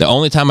 The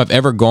only time I've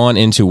ever gone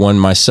into one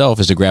myself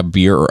is to grab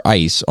beer or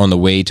ice on the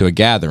way to a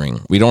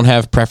gathering. We don't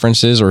have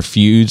preferences or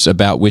feuds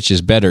about which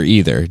is better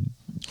either.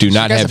 Do You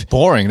not guys have are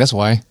boring. That's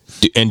why.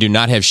 do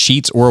not have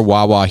Sheets or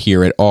Wawa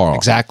here at all.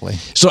 Exactly.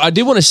 So I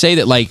did want to say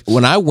that, like,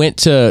 when I went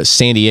to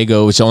San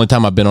Diego, it's the only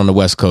time I've been on the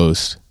West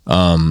Coast.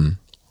 I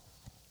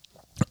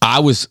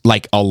was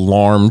like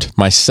alarmed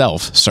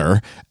myself,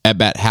 sir,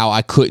 about how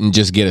I couldn't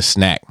just get a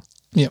snack.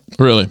 Yep.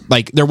 Really?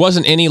 Like there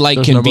wasn't any like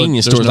There's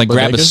convenience there's stores like no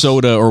grab a bodegas?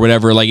 soda or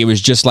whatever. Like it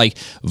was just like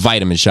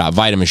vitamin shop,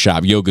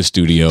 yoga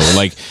studio,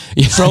 like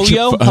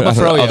Froyo? How about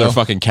Froyo? other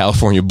fucking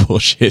California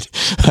bullshit.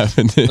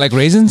 Like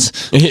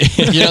raisins?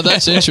 Yeah,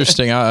 that's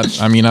interesting.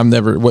 I mean, I've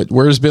never.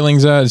 Where's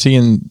Billings at? Is he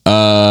in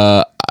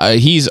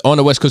he's on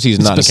the West Coast. He's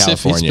not in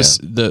California.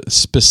 the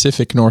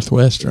specific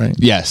Northwest, right?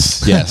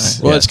 Yes. Well, yes.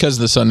 it's because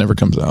the sun never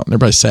comes out.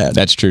 Everybody's sad.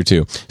 That's true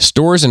too.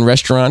 Stores and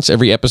restaurants.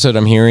 Every episode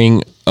I'm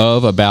hearing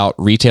of about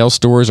retail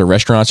stores or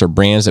restaurants or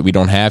brands that we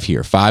don't have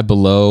here. Five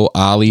Below,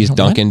 Ollie's,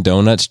 Dunkin'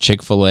 Donuts,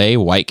 Chick-fil-A,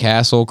 White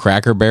Castle,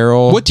 Cracker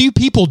Barrel. What do you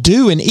people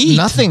do and eat?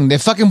 Nothing. They're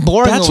fucking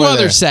boring. That's over why there.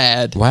 they're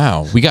sad.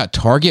 Wow. We got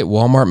Target,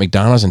 Walmart,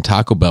 McDonald's, and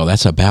Taco Bell.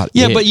 That's about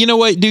Yeah, it. but you know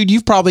what, dude?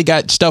 You've probably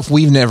got stuff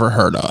we've never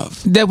heard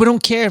of. That we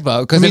don't care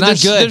about because they're not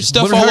there's, good. there's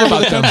stuff We all haven't over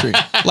heard the about them.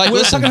 country. Like, We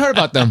listen, haven't heard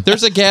about them.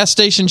 there's a gas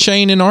station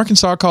chain in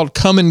Arkansas called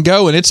Come and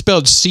Go, and it's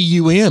spelled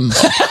C-U-M.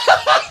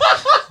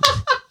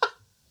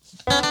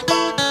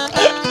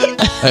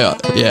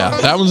 Yeah,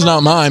 that one's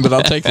not mine, but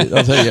I'll take it.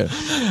 I'll tell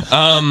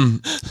you.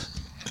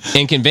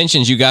 in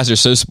conventions, you guys are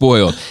so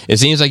spoiled. It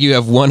seems like you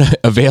have one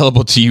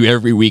available to you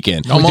every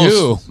weekend.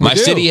 Almost. My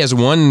city has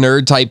one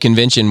nerd type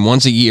convention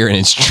once a year, and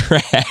it's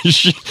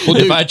trash.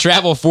 If I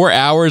travel 4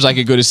 hours, I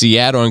could go to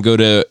Seattle and go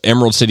to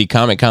Emerald City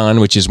Comic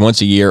Con, which is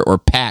once a year, or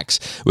PAX,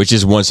 which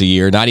is once a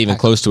year. Not even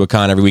close to a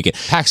con every weekend.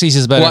 PAX East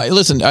is better. Well,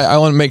 listen, I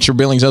want to make sure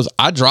Billings knows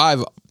I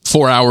drive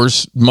 4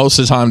 hours most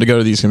of the time to go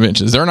to these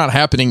conventions. They're not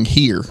happening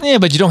here. yeah,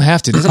 but you don't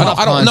have to. There's a lot of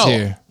I don't cons know.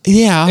 here.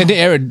 Yeah. In the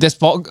area,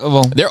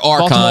 there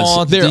are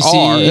cons.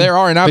 There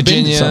are, and I've been to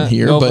Virginia, some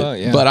here, Nova,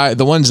 yeah. but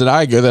the ones that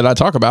I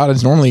talk about,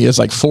 it's normally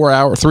like 3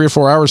 or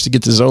 4 hours to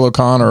get to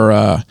ZoloCon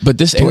or But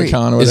this area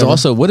ToyCon or is whatever.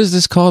 also, what is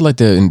this called? Like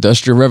the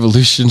Industrial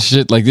Revolution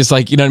shit? Like this,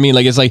 like, you know what I mean?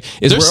 Like it's like,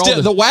 it's There's where all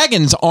still, the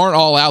wagons aren't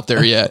all out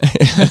there yet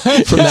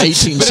from the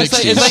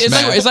 1860s.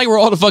 But it's like where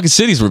all the fucking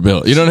cities were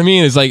built. You know what I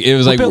mean? It's like it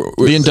was like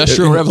the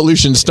Industrial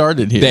Revolution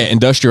started here. The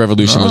Industrial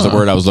Revolution was the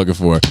word I was looking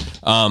for.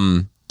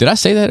 Did I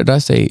say that? Or did I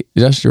say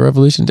Industrial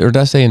Revolution? Or did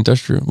I say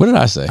industrial? What did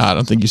I say? I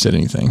don't think you said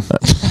anything.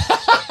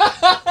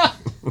 I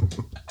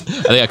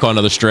think I caught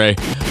another stray.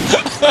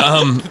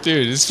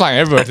 Dude, it's flying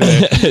everywhere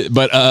today.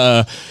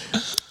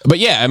 But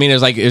yeah, I mean,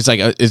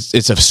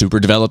 it's a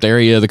super developed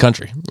area of the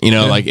country,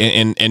 like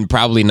and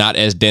probably not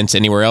as dense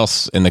anywhere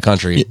else in the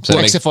country. So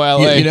Except for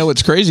LA. You know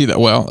what's crazy that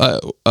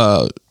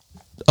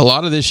a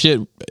lot of this shit.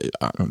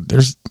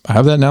 I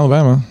have that in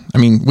Alabama. I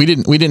mean, we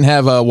didn't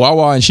have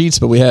Wawa and Sheetz,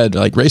 but we had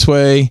like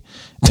Raceway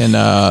and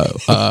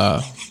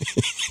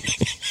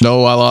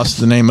no, I lost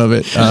the name of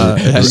it. It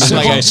has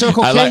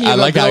Circle K. I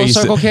like how you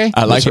Circle K.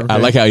 I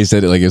like how you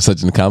said it like it's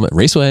such an comment.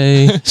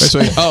 Raceway.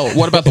 Oh,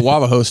 what about the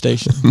Wavaho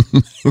station?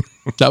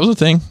 That was a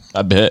thing.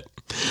 I bet.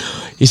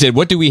 He said,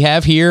 "What do we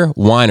have here?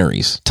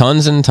 Wineries,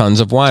 tons and tons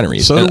of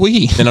wineries." So do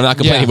we. And I'm not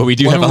complaining, but we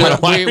do have a lot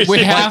of wineries. We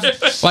have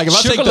Like if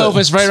I take Sugarloaf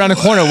is right around the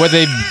corner where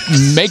they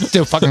make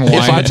the fucking wine.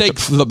 If I take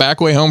the back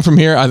way home from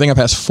here, I think I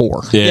pass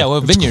 4. yeah,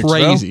 well, vineyards,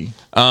 Crazy.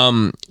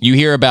 You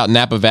hear about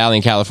Napa Valley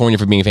in California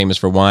for being famous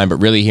for wine, but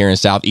really here in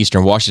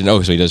southeastern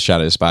Washington, so he does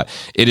shout at his spot.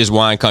 It is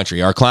wine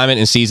country. Our climate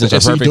and seasons are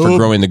perfect for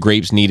growing the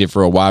grapes needed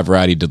for a wide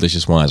variety of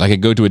delicious wines. I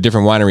could go to a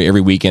different winery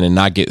every weekend and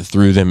not get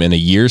through them in a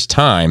year's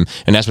time,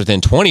 and that's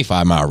within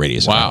 25-mile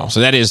radius. Wow. So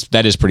that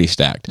is pretty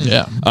stacked.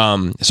 Yeah.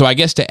 So I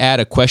guess to add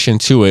a question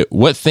to it,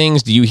 what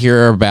things do you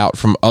hear about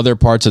from other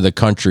parts of the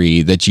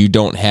country that you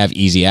don't have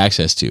easy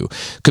access to?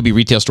 Could be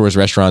retail stores,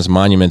 restaurants,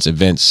 monuments,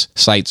 events,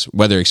 sites,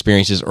 weather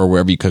experiences, or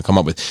wherever you could come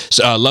up with.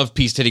 So, love,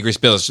 peace, Teddy Grace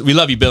Billings. We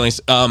love you, Billings.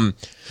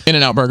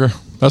 In-N-Out Burger.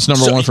 That's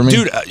number one for me.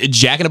 Dude,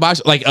 Jack in the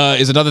Box,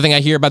 is another thing I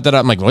hear about that.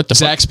 I'm like, what the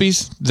fuck?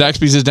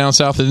 Zaxby's is down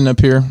south, isn't up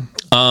here.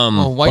 I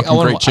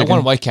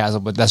want White Castle,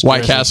 but that's White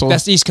Jersey. Castle.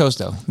 That's the East Coast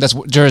though. That's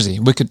Jersey.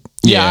 We could.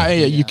 Yeah,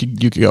 you could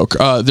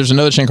go. There's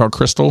another chain called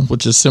Crystal,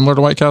 which is similar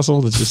to White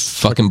Castle. That's just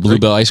Fucking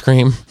Bluebell ice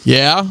cream,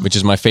 yeah. which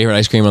is my favorite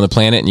ice cream on the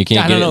planet, and you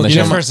can't get it unless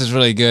Giffords is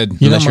really good.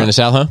 unless you're in the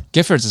South, huh?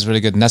 Giffords is really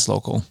good, and that's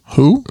local.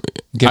 Who?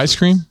 Ice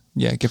cream?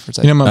 Yeah, Giffords.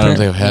 You know, my I don't parents-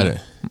 think I've had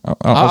it.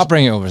 I'll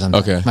bring it over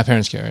sometime. Okay. My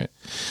parents carry it.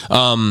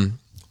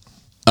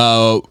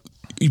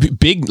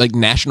 Big like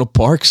national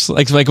parks,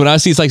 like when I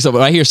see like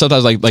I hear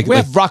sometimes like We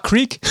have Rock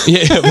Creek.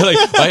 yeah,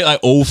 like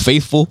Old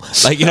Faithful,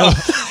 like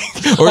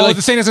Or like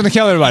the thing that's going to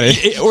kill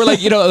everybody. or like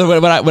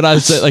when I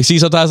say, like see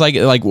sometimes like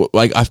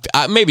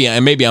I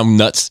maybe I'm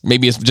nuts.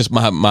 Maybe it's just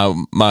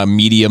my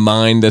media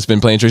mind that's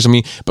been playing tricks on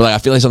me. But like I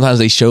feel like sometimes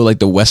they show like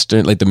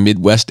the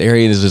Midwest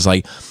area and it's just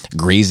like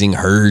grazing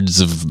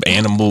herds of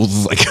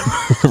animals like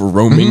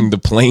roaming the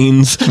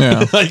plains.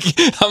 Yeah. Like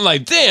I'm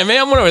like, damn man,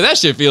 I wonder what that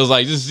shit feels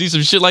like. Just see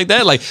some shit like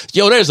that. Like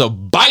yo, there's a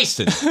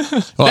bison.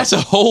 That's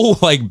a whole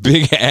like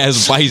big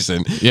ass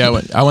bison. Yeah,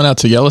 I went out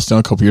to Yellowstone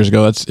a couple years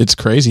ago. It's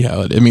crazy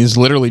how it's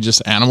literally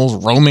just animals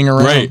roaming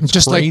around. Right.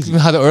 Just Crazy.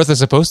 like how the Earth is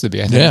supposed to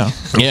be, I think.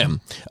 Yeah.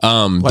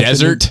 Yeah.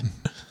 Desert.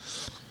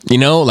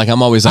 Like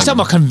I'm always I'm like, talking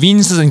about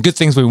conveniences and good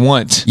things we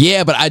want.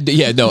 yeah, but I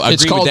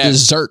It's agree called with that.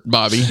 dessert,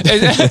 Bobby.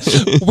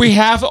 We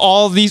have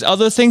all these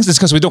other things. It's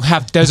because we don't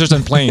have deserts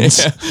and plains.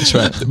 That's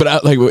right. But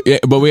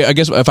I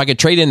guess if I could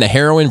trade in the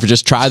heroin for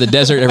just try the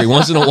desert every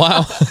once in a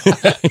while,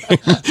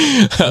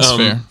 That's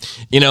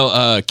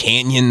fair.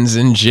 canyons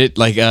and shit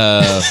like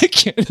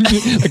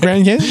The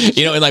Grand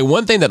Canyon. and like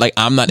one thing that like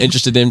I'm not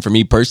interested in for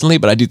me personally,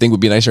 but I do think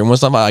would be nicer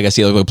once in a while. Like I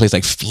see like a place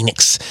like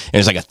Phoenix and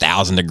it's like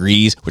 1,000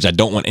 degrees, which I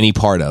don't want any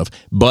part of.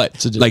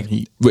 But like,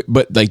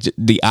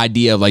 the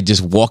idea of like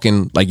just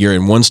walking, like you're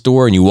in one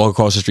store and you walk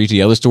across the street to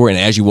the other store, and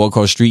as you walk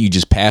across the street, you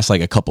just pass like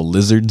a couple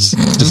lizards.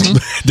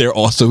 They're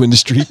also in the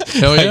street.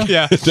 Hell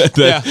yeah.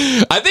 Yeah.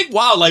 I think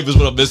wildlife is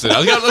what I'm missing.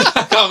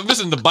 I'm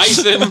missing the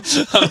bison.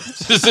 I'm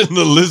missing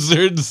the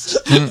lizards.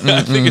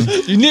 I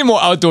think You need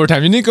more outdoor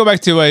time. You need to go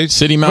back to a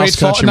City Mouse, Great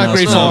Falls, Country not Mouse.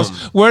 Great Falls.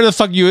 Where the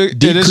fuck you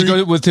did this?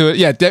 Creek. Go to it?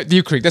 Yeah,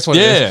 Deep Creek. That's what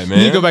it Yeah, is. man.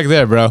 You need to go back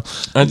there, bro.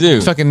 I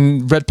do.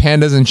 Fucking red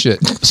pandas and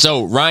shit.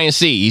 So Ryan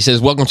C, he says,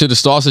 "Welcome to the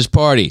sausage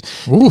party."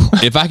 Ooh.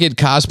 If I could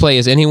cosplay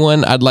as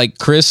anyone, I'd like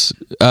Chris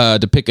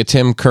to pick a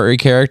Tim Curry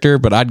character,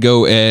 but I'd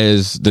go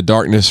as the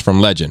Darkness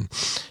from Legend.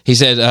 He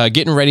said,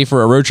 getting ready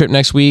for a road trip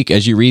next week.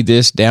 As you read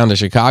this, down to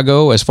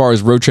Chicago. As far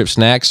as road trip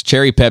snacks,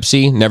 cherry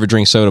Pepsi, never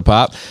drink soda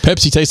pop.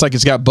 Pepsi tastes like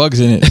it's got bugs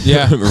in it.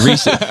 Yeah.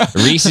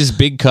 Reese's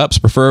big cups,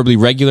 preferably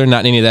regular,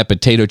 not any of that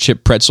potato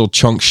chip pretzel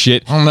chunk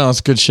shit. I don't know.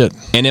 It's good shit.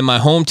 And in my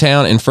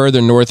hometown and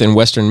further north in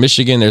western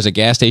Michigan, there's a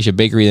gas station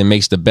bakery that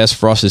makes the best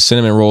frosted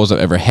cinnamon rolls I've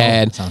ever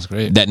had. sounds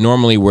great. That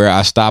normally where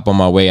I stop on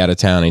my way out of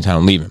town anytime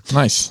I'm leaving.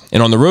 Nice.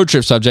 And on the road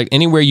trip subject,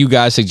 anywhere you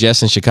guys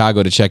suggest in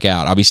Chicago to check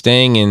out. I'll be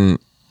staying in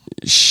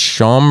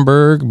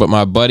Schaumburg, but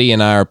my buddy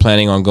and I are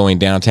planning on going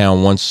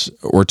downtown once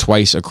or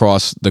twice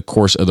across the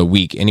course of the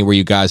week. Anywhere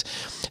you guys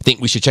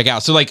think we should check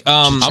out. So like,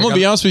 I'm gonna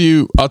be honest with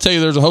you. I'll tell you,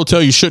 there's a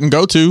hotel you shouldn't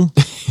go to.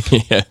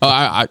 yeah.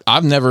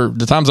 I've never.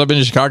 The times I've been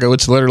to Chicago,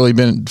 it's literally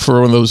been for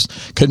one of those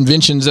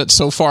conventions that's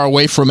so far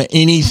away from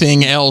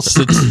anything else.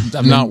 It's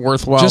not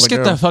worthwhile. Just to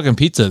get go. the fucking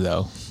pizza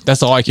though.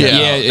 That's all I care.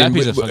 Yeah, about. That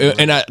piece of fucking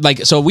and I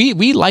like so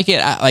we like it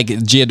like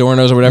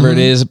Giordano's or whatever it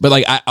is, but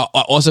like I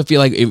also feel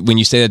like when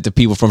you say that to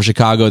people from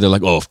Chicago, they're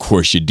like, oh, of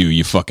course you do,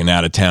 you fucking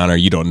out of towner,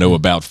 you don't know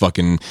about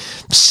fucking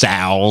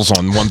Sal's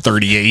on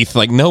 138th.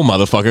 Like, no,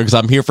 motherfucker, because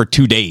I'm here for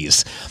 2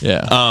 days.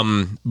 Yeah.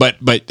 But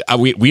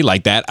we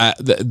like that.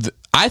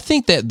 I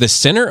think that the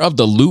center of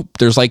the loop,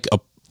 there's like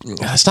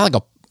it's not like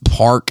a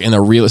park and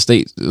a real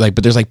estate, like,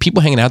 but there's like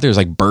people hanging out there. There's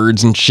like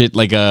birds and shit.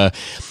 Like it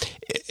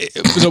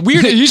was a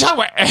weird. You talk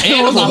about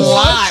animals a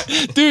lot,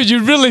 dude.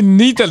 You really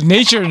need the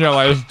nature in your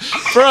life,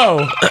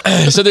 bro.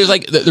 So there's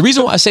like the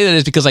reason why I say that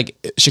is because like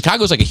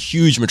Chicago's like a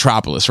huge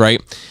metropolis,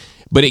 right?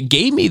 But it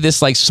gave me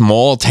this like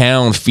small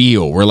town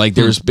feel where like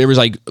there was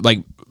like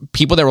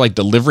people that were like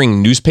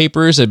delivering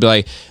newspapers. They'd be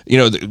like, you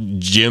know,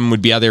 Jim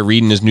would be out there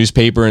reading his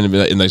newspaper,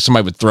 and, like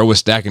somebody would throw a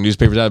stack of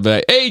newspapers out and be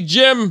like, hey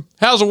Jim,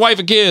 how's the wife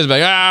and kids? Be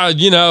like,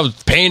 you know,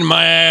 pain in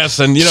my ass,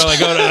 and you know, like,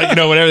 you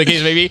know, whatever the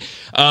case may be.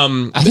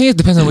 I think it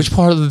depends on which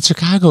part of the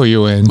Chicago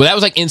you're in. But that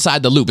was like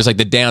inside the loop. It's like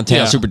the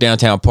downtown, super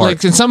downtown part.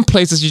 Like in some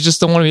places, you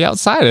just don't want to be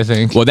outside, I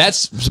think. Well, that's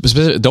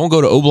specific. Don't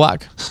go to O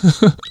Block.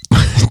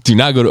 Do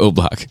not go to O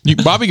Block.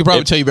 Bobby could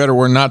probably tell you better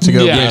where not to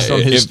go based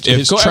on his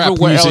go trap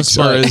everywhere music else,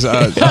 or his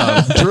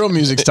drill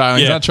music style.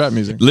 It's not trap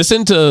music.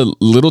 Listen to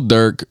Little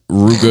Durk,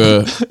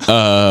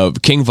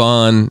 Ruga, King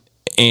Von,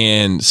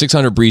 and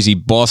 600 Breezy,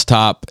 Boss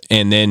Top,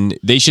 and then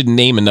they should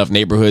name enough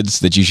neighborhoods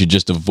that you should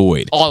just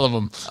avoid. All of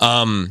them.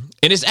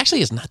 And it's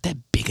not that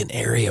big an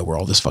area where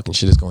all this fucking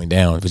shit is going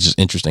down, which is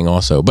interesting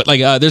also. But like,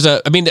 I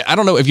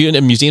don't know if you're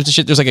into museums and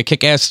shit, there's like a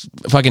kick-ass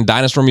fucking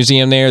dinosaur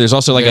museum there. There's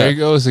also like there he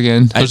goes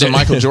again. There's a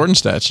Michael Jordan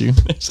statue.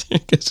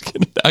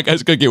 That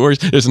guy's gonna get worse.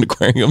 There's an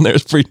aquarium there.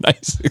 It's pretty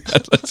nice.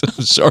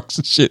 Some sharks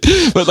and shit.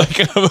 But like,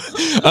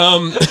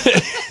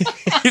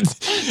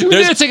 we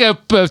need to take a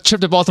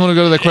trip to Baltimore to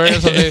go to the aquarium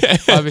someday,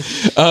 Bobby.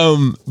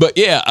 But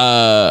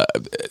yeah,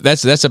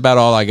 that's about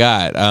all I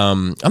got.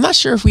 I'm not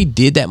sure if we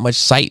did that much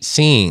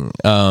sightseeing.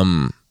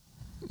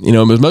 You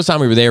know, most of the time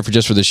we were there for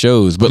the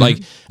shows, but like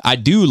I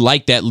do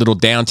like that little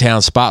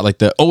downtown spot. Like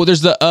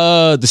there's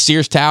the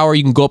Sears Tower.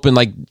 You can go up and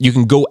like you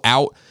can go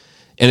out,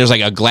 and there's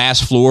like a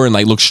glass floor and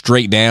like look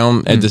straight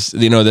down at this.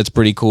 You know, that's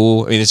pretty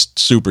cool. I mean, it's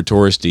super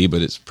touristy,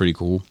 but it's pretty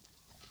cool.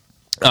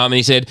 And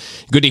he said,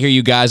 good to hear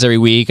you guys every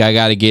week. I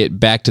got to get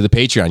back to the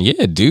Patreon.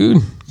 Yeah,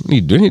 dude. What are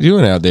you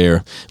doing out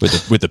there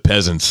with the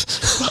peasants?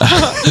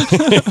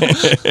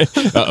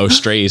 Uh-oh,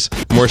 strays.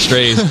 More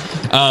strays.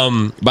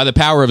 By the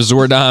power of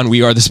Zordon,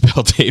 we are the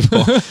spell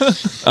table.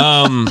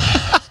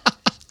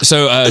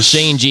 So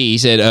Shane G, he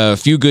said,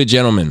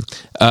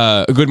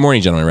 good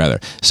morning, gentlemen, rather.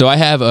 So I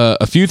have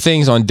a few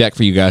things on deck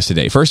for you guys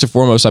today. First and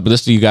foremost, I've been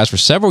listening to you guys for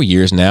several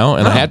years now,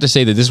 and I have to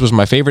say that this was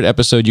my favorite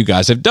episode you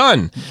guys have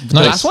done. The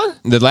last one?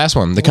 The last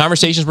one. The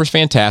conversations were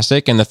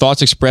fantastic, and the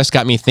thoughts expressed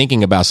got me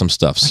thinking about some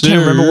stuff. I can't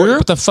remember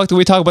what the fuck did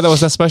we talk about that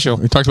was that special?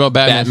 We talked about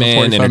Batman for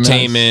 45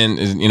 entertainment,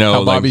 minutes. You know,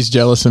 how Bobby's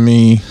jealous of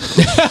me.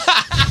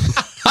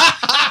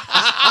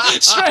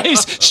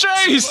 Strays.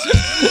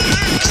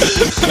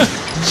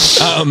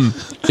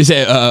 He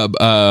said,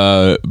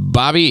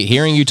 Bobby,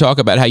 hearing you talk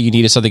about how you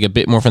needed something a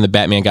bit more from the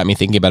Batman got me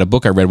thinking about a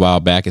book I read a while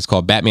back. It's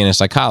called Batman and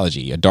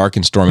Psychology, A Dark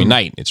and Stormy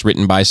Night. It's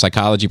written by a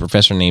psychology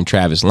professor named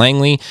Travis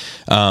Langley.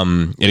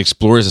 It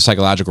explores the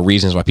psychological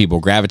reasons why people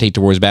gravitate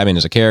towards Batman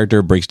as a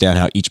character, breaks down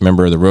how each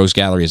member of the Rogues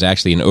Gallery is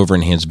actually an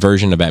over-enhanced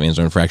version of Batman's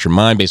own fractured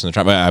mind based on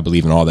the I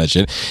believe in all that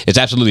shit. It's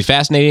absolutely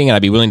fascinating, and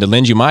I'd be willing to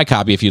lend you my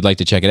copy if you'd like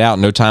to check it out.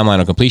 No timeline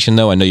on completion,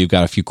 though. I know you've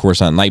got a few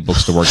Coruscant Night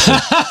books to work through.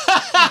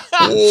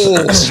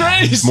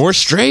 Strays. More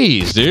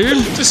strays, dude.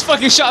 Just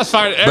fucking shots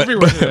fired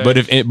everywhere. But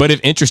if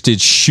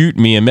interested, shoot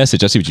me a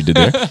message. I see what you did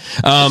there.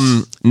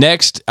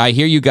 Next, I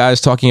hear you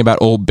guys talking about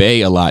Old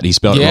Bay a lot. He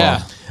spelled it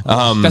wrong.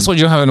 That's what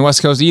you don't have on the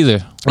West Coast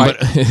either. Right?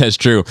 But, that's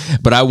true.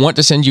 But I want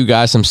to send you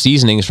guys some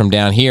seasonings from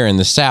down here in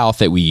the South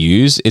that we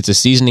use. It's a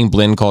seasoning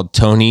blend called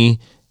Tony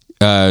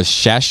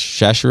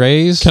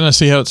Chachere's. Can I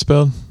see how it's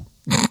spelled?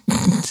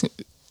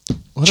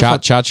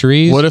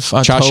 Chachere's? What if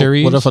I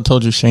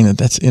told you, Shane,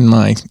 that's in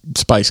my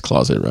spice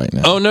closet right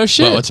now? Oh, no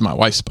shit. Well, it's in my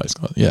wife's spice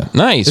closet. Yeah.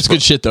 Nice. It's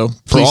good shit, though.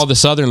 For all the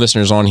Southern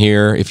listeners on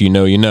here, if you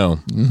know, you know.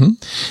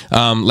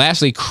 Mm-hmm.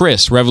 Lastly,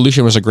 Chris,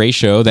 Revolution was a great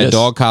show. That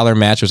dog collar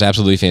match was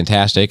absolutely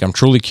fantastic. I'm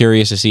truly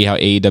curious to see how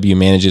AEW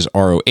manages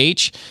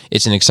ROH.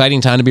 It's an exciting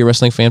time to be a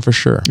wrestling fan for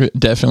sure. It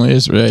definitely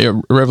is.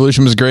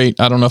 Revolution was great.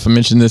 I don't know if I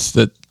mentioned this,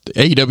 that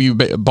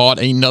AEW bought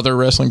another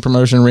wrestling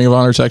promotion. Ring of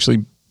Honor is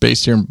actually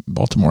based here in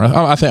Baltimore.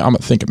 I think I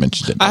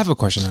mentioned it. I have a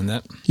question on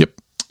that. Yep.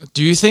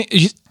 Do you think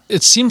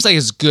it seems like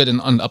it's good and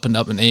up and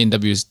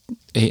A&W's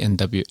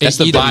A&W? That's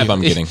the vibe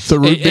I'm getting. The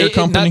root beer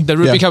company. The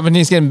root beer company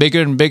is getting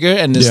bigger and bigger,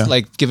 and it's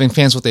like giving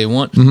fans what they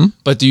want. Mm-hmm.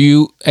 But do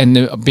you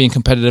being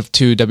competitive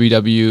to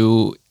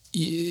WWE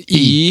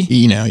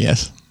E now?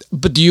 Yes.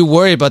 But do you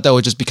worry about that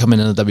with just becoming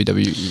in the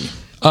WWE?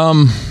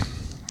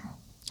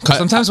 Because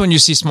sometimes when you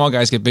see small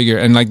guys get bigger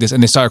and like this,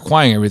 and they start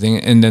acquiring everything,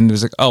 and then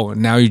there's like, oh,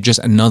 now you're just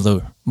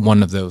another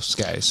one of those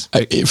guys.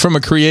 From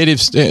a creative,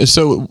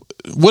 so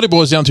what it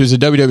boils down to is the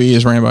WWE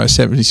is ran by a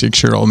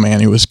 76-year-old man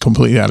who was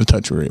completely out of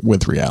touch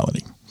with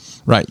reality.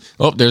 Right.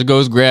 Oh, there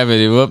goes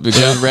gravity. Whoop, there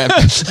goes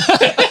gravity.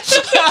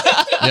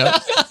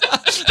 Yep.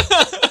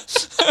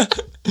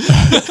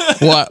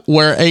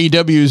 Where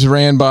AEW is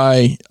ran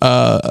by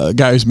a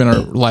guy who's been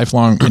a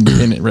lifelong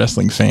independent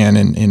wrestling fan,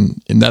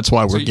 and that's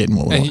why we're getting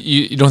what we And want.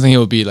 you don't think it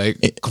would be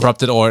like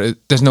corrupted, or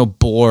there's no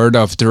board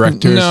of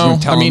directors? No,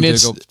 who tell I mean, him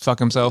it's- to go fuck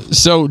himself.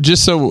 So I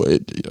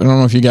don't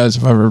know if you guys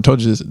have ever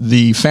told you this.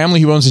 The family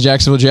who owns the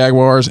Jacksonville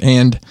Jaguars,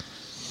 and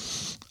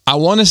I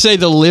want to say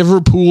the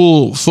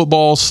Liverpool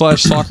football /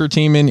 soccer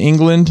team in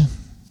England,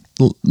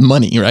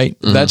 money, right?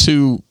 That's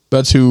who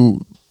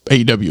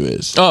AEW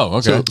is. Oh,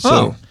 okay.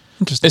 So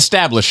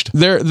Established.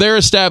 they're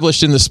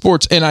established in the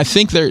sports, and I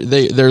think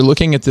they're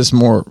looking at this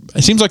more.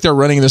 It seems like they're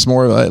running this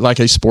more like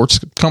a sports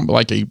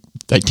like a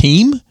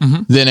team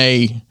than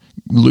a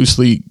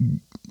loosely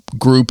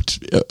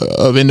grouped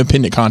of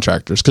independent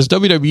contractors, because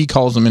WWE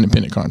calls them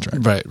independent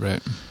contractors,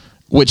 Right.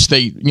 which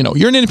they,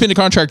 you're an independent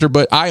contractor,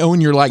 but I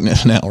own your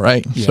likeness now,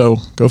 right? Yeah. So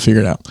go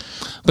figure it out.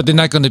 But they're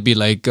not going to be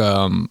like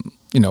Walmart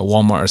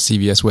or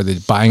CVS, where they're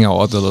buying out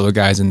all the little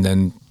guys and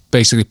then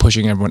basically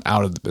pushing everyone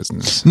out of the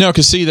business. No,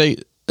 because see,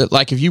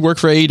 like if you work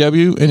for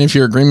AEW and if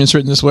your agreement's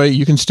written this way,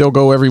 you can still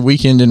go every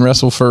weekend and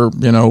wrestle for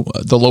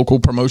the local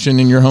promotion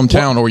in your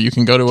hometown, or you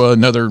can go to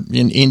another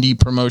indie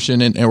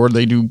promotion or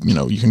they do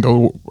you can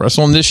go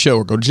wrestle on this show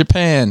or go to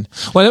Japan.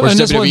 Well, Whereas and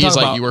that's what I'm WWE is talking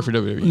like about. you work for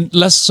WWE.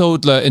 Less so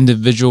the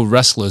individual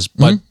wrestlers,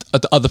 but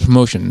the other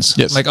promotions,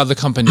 Yes. like other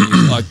companies.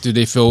 Like, do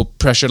they feel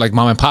pressured? Like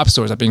mom and pop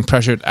stores are being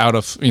pressured out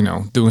of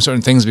doing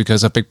certain things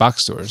because of big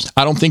box stores.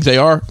 I don't think they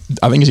are.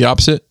 I think it's the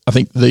opposite. I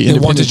think the They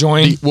want to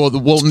independent-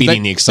 join? well,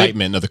 Feeding the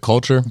excitement of the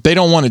culture. they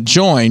don't want to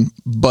join,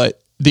 but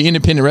the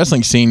independent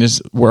wrestling scene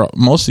is where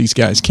most of these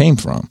guys came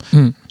from,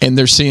 and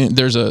they're seeing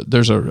there's a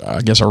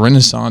I guess a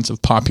renaissance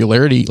of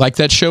popularity, like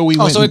that show we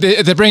went. So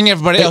they're bringing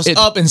everybody else it-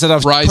 up instead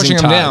of rising pushing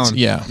them tides, down.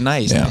 yeah.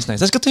 Nice. Yeah.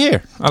 That's good to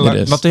hear. I It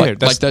is. love to hear.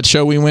 Like that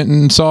show we went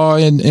and saw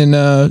in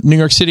New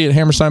York City at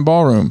Hammerstein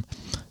Ballroom.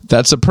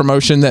 That's a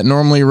promotion that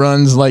normally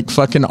runs like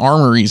fucking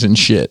armories and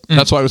shit.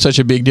 That's why it was such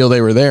a big deal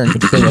they were there and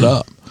could fill it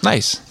up.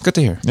 Nice. Good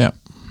to hear. Yeah,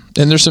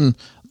 and there's some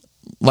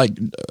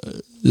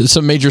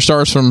some major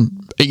stars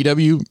from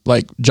AEW,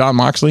 like John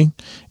Moxley.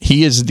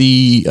 He is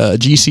the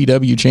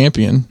GCW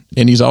champion,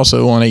 and he's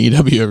also on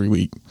AEW every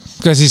week.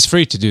 Because he's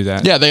free to do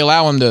that. Yeah, they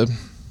allow him to.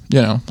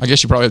 I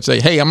guess you probably have to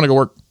say, "Hey, I'm going to go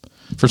work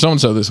for so and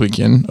so this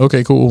weekend."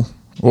 Okay, cool.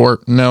 Or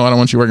no, I don't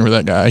want you working for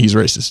that guy. He's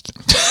racist.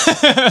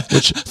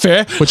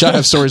 Fair. Which I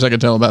have stories I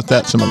could tell about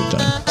that some other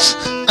time.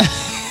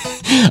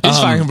 It's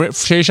fine.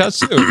 Share shots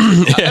too.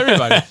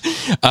 Everybody.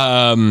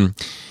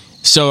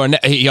 So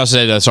he also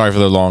said, sorry for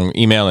the long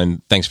email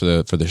and thanks for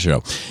the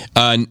show.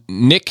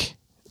 Nick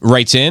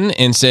writes in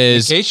and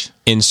says, Nick Cage?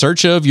 in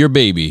search of your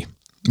baby.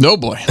 No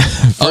boy.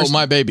 Oh,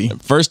 my baby.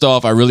 First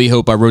off, I really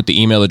hope I wrote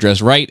the email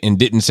address right and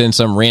didn't send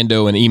some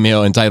rando an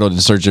email entitled In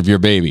Search of Your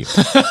Baby.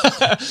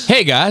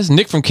 Hey guys,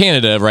 Nick from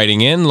Canada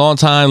writing in. Long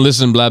time,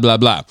 listen, blah, blah,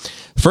 blah.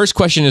 First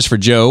question is for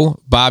Joe,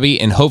 Bobby,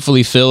 and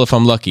hopefully Phil if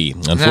I'm lucky.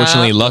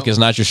 Unfortunately, luck is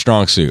not your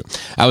strong suit.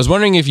 I was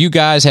wondering if you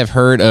guys have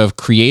heard of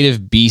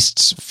Creative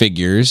Beasts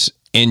figures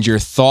and your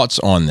thoughts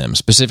on them,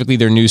 specifically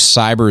their new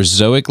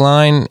Cyberzoic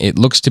line. It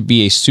looks to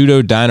be a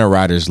pseudo Dino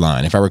Riders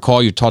line. If I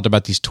recall, you talked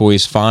about these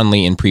toys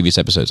fondly in previous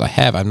episodes.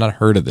 I've not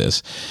heard of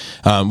this.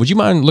 Would you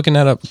mind looking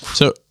that up?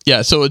 So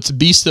it's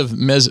Beast of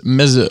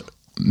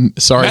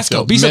Sorry, Mesco.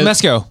 Phil. Beast of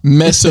Mesco.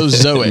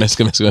 Mesozoic.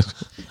 Mexico.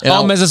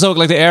 And Mesozoic,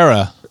 like the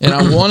era. And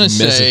I want to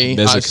say I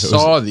Mesozoic.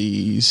 saw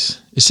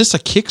these. Is this a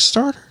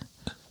Kickstarter?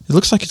 It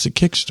looks like it's a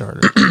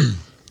Kickstarter.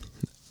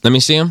 Let me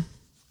see him.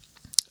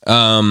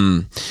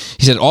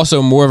 He said,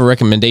 also more of a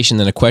recommendation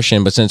than a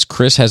question, but since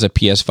Chris has a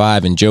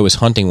PS5 and Joe is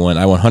hunting one,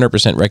 I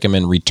 100%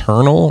 recommend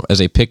Returnal as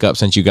a pickup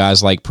since you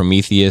guys like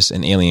Prometheus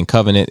and Alien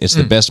Covenant. It's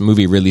the best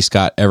movie Ridley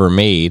Scott ever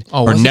made,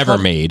 or what's it never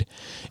called? made,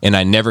 and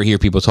I never hear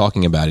people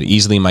talking about it.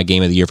 Easily my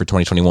game of the year for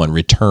 2021,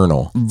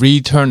 Returnal.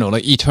 Returnal,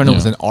 like Eternal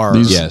with an R.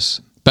 Yes.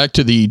 Back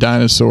to the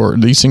dinosaur.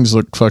 These things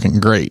look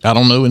fucking great. I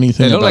don't know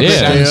anything They look about like the great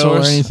scale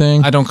dinosaurs. or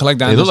anything. I don't collect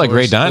They dinosaurs. look like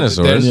great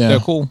dinosaurs. They're Yeah.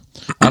 cool.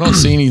 I don't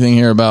see anything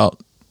here about.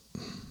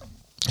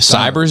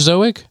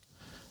 Cyberzoic?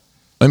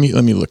 Let me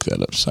look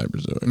that up.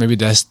 Cyberzoic. Maybe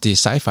that's the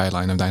sci-fi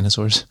line of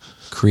dinosaurs.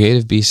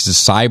 Creative Beasts is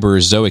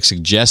Cyberzoic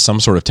suggests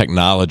some sort of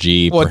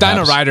technology. Well, Dino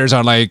perhaps. Riders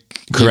are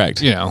like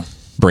Correct.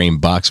 Brain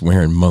box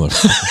wearing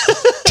motherfucker.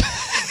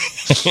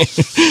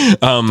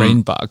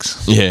 brain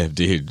box. Yeah,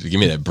 dude, give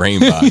me that brain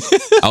box.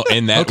 I'll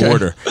in that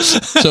order.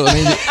 So I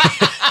mean,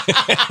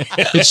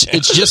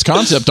 it's just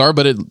concept art,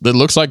 but it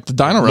looks like the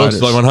Dino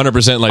Looks Riders. like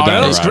 100% like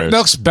Dino Riders. That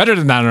looks better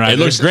than Dino Riders.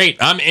 It looks great.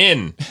 I'm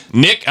in.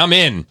 Nick, I'm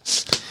in.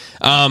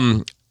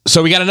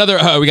 So we got another.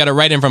 We got a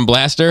write in from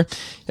Blaster.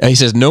 He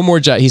says no more.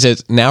 He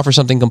says now for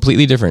something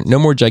completely different. No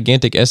more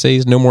gigantic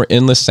essays. No more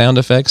endless sound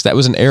effects. That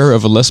was an era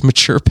of a less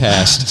mature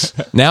past.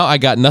 Now I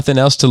got nothing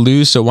else to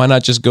lose, so why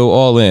not just go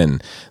all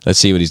in? Let's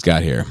see what he's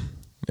got here.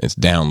 It's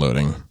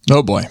downloading.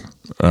 Oh boy,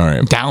 All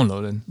right,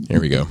 downloaded. here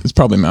we go. it's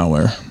probably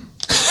malware.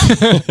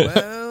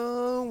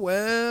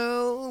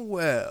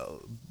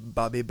 Well.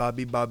 Bobby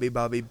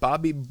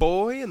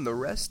Boy, and the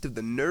rest of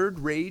the Nerd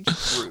Rage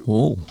crew.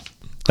 Ooh.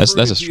 That's a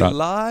Coming to you strut.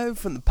 live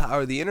from the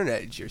power of the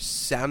internet. It's your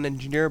sound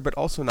engineer, but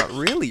also not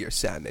really your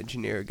sound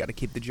engineer. Got to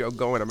keep the joke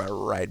going. Am I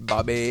right,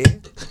 Bobby?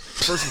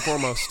 First and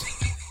foremost,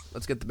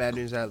 let's get the bad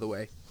news out of the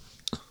way.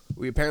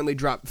 We apparently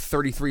dropped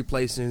 33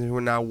 places, and we're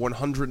now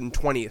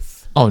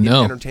 120th. Oh, in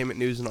no. entertainment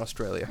news in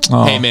Australia.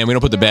 Oh. Hey, man, we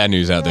don't put the bad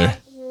news out there.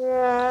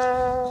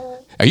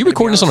 Are you To be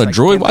recording this on a honest,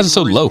 I droid? can't Why is it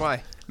so think of a reason low?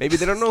 why. Maybe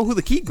they don't know who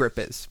the key grip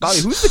is. Bobby,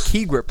 who's the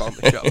key grip on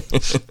the show?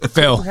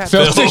 Phil. Perhaps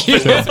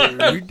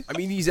dude. I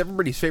mean, he's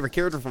everybody's favorite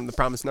character from The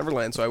Promised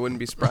Neverland, so I wouldn't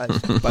be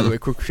surprised. By the way,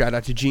 quick shout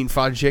out to Gene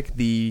Fodchik,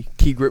 the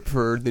key grip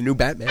for the new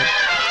Batman.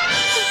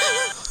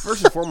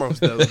 First and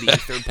foremost, though, the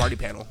third-party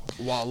panel.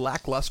 While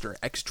lackluster,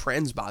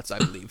 X-Transbots, I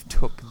believe,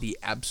 took the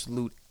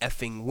absolute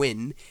effing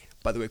win.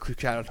 By the way, quick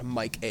shout out to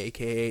Mike,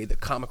 a.k.a. the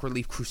comic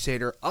relief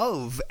crusader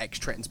of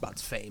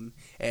X-Transbots fame.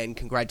 And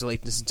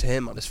congratulations to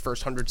him on his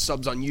first 100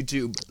 subs on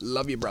YouTube.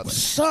 Love you, brother.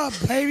 What's up,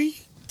 baby?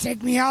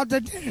 Take me out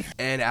to dinner.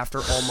 And after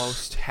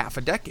almost half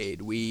a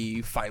decade,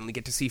 we finally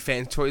get to see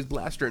Fans Toys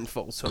Blaster in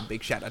full, so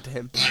big shout out to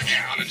him.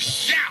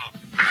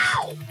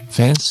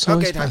 Fans Toys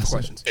Okay, time for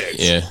Blaster. questions.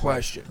 Yeah.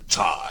 Question.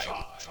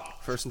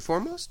 First and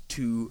foremost,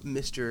 to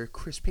Mr.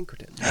 Chris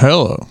Pinkerton.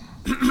 Hello.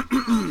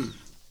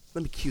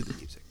 Let me cue the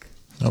music.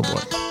 Oh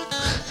boy.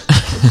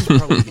 This is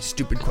probably a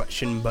stupid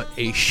question, but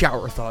a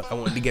shower thought I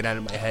wanted to get out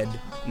of my head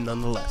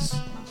nonetheless.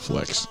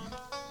 Flex.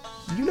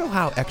 You know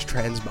how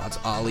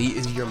X-Transbots Ollie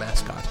is your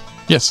mascot?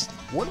 Yes.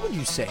 What would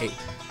you say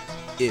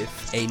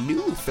if a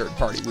new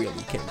third-party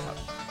wheelie came out?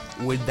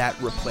 Would that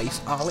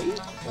replace Ollie,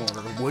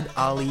 or would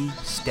Ollie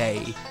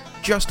stay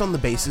just on the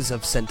basis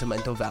of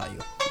sentimental value?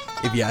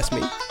 If you ask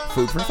me,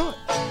 food for thought.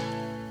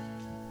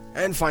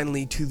 And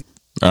finally, to the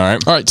All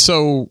right. All right.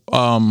 So,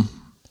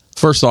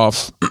 first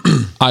off,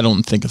 I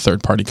don't think a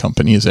third party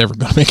company is ever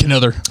going to make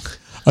another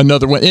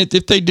one.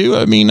 If they do,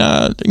 I mean,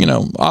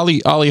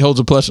 Ollie holds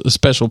a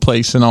special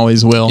place and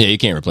always will. Yeah, you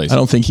can't replace I it.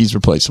 don't think he's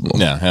replaceable.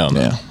 No, hell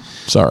no. Yeah.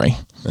 Sorry.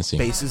 Let's see.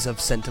 basis of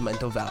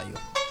sentimental value.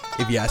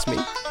 If you ask me,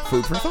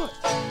 food for thought.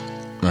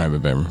 All right,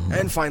 but baby.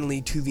 And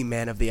finally, to the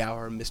man of the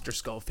hour, Mr.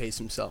 Skullface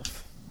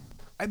himself.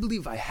 I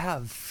believe I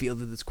have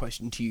fielded this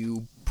question to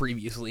you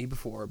previously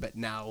before, but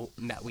now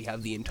that we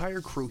have the entire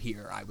crew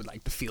here, I would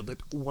like to field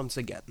it once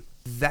again.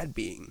 That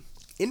being,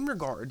 in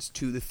regards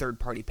to the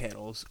third-party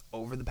panels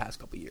over the past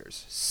couple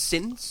years,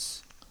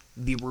 since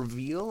the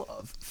reveal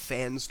of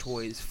Fans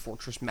Toys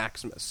Fortress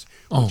Maximus,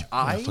 which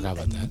I forgot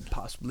about and that.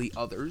 possibly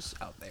others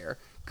out there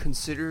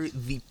consider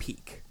the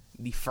peak,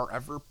 the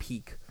forever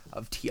peak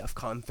of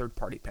TFCon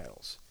third-party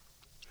panels.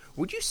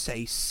 Would you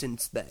say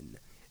since then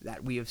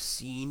that we have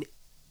seen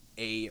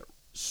a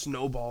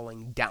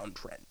snowballing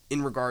downtrend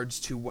in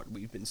regards to what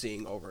we've been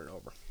seeing over and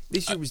over?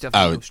 This year was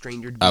definitely no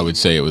stranger to I being would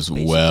say it was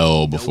basically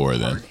well no before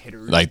then. hard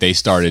hitters. Like they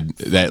started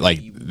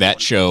that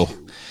show.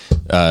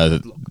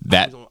 Look,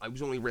 That I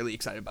was only really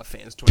excited about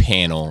Fans Toys.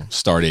 panel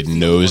started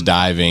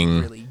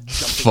nosediving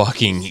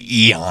fucking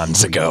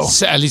eons ago.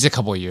 At least a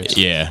couple of years.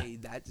 Yeah.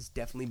 That's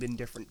definitely been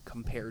different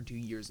compared to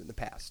years in the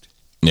past.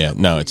 Yeah,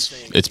 no,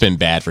 it's been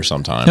bad for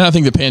some time. And I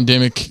think the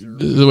pandemic,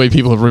 the way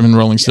people have been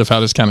rolling stuff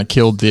out, has kind of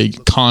killed the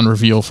con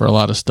reveal for a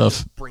lot of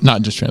stuff,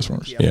 not just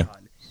Transformers. Yeah.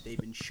 They've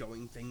been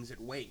showing things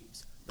at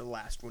waves. The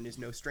last one is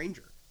no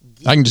stranger.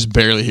 I can just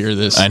barely hear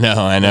this. I know.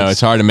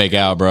 It's hard to make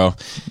out, bro.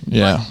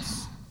 Yeah.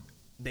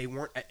 They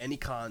weren't at any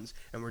cons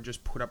and were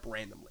just put up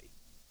randomly.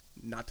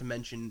 Not to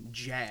mention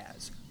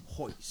Jazz,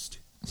 Hoist.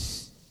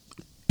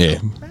 Yeah.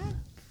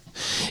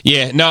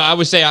 Yeah, no, I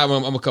would say I'm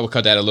gonna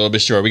cut that a little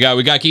bit short. We got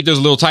to keep those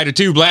a little tighter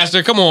too,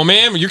 Blaster. Come on,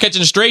 man, you're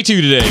catching a stray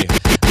two today.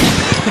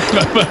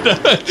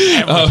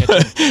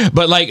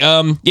 But like,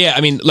 yeah,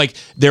 I mean, like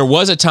there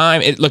was a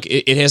time.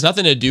 It has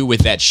nothing to do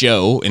with that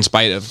show. In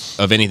spite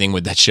of anything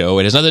with that show,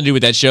 it has nothing to do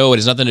with that show. It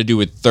has nothing to do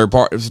with third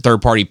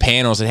party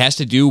panels. It has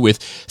to do with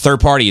third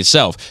party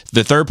itself.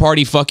 The third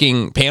party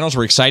fucking panels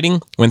were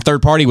exciting when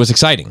third party was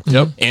exciting.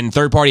 Yep. And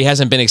third party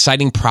hasn't been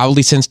exciting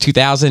probably since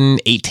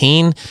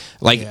 2018.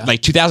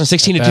 Like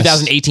 2016 to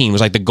 2018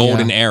 was like the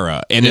golden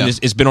era, and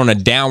it's been on a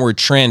downward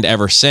trend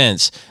ever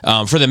since.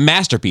 For the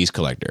Masterpiece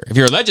collector, if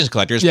you're a Legends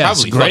collector, it's Yeah,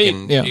 probably it's great.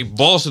 fucking Yeah.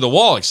 balls to the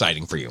wall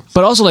exciting for you.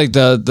 But also, like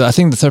I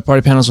think the third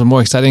party panels were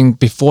more exciting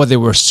before they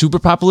were super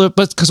popular.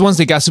 But because once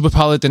they got super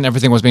popular, then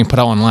everything was being put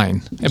out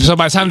online. And so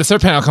by the time the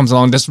third panel comes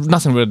along, there's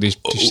nothing really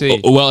to see.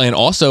 Well, and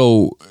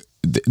also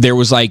there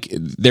was a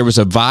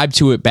vibe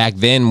to it back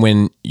then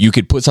when you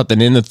could put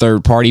something in the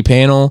third party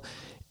panel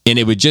and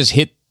it would just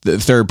hit the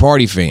third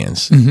party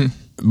fans. Mm-hmm.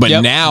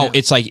 But now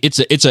it's like it's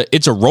a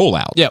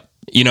rollout. Yep.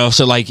 You know,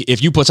 so like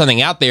if you put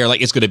something out there,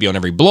 like it's going to be on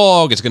every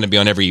blog, it's going to be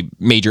on every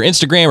major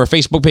Instagram or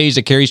Facebook page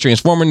that carries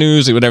Transformer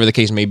news, or whatever the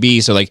case may be.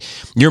 So like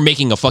you're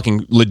making a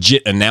fucking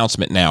legit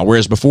announcement now,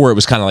 whereas before it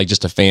was kind of like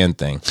just a fan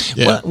thing.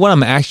 Yeah. What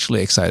I'm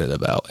actually excited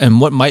about,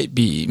 and what might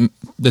be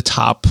the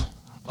top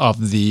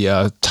of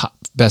the top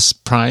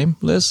best Prime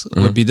list,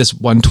 would be this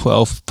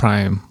 112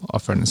 Prime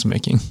Furnace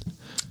making.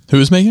 Who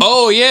is making?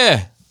 Oh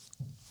yeah,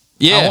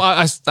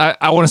 Yeah.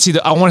 I want to see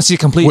the. I want to see it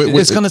complete. Wait,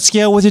 it's gonna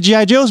scale with your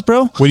GI Joes,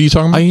 bro. What are you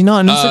talking about? Are you not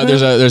on Instagram?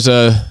 There's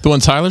a. The one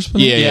Tyler's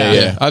put in?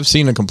 Yeah. I've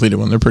seen a completed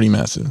one. They're pretty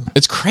massive.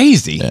 It's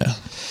crazy. Yeah.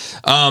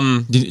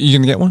 You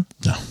gonna get one?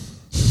 No.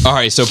 All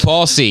right, so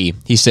Paul C.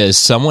 He says,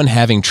 someone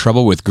having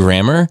trouble with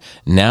grammar?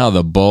 Now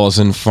the ball's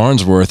in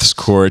Farnsworth's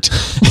court.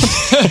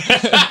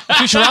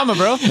 Futurama,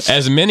 bro.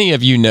 As many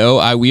of you know,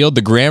 I wield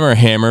the grammar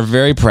hammer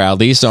very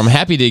proudly, so I'm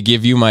happy to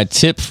give you my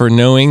tip for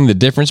knowing the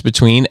difference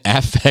between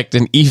affect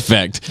and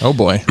effect. Oh,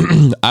 boy.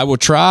 I will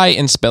try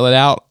and spell it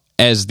out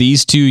as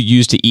these two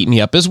used to eat me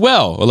up as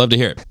well. I'd love to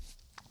hear it.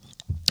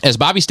 As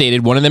Bobby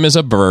stated, one of them is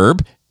a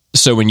verb.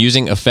 So when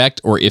using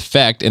affect or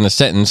effect in a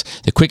sentence,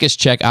 the quickest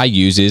check I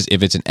use is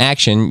if it's an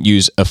action,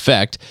 use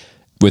affect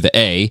with an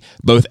A.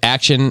 Both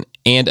action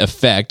and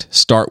effect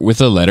start with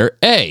the letter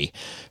A.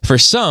 For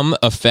some,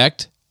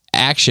 affect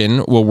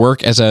action will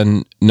work as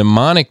a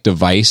mnemonic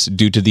device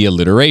due to the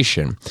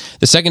alliteration.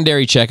 The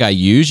secondary check I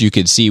use, you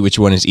could see which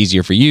one is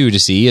easier for you to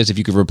see, is if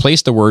you could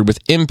replace the word with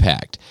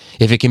impact.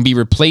 If it can be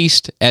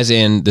replaced as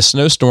in the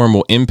snowstorm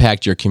will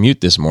impact your commute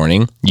this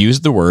morning,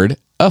 use the word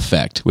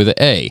affect with an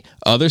A.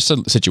 Other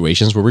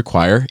situations will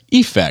require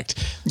effect.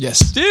 Yes.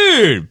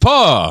 Dude,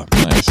 Paul.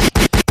 Nice.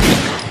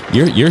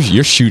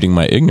 You're shooting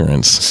my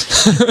ignorance.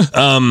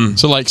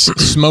 So, like,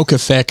 smoke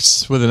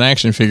effects with an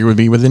action figure would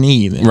be with an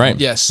E. Then. Right.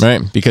 Yes.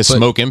 Right. Because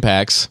smoke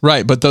impacts.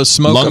 Right, but those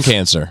smoke Lung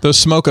cancer. Those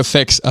smoke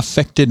effects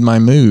affected my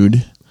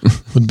mood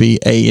would be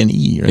A and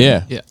E. Right?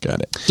 Yeah. Yeah.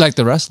 Got it. Like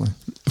the wrestling.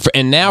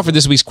 And now for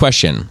this week's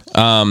question.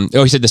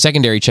 He said the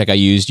secondary check I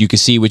used, you can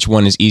see which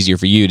one is easier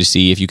for you to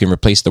see if you can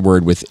replace the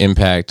word with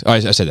impact. Oh, I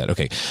said that.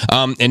 Okay.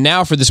 And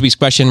now for this week's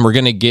question, we're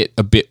going to get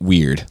a bit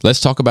weird. Let's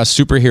talk about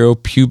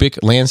superhero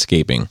pubic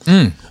landscaping.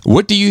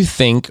 What do you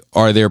think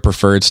are their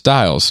preferred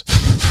styles?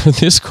 For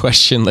this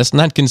question, let's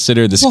not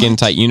consider the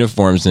skin-tight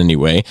uniforms in any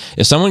way.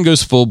 If someone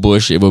goes full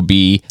bush, it will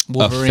be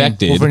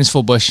affected. Wolverine's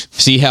full bush.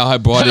 See how I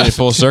brought it in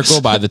full circle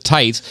by the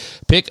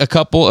tights. Pick a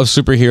couple of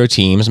superhero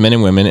teams, men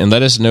and women, and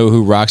let us know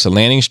who rocks a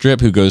landing strip,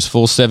 who goes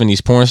full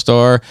 70s porn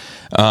star,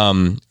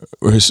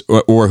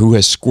 or who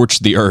has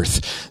scorched the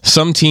earth.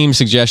 Some team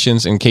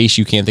suggestions in case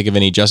you can't think of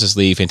any: Justice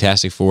League,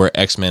 Fantastic Four,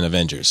 X-Men,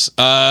 Avengers.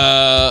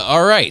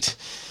 All right.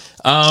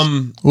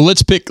 Well,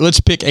 let's pick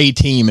a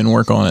team and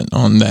work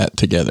on that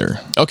together.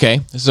 Okay.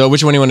 So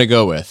which one do you want to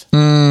go with?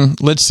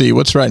 Let's see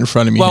what's right in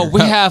front of me. Well, here. we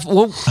have.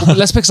 Well,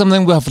 let's pick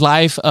something we have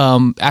live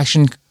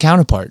action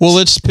counterparts. Well,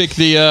 let's pick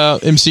the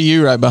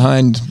MCU right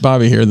behind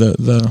Bobby here.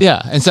 The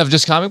yeah, instead of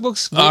just comic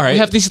books. All right. We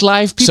have these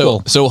live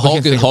people. So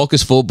Hulk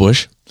is full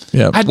bush.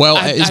 yeah. I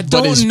but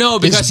don't know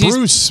because he's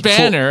Bruce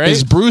Banner, right?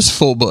 Is Bruce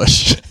full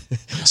bush?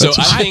 So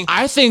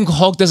I think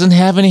Hulk doesn't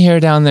have any hair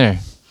down there.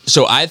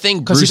 I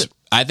think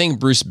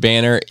Bruce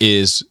Banner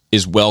is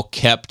well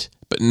kept,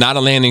 but not a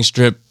landing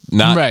strip,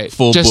 not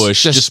full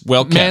bush, just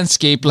well kept.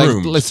 Manscaped, like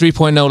Groomed.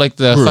 3.0, like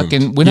the Groomed.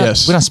 fucking. We're not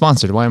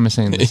sponsored. Why am I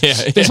saying this?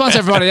 Yeah, They sponsor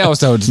everybody else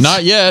though.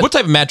 Not yet. What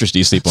type of mattress do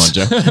you sleep on,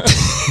 Joe?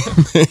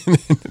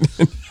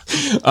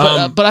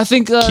 But I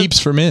think Keeps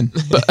for men.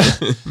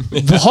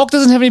 Hulk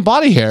doesn't have any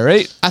body hair,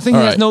 right? I think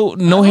he has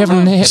no hair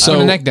from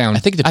the neck down. I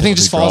think it it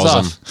just falls draws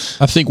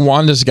off. I think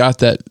Wanda's got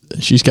that.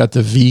 She's got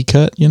the V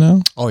cut. You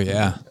know, Oh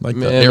yeah. like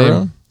the Man,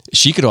 arrow.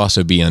 She could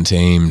also be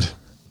untamed.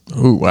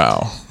 Oh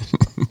wow,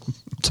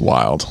 it's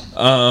wild.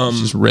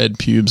 Just red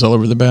pubes all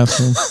over the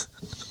bathroom.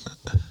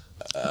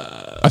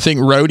 I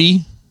think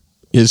Rhodey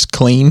is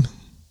clean.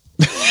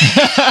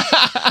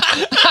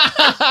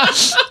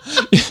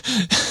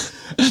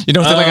 You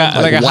don't think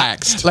like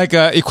waxed. like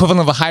a equivalent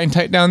of a high and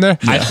tight down there?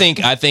 I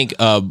think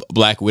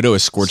Black Widow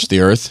has scorched the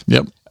earth.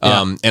 Yep.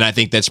 And I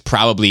think that's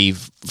probably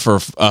for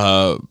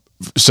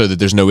so that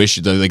there's no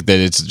issue, like that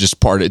it's just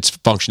part of its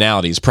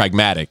functionality. It's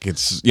pragmatic.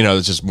 It's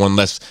it's just one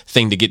less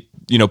thing to get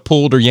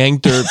pulled or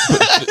yanked or you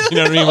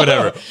know what I mean,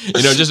 whatever.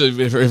 Just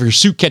if your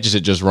suit catches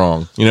it just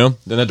wrong, then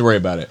not have to worry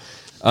about it.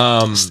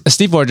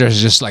 Steve Rogers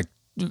is just like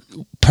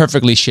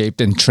perfectly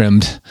shaped and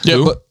trimmed.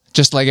 Yeah, but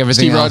just like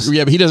everything Steve else. Rogers,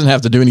 yeah, but he doesn't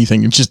have to do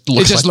anything. It just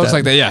looks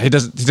like that. Yeah, he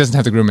doesn't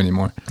have to groom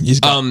anymore. He's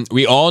got,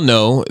 We all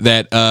know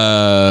that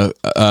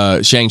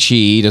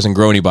Shang-Chi doesn't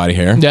grow any body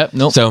hair. Yep,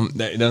 nope. So you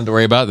don't have to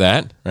worry about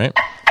that, right?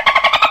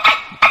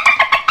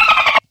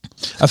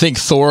 I think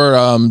Thor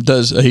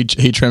does.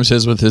 He trims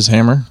his with his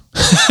hammer.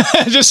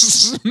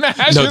 Just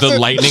smash. No, the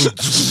lightning.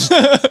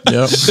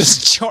 Yep.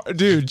 This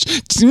dude.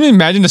 Can you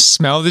imagine the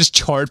smell of this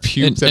charred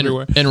pubes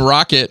everywhere? And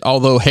Rocket,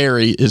 although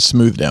hairy, is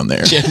smooth down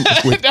there.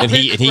 and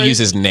he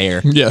uses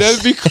Nair. Yes.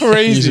 That'd be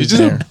crazy. Uses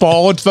Just Nair. a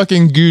bald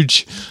fucking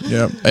gooch.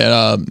 Yep.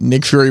 And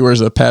Nick Fury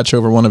wears a patch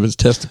over one of his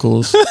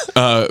testicles.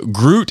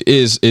 Groot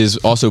is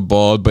also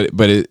bald,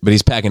 but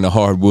he's packing the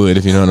hard wood.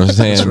 If you know what I'm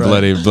saying, That's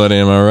right. bloody.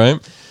 Am I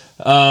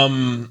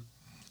right?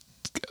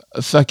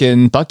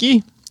 Fucking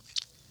Bucky.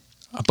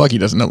 Bucky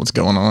doesn't know what's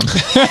going on.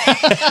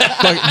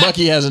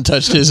 Bucky hasn't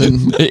touched his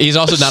in He's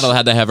also not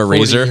allowed to have a 40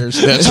 razor.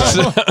 years. That's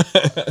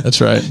right.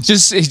 That's right. He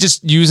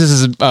just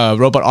uses his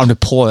robot arm to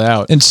pull it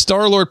out. And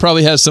Star-Lord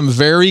probably has some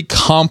very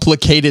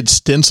complicated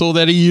stencil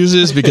that he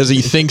uses because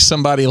he thinks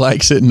somebody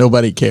likes it and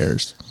nobody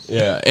cares.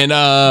 Yeah, and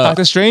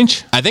Doctor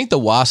Strange? I think the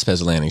Wasp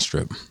has a landing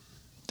strip.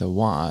 The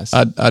Wasp.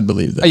 I'd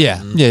believe that.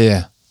 Yeah.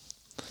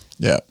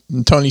 Yeah.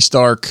 And Tony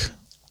Stark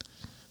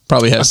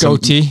probably has A some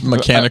goatee?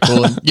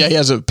 mechanical. Yeah, he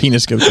has a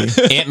penis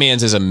goatee.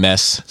 Ant-Man's is a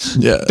mess.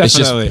 Yeah.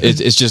 Definitely.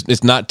 It's just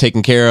it's not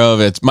taken care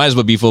of. It might as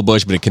well be full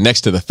bush, but it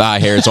connects to the thigh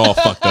hair. It's all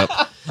fucked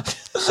up,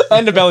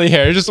 And the belly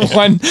hair. Just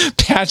one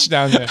patch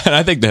down there. and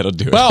I think that'll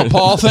do it. Well,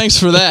 Paul, thanks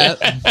for that.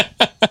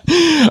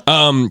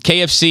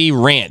 KFC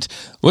rant.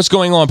 What's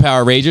going on,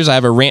 Power Rangers? I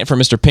have a rant for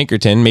Mr.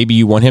 Pinkerton. Maybe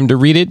you want him to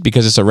read it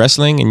because it's a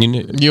wrestling and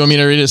You want me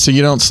to read it so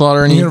you don't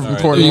slaughter any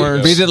important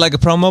words? Read it like a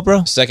promo,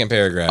 bro. second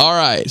paragraph. All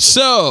right.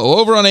 So,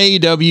 over on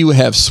AEW, we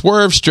have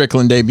Swerve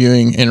Strickland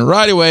debuting, and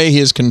right away, he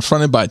is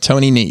confronted by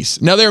Tony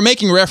Nese. Now, they're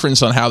making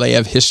reference on how they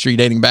have history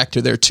dating back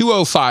to their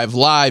 205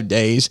 Live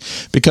days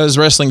because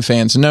wrestling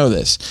fans know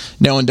this.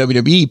 Now, in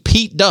WWE,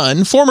 Pete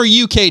Dunne, former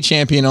UK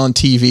champion on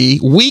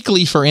TV,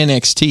 weekly for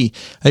NXT,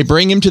 they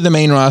bring him to the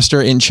main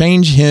roster and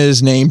change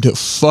his name to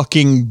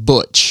fucking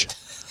Butch.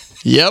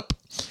 Yep.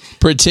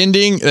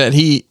 Pretending that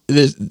he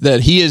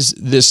is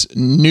this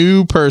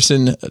new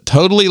person,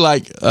 totally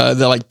like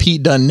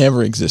Pete Dunne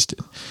never existed.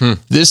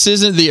 This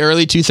isn't the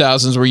early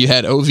 2000s where you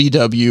had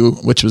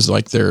OVW, which was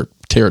like their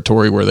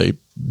territory where they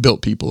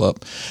built people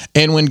up,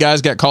 and when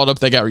guys got called up,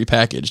 they got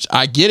repackaged.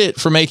 I get it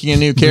for making a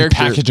new character,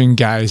 Packaging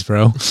guys,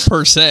 bro.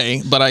 per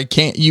se, but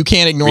you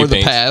can't ignore the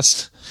Repaint.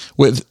 past.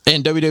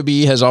 And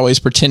WWE has always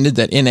pretended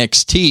that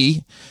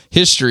NXT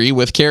history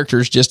with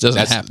characters just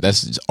doesn't happen.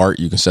 That's art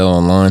you can sell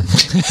online.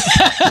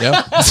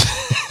 Yep.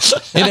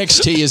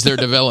 NXT is their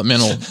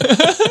developmental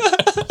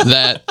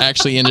that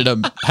actually ended up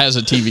has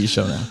a TV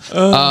show now.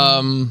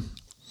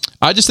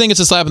 I just think it's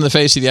a slap in the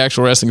face to the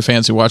actual wrestling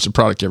fans who watch the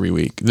product every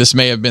week. This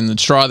may have been the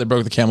straw that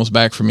broke the camel's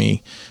back for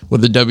me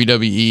with the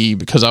WWE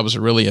because I was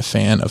really a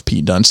fan of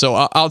Pete Dunne. So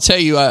I'll tell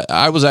you,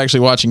 I was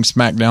actually watching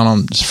SmackDown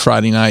on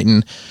Friday night,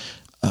 and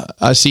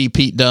I see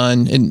Pete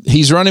Dunne, and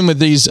he's running with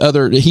these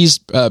other.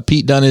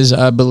 Pete Dunne is,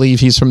 I believe,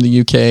 he's from the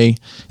UK.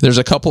 There's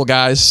a couple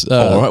guys.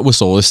 All right,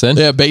 whistle this then.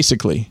 Yeah,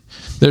 basically.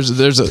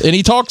 And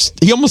he talks.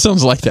 He almost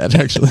sounds like that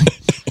actually.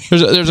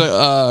 There's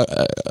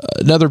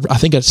another, I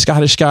think, a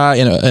Scottish guy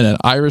and an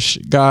Irish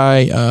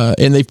guy,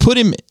 and they put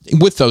him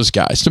with those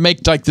guys to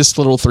make like this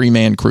little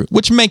 3-man crew,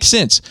 which makes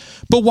sense.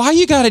 But why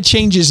you got to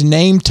change his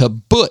name to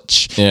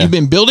Butch? Yeah. You've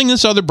been building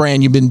this other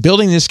brand. You've been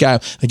building this guy.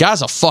 The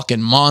guy's a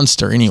fucking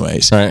monster,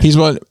 anyways. Right. He's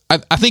what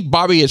I think.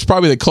 Bobby is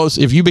probably the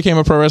closest. If you became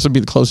a pro wrestler, it'd be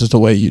the closest to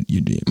way you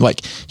do.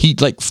 Like he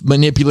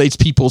manipulates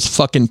people's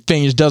fucking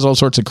things, does all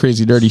sorts of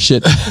crazy dirty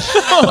shit.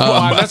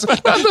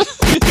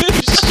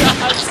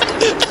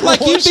 Like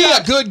you'd be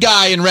a good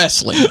guy in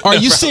wrestling. Are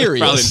you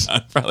serious?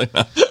 Probably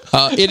not.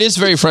 It is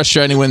very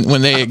frustrating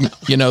when they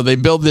they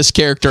build this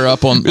character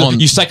up on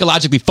You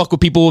psychologically fuck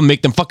with people and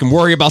make them fucking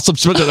worry about some.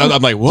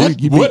 I'm like, what?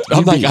 Dude, what?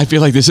 I'm like, I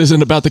feel like this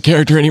isn't about the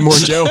character anymore,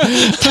 Joe.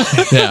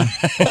 yeah.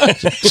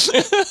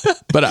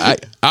 But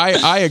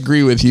I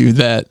agree with you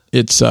that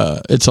it's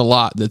a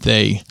lot that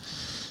they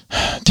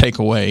take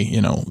away,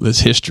 this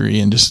history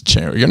and just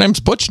share. Your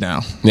name's Butch now.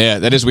 Yeah,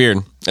 that is weird.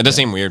 That does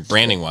seem weird,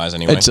 branding wise,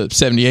 anyway. It's a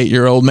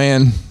 78-year-old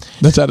man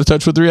that's out of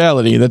touch with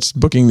reality that's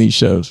booking these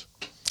shows.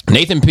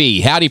 Nathan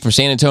P. Howdy from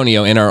San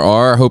Antonio,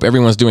 NRR. Hope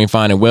everyone's doing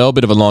fine and well.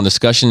 Bit of a long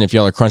discussion. If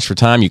y'all are crunched for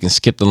time, you can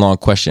skip the long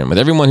question. With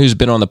everyone who's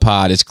been on the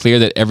pod, it's clear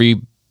that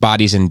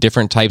everybody's in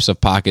different types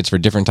of pockets for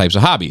different types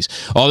of hobbies.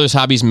 All those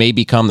hobbies may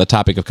become the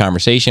topic of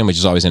conversation, which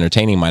is always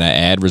entertaining, might I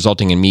add,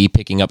 resulting in me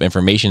picking up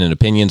information and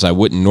opinions I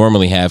wouldn't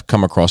normally have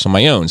come across on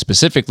my own,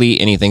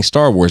 specifically anything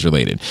Star Wars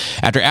related.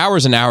 After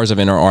hours and hours of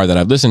NRR that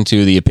I've listened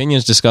to, the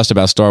opinions discussed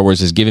about Star Wars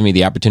has given me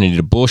the opportunity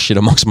to bullshit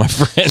amongst my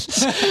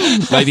friends.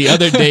 Like the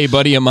other day, a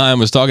buddy of mine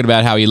was talking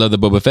about how he loved the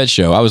Boba Fett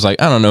show. I was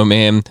like, I don't know,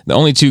 man. The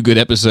only 2 good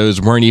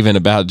episodes weren't even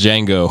about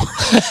Django.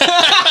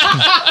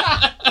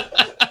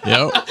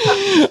 Yep.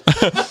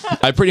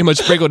 I pretty much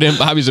sprinkled in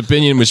Bobby's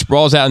opinion, which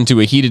sprawls out into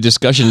a heated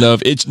discussion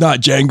of, it's not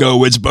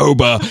Django, it's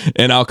Boba.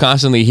 And I'll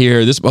constantly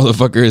hear, this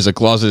motherfucker is a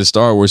closeted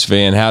Star Wars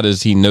fan. How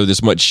does he know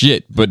this much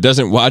shit, but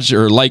doesn't watch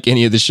or like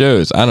any of the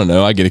shows? I don't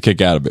know. I get a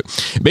kick out of it.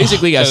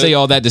 Basically, I say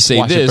all that to say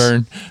Watch it this.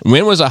 burn.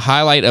 When was a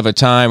highlight of a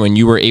time when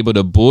you were able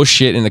to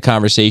bullshit in the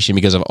conversation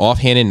because of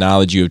offhanded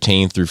knowledge you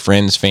obtained through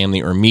friends,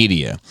 family, or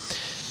media?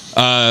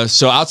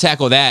 So I'll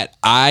tackle that.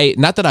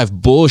 Not that I've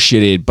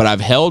bullshitted, but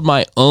I've held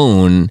my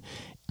own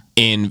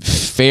in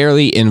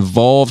fairly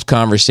involved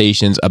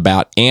conversations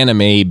about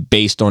anime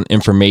based on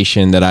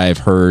information that I've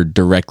heard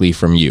directly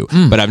from you.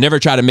 But I've never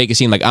tried to make it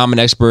seem like I'm an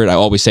expert. I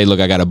always say, look,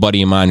 I got a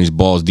buddy of mine who's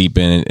balls deep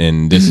in it,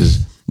 and this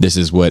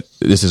is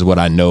what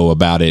I know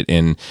about it,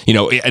 and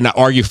and I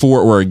argue for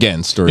or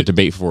against, or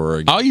debate for or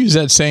against. I'll use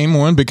that same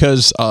one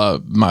because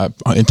my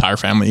entire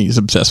family is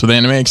obsessed with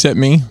anime except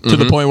me, to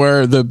the point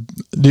where the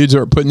dudes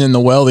are putting in the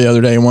well the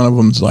other day, and one of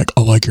them's like,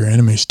 I like your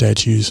anime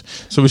statues.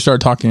 So we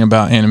started talking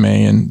about anime,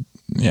 and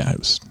yeah, it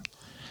was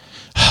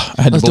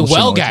I had to It's the bullshit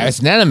well him guy. with It's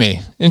an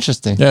enemy.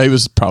 Interesting. it. Yeah, he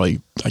was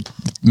probably like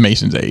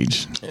Mason's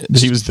age.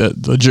 He was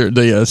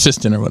the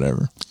assistant or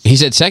whatever. He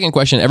said, second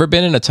question, ever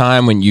been in a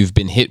time when you've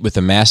been hit with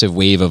a massive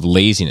wave of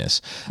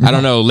laziness? I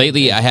don't know.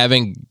 Lately, I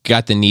haven't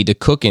got the need to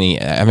cook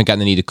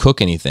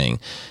anything.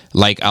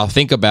 Like, I'll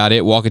think about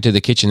it, walk into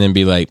the kitchen and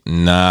be like,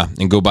 nah,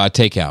 and go buy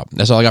takeout.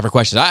 That's all I got for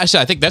questions.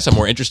 I think that's a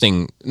more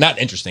not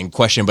interesting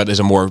question, but is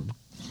a more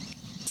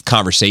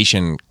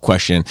conversation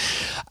question.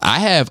 I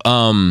have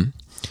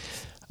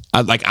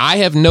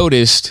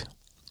noticed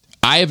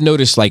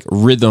like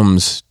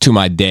rhythms to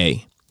my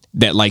day.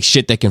 That like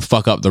shit that can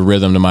fuck up the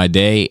rhythm to my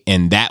day,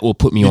 and that will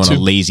put me on a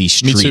lazy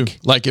streak. Me too.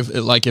 Like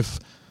if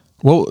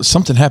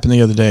something happened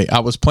the other day. I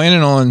was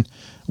planning on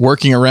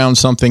working around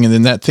something, and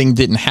then that thing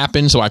didn't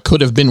happen, so I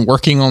could have been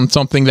working on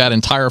something that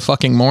entire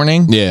fucking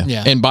morning.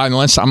 Yeah. And by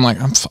lunch, I'm like,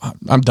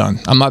 I'm done.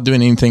 I'm not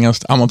doing anything else.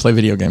 I'm gonna play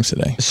video games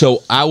today.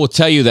 So I will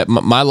tell you that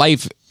my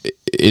life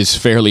is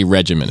fairly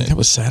regimented. It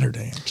was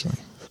Saturday, actually.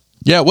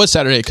 Yeah, it was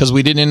Saturday because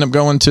we didn't end up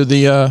going to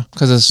the.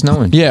 Because it's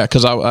snowing. Yeah,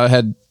 because I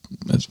had.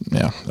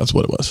 That's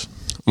what it was.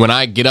 When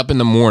I get up in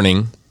the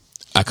morning,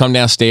 I come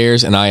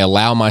downstairs and I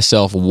allow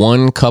myself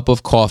 1 cup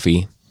of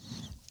coffee,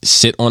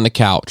 sit on the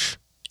couch,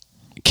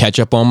 catch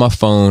up on my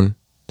phone,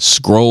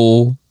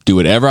 scroll, do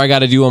whatever I got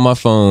to do on my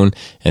phone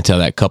until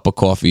that cup of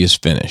coffee is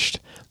finished.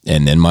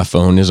 And then my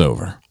phone is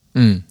over.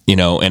 You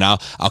know, and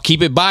I'll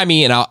keep it by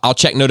me, and I'll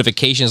check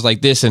notifications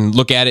like this and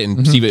look at it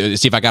and see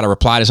if I got to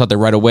reply to something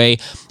right away.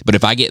 But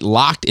if I get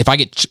locked, if I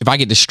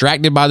get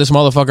distracted by this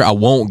motherfucker, I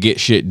won't get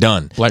shit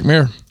done. Black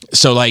Mirror.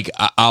 So like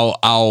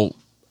I'll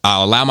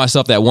allow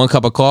myself that 1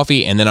 cup of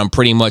coffee, and then I'm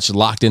pretty much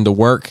locked into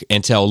work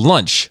until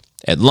lunch.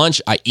 At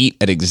lunch, I eat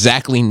at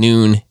exactly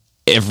noon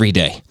every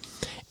day.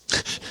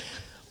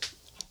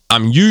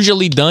 I'm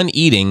usually done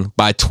eating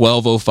by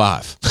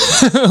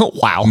 12:05.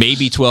 Wow.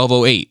 Maybe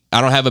 12:08.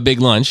 I don't have a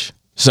big lunch,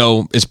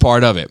 so it's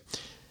part of it.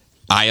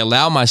 I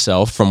allow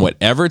myself from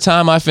whatever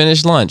time I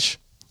finish lunch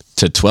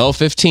to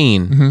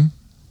 12:15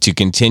 to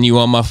continue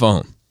on my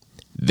phone.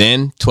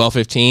 Then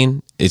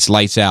 12:15, it's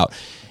lights out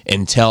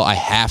until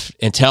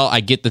I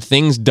get the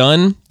things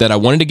done that I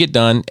wanted to get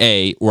done,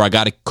 A, or I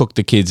got to cook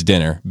the kids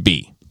dinner,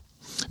 B.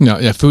 No,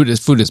 yeah, food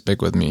is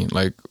big with me.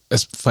 Like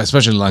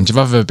especially lunch. If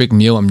I have a big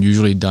meal, I'm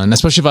usually done.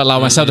 Especially if I allow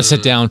myself to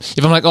sit down.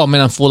 If I'm like, oh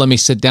man, I'm full, let me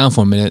sit down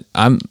for a minute.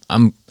 I'm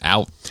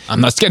out.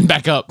 I'm not getting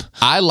back up.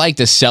 I like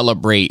to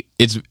celebrate.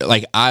 It's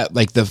like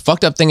the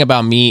fucked up thing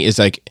about me is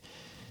like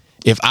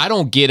if I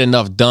don't get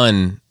enough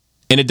done,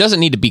 and it doesn't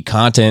need to be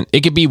content.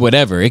 It could be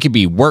whatever. It could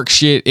be work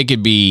shit. It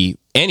could be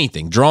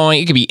anything,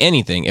 drawing. It could be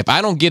anything. If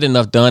I don't get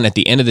enough done at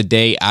the end of the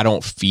day, I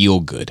don't feel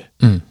good.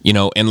 You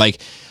know, and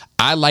like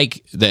I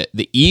like that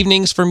the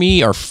evenings for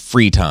me are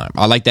free time.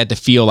 I like that to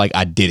feel like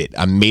I did it.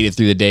 I made it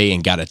through the day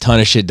and got a ton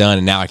of shit done,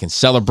 and now I can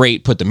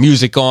celebrate, put the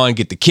music on,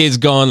 get the kids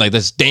going, like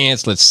let's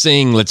dance, let's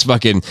sing, let's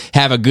fucking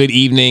have a good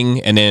evening,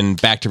 and then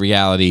back to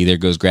reality. There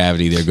goes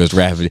gravity, there goes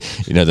gravity,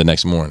 you know, the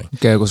next morning.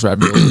 Okay, it goes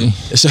ravioli.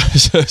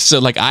 So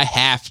like I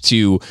have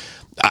to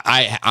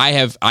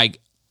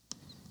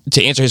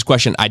to answer his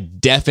question, I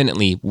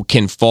definitely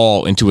can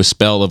fall into a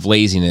spell of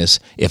laziness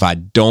if I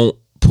don't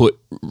put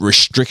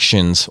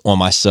restrictions on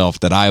myself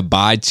that I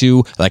abide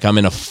to, like I'm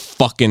in a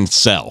fucking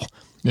cell.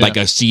 Yeah. Like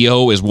a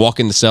CEO is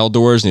walking the cell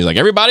doors and he's like,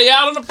 everybody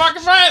out on the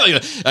fucking front.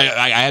 Like,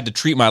 I had to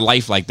treat my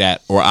life like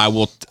that, or I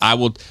will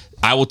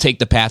take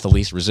the path of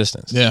least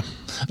resistance. Yeah,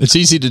 it's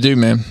easy to do,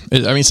 man.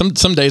 I mean, some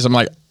days I'm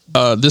like,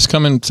 this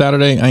coming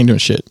Saturday, I ain't doing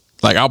shit.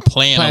 Like I'll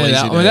plan a lazy it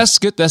out. day. I mean, that's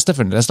good. That's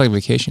different. That's like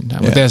vacation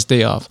time. Yeah. That's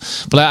day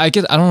off. But I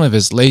don't know if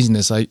it's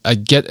laziness. I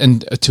get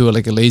into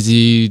like a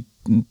lazy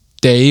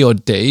day or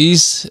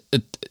days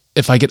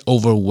if I get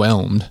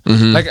overwhelmed.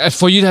 Like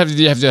for you have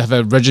to have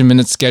a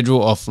regimented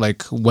schedule of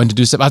like when to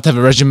do stuff. I have to have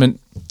a regimented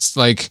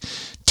like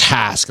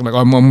task. I'm like, oh,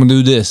 I'm going to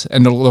do this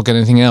and don't look at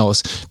anything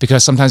else,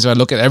 because sometimes if I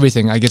look at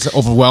everything, I get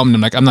overwhelmed.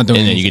 I'm like, I'm not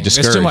doing anything. And then you get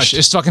discouraged. It's too much.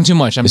 It's fucking too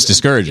much. It's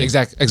discouraging.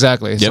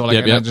 Exactly. Yep, so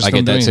like, yep. I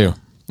get that too.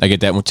 I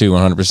get that one too,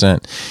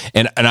 100%.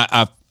 And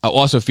I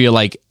also feel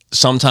like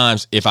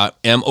sometimes if I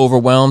am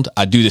overwhelmed,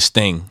 I do this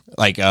thing.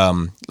 Like,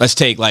 let's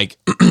take like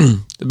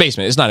the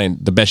basement. It's not in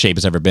the best shape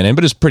it's ever been in,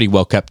 but it's pretty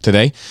well kept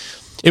today.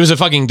 It was a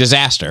fucking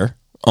disaster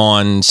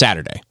on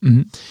Saturday.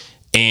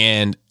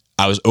 And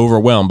I was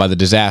overwhelmed by the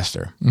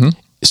disaster.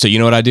 So you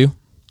know what I do?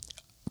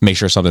 Make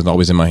sure something's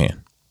always in my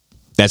hand.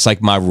 That's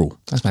like my rule.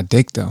 That's my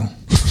dick, though.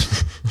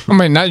 I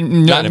mean, not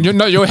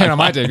your hand on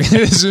my dick.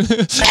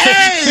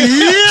 Hey,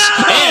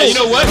 you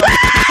know what?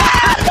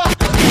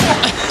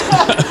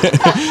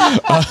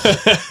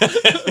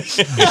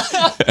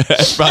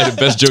 That's probably the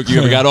best joke you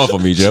ever got off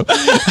of me, Joe,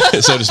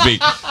 so to speak.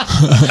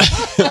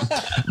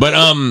 But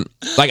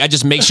like I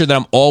just make sure that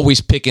I'm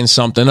always picking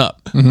something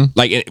up,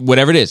 like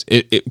whatever it is,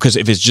 because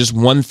if it's just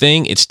one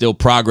thing, it's still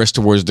progress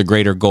towards the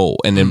greater goal.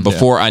 And then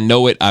before I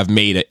know it, I've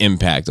made an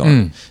impact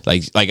on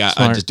it. Like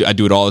I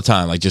do it all the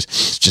time. Like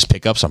just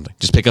pick up something.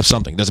 Just pick up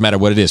something. Doesn't matter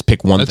what it is.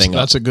 Pick one thing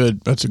up.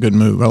 That's a good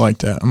move. I like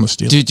that. I'm gonna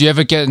steal. Do you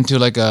ever get into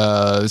like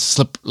a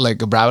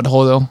rabbit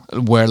hole though,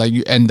 where like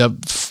you end up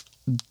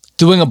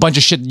doing a bunch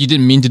of shit you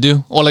didn't mean to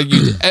do, or like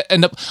you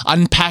end up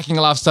unpacking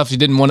a lot of stuff you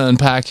didn't want to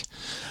unpack?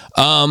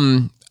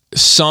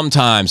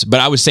 Sometimes,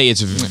 but I would say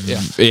it's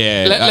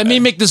Let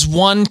me make this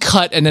one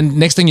cut, and then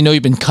next thing you know,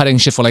 you've been cutting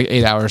shit for like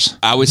 8 hours.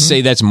 I would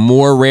say that's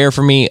more rare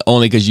for me,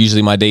 only because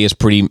usually my day is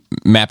pretty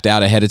mapped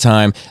out ahead of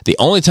time. The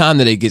only time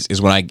that it gets is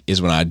when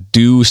I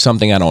do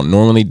something I don't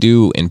normally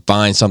do and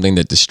find something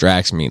that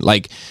distracts me.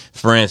 Like,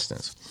 for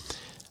instance,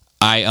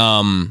 I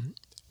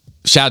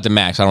shout out to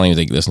Max. I don't even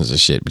think he listens to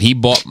this shit, but he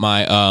bought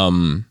my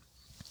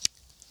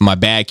my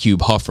Bad Cube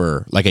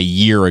Huffer like a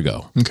year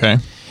ago. Okay.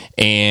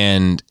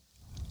 And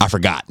I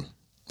forgot.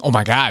 Oh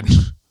my God.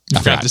 I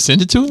forgot to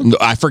send it to him? No,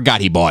 I forgot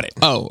he bought it.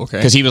 Oh, okay.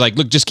 Because he was like,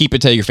 look, just keep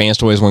it to your Fans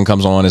Toys when it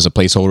comes on as a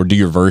placeholder, do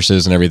your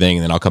verses and everything,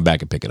 and then I'll come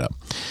back and pick it up.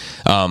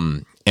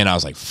 And I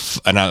was like,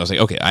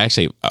 okay, I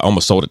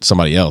almost sold it to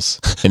somebody else.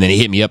 And then he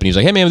hit me up and he was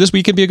like, hey man, this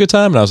week could be a good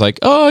time. And I was like,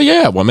 oh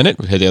yeah, 1 minute.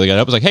 Hit the other guy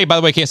up. I was like, hey, by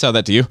the way, I can't sell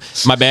that to you.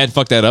 My bad.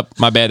 Fuck that up.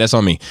 My bad. That's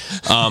on me.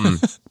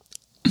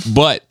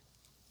 But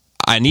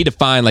I need to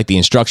find like the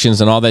instructions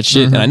and all that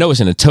shit. And I know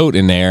it's in a tote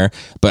in there,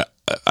 but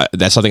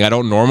that's something I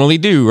don't normally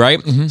do,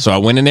 right? So I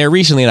went in there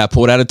recently and I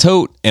pulled out a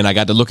tote and I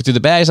got to looking through the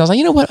bags. I was like,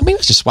 you know what? Maybe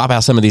let's just swap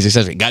out some of these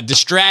accessories. Got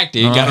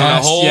distracted, got on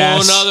a whole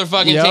nother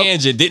fucking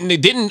tangent.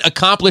 Didn't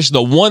accomplish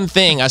the one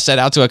thing I set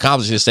out to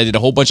accomplish. Instead, did a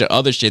whole bunch of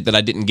other shit that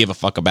I didn't give a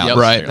fuck about. Yep.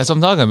 Right. That's what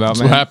I'm talking about,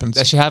 man. what happens.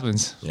 That shit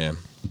happens. Yeah.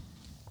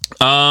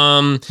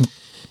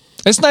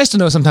 It's nice to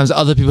know sometimes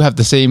other people have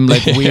the same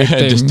like weird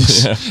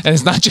things, and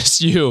it's not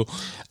just you.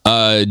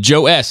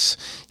 Joe S.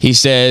 He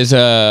says,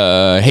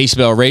 hey,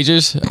 Spell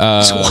Ragers. Wow.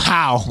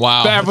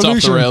 It's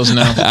off the rails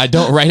now. I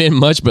don't write in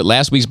much, but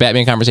last week's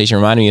Batman conversation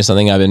reminded me of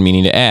something I've been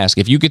meaning to ask.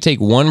 If you could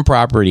take one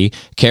property,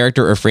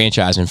 character, or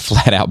franchise and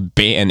flat out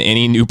ban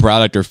any new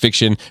product or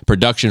fiction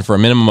production for a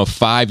minimum of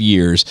 5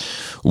 years,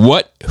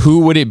 who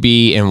would it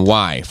be and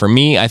why? For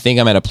me, I think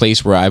I'm at a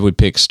place where I would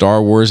pick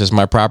Star Wars as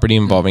my property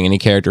involving any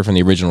character from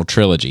the original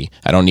trilogy.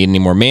 I don't need any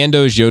more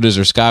Mandos, Yodas,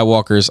 or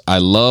Skywalkers. I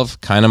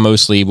love kind of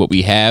mostly what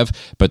we have,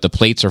 but the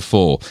plates are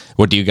full.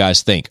 What do you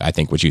guys think? I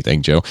think what you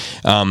think, Joe.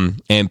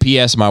 And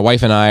P.S. My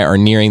wife and I are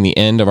nearing the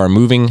end of our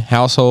moving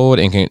household,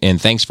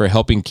 and thanks for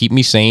helping keep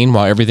me sane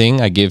while everything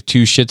I give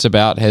two shits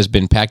about has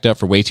been packed up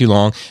for way too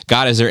long.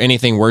 God, is there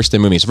anything worse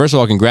than moving? So first of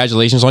all,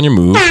 congratulations on your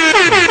move.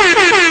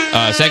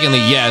 Secondly,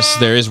 yes,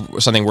 there is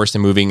something worse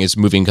than moving. Is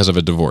moving because of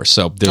a divorce.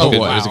 So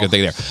there's a good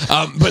thing there.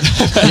 But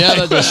Yeah,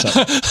 that does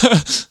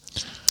suck.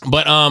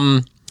 But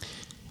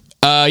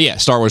yeah,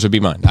 Star Wars would be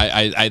mine.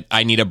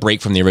 I need a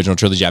break from the original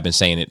trilogy. I've been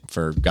saying it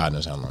for God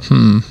knows how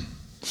long.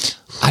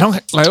 I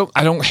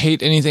don't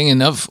hate anything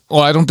enough,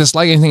 or I don't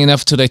dislike anything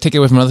enough to like take it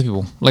away from other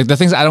people. Like the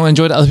things I don't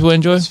enjoy, that other people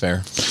enjoy. That's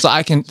fair. So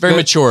I can Very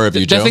mature of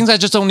you, Joe. The things I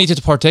just don't need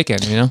to partake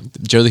in. You know,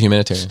 Joe the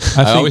humanitarian.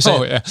 I always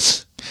say, yeah.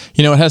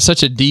 You know, it has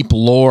such a deep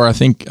lore. I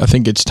think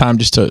it's time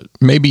just to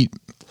maybe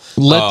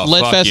let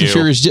fuck Fast you. and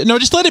Furious. No,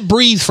 just let it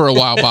breathe for a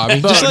while, Bobby.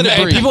 Just let it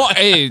breathe.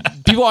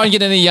 People aren't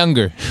getting any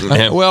younger.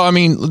 Well, I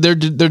mean, they're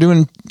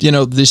doing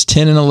this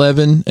 10 and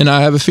 11, and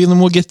I have a feeling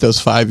we'll get those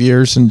 5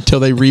 years until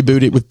they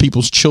reboot it with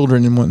people's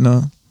children and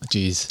whatnot.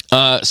 Jeez.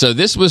 So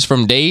this was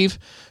from Dave,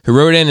 who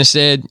wrote in and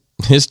said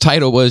his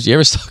title was "You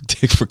ever suck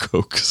dick for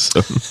coke?" So,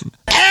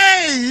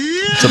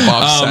 It's a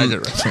Bob Saget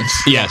reference.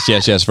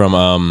 yes, from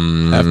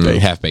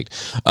Half Baked.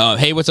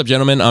 Hey, what's up,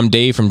 gentlemen? I'm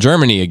Dave from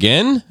Germany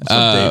again.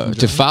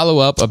 To follow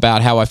up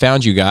about how I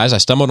found you guys, I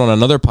stumbled on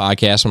another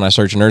podcast when I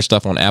searched nerd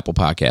stuff on Apple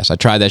Podcasts. I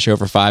tried that show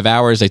for 5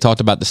 hours. They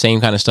talked about the same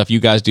kind of stuff you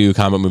guys do,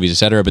 comic movies,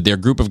 etc. But their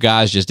group of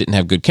guys just didn't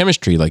have good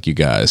chemistry like you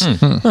guys.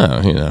 Oh,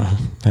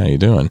 how you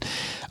doing?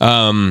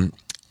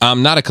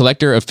 I'm not a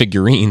collector of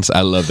figurines.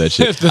 I love that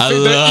shit. I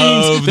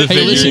love the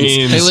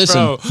figurines. Hey,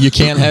 listen. You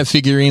can't have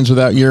figurines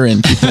without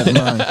urine. Keep that in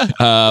mind.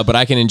 But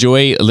I can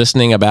enjoy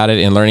listening about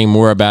it and learning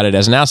more about it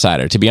as an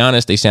outsider. To be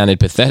honest, they sounded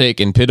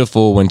pathetic and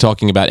pitiful when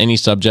talking about any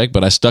subject,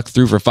 but I stuck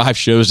through for 5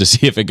 shows to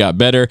see if it got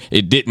better.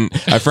 It didn't.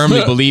 I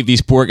firmly believe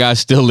these poor guys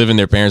still live in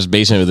their parents'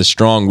 basement with a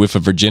strong whiff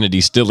of virginity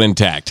still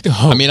intact.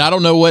 I mean, I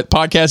don't know what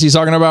podcast he's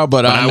talking about,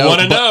 but I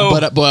wanna know.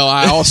 But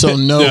I also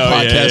know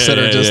podcasts that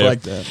are just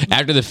like that.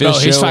 After the 5th show,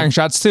 He's firing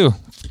shots too.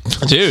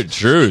 Dude,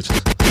 truth.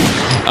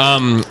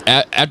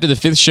 After the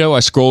 5th show, I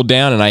scrolled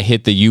down and I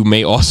hit the "you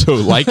may also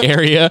like"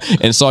 area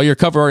and saw your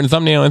cover art and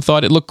thumbnail and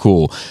thought it looked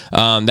cool.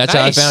 That's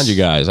how I found you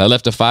guys. I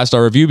left a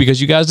 5-star review because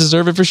you guys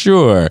deserve it for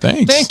sure.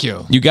 Thanks. Thank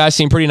you. You guys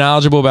seem pretty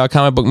knowledgeable about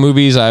comic book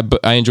movies. I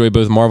enjoy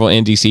both Marvel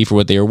and DC for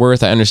what they are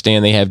worth. I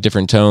understand they have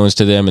different tones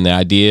to them and the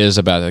ideas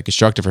about the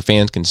constructed for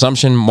fans'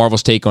 consumption.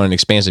 Marvel's take on an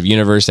expansive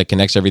universe that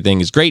connects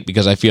everything is great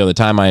because I feel the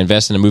time I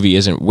invest in a movie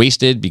isn't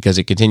wasted because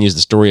it continues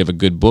the story of a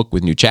good book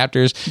with new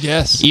chapters.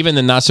 Yes. Even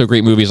the not so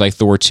great movies like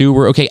Thor 2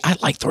 were okay. I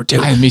like Thor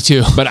 2. Me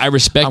too. But I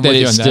respect I'm that with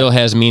you it on that. still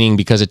has meaning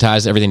because it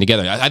ties everything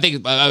together. I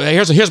think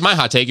here's my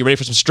hot take. You ready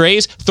for some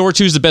strays? Thor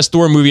 2 is the best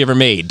Thor movie ever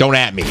made. Don't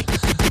at me. Dang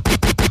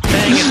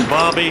it,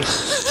 Bobby.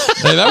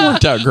 Hey, that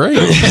worked out great.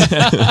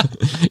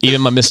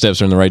 Even my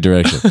missteps are in the right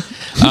direction.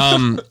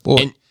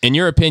 In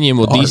your opinion,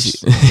 will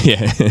DC?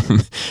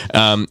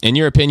 Yeah. In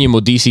your opinion,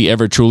 will DC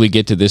ever truly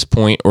get to this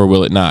point, or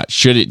will it not?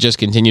 Should it just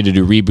continue to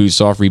do reboots,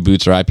 soft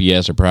reboots, or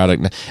IPS or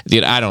product?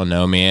 Dude, I don't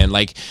know, man.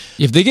 Like,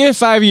 If they give it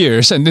 5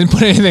 years and didn't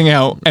put anything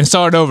out and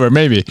start over,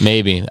 maybe.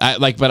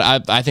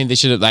 I think they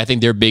should. I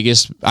think their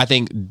biggest. I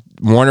think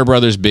Warner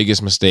Brothers'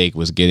 biggest mistake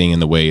was getting in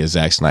the way of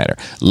Zack Snyder.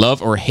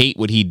 Love or hate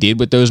what he did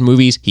with those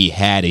movies, he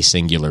had a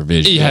singular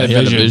vision. He had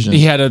a vision.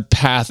 He had a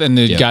path, and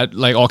it got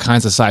like all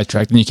kinds of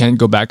sidetracked, and you can't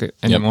go back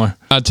anymore.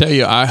 I'll tell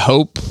you, I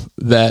hope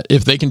that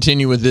if they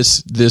continue with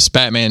this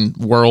Batman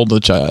world,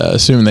 which I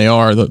assume they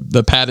are,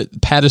 the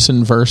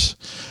Pattinson verse,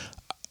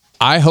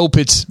 I hope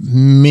it's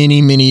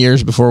many, many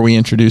years before we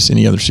introduce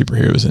any other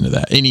superheroes into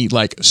that. Any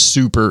like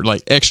super,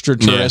 like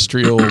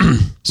extraterrestrial,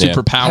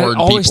 superpowered I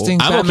always people.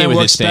 think I'm Batman okay with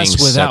works it staying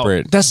best without.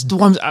 separate. That's the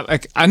one.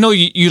 I know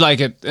you like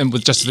it, and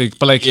with Justice League,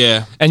 but like,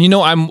 Yeah. and you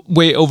know I'm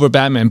way over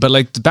Batman, but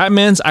like the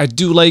Batmans I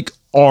do like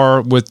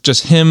are with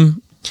just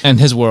him and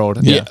his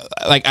world. Yeah,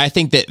 like I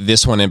think that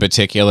this one in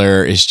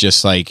particular is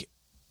just like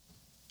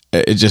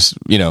it. Just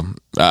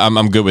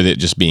I'm good with it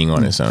just being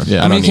on its own. Yeah,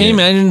 I mean, don't can you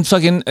need it. imagine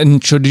fucking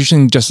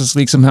introducing Justice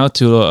League somehow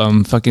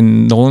to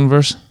fucking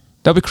Nolanverse?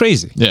 That'd be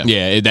crazy.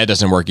 Yeah, that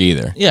doesn't work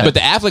either. Yeah. But the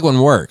Affleck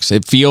one works.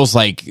 It feels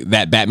like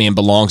that Batman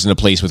belongs in a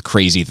place with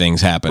crazy things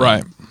happening.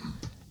 Right.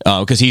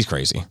 Because he's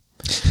crazy.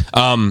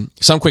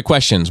 Some quick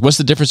questions. What's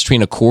the difference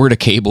between a cord, a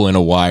cable, and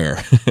a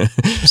wire?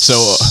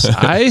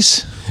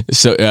 Ice.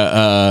 So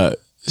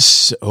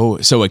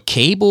a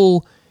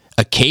cable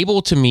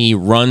to me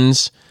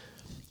runs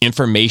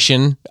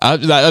information.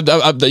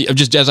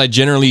 Just as I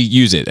generally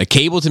use it, a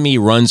cable to me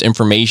runs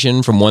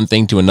information from one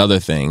thing to another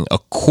thing. A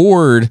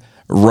cord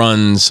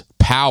runs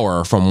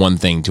power from one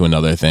thing to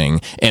another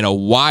thing, and a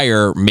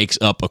wire makes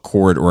up a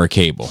cord or a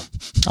cable.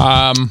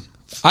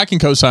 I can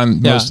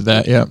co-sign most of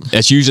that. Yeah.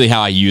 That's usually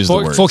how I use the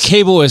words. For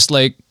cable is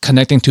like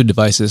connecting two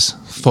devices.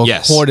 For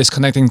Yes. cord is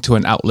connecting to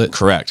an outlet.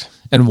 Correct.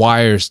 And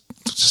wires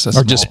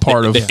Are just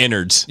part of The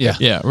innards. Yeah.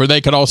 Yeah, or they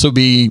could also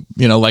be,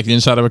 like the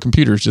inside of a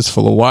computer is just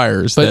full of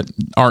wires But- that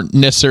aren't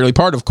necessarily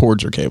part of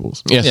cords or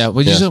cables. Yes. Yeah,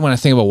 but usually when I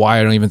think about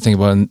wire, I don't even think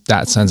about it in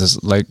that sense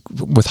as like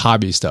with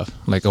hobby stuff,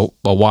 like a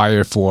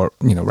wire for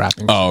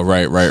wrapping. Oh,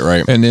 right.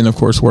 And then, of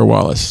course, Ware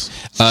Wallace.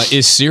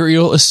 Is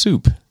cereal a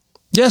soup?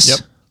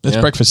 Yes. That's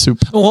Yeah. breakfast soup.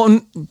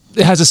 Well,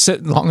 it has to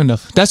sit long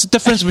enough. That's the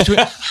difference between.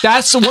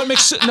 That's what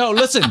makes. No,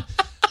 listen.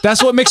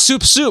 That's what makes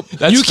soup soup.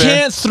 That's You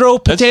fair. can't throw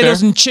That's potatoes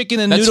fair. and chicken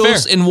and That's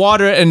noodles fair. in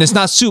water and it's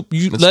not soup.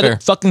 You let fair.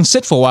 it fucking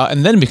sit for a while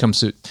and then it becomes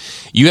soup.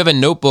 You have a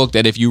notebook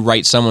that if you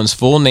write someone's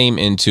full name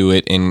into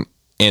it and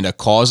a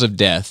cause of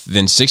death,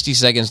 then 60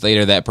 seconds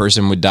later that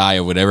person would die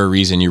of whatever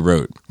reason you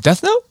wrote.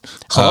 Death Note?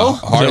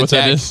 Heart what that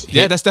attack, is?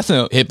 Yeah, that's Death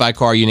Note. hit by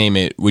car, you name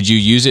it. Would you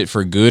use it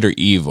for good or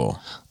evil?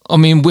 I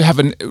mean, we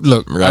haven't.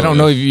 Look, I don't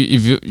know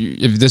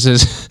if this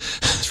is.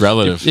 It's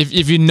relative.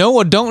 If you know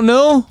or don't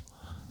know,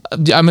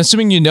 I'm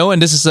assuming you know,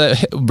 and this is a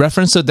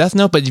reference to Death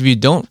Note. But if you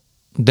don't,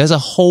 there's a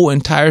whole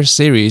entire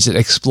series that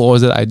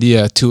explores that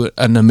idea to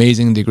an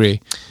amazing degree.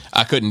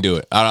 I couldn't do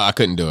it. I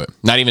couldn't do it.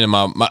 Not even in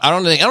my I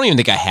don't even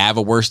think I have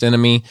a worst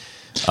enemy.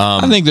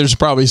 I think there's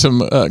probably some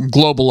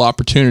global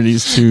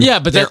opportunities to. Yeah,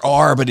 but There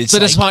are, but it's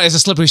that's why it's a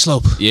slippery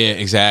slope. yeah,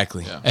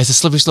 exactly. It's a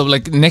slippery slope.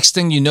 Like next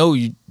thing you know,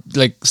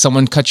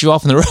 someone cut you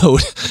off on the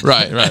road.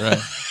 Right. Like,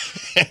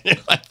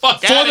 fuck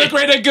For the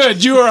greater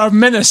good, you are a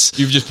menace.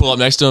 You just pull up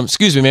next to him.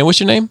 Excuse me, man. What's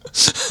your name?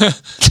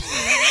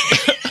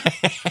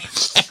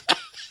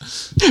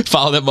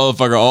 Follow that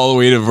motherfucker all the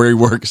way to where he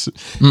works.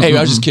 Hey,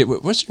 I was just kidding.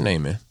 What's your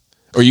name, man?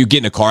 Or you get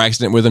in a car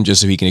accident with him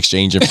just so he can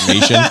exchange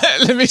information?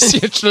 Let me see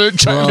it.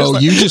 Bro,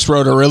 you just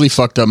wrote a really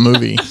fucked up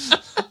movie.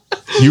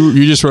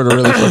 You just wrote a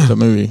really fucked up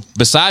movie.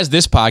 Besides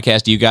this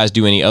podcast, do you guys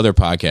do any other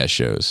podcast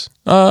shows?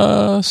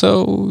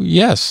 So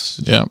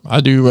yes. Yeah,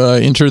 I do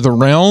Enter the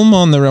Realm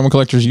on the Realm of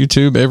Collectors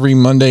YouTube every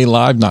Monday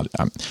live.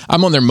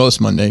 I'm on there most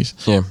Mondays.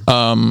 Yeah.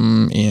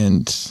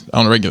 And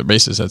on a regular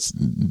basis, that's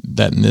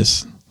that and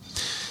this.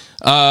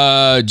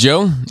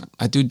 Joe?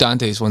 I do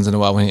Dante's once in a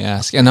while when he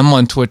asks, and I'm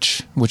on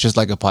Twitch, which is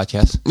like a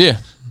podcast. Yeah.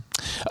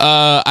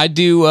 I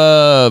do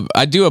a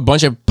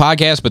bunch of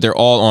podcasts, but they're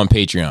all on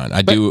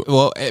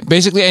Patreon.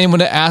 Basically anyone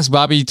that asks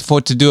Bobby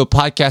to do a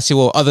podcast, he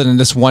will, other than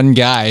this one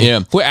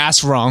guy who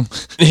asked wrong.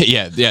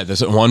 yeah.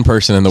 There's one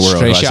person in the world.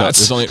 Straight who I saw-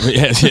 shots. There's only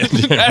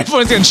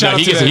Everyone's getting shot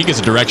he gets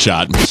a direct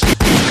shot.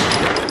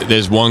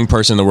 There's one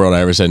person in the world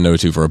I ever said no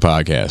to for a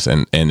podcast,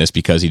 and it's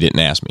because he didn't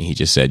ask me. He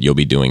just said, "You'll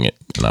be doing it,"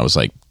 and I was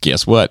like,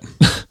 "Guess what?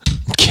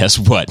 Guess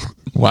what?"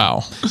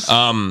 Wow.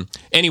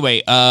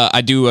 Anyway,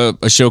 I do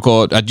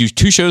I do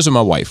two shows with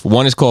my wife.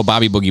 One is called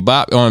Bobby Boogie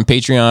Bop on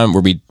Patreon,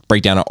 where we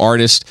break down an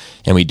artist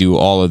and we do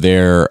all of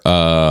their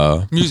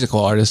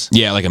Musical artist.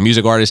 yeah, like a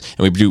music artist,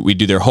 and we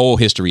do their whole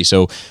history.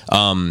 So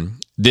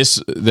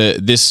this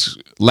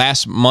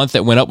last month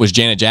that went up was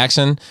Janet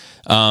Jackson.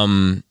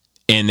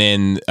 And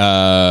then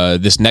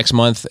this next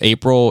month,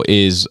 April,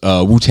 is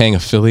Wu-Tang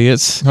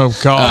affiliates. Oh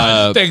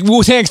God. The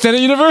Wu-Tang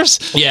Extended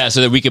Universe? Yeah,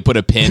 so that we could put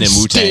a pin in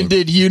Wu-Tang.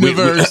 Extended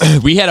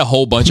universe. We had a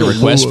whole bunch of The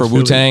requests Wu for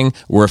Wu-Tang.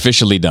 We're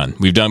officially done.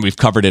 We've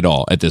covered it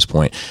all at this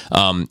point.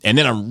 And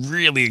then I'm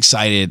really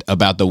excited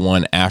about the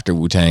one after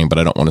Wu-Tang, but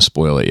I don't want to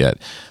spoil it yet.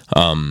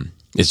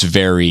 It's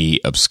very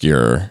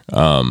obscure.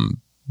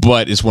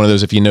 But it's one of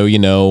those, if you know, you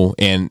know,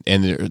 and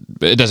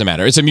it doesn't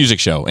matter. It's a music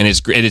show, and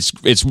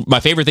it's my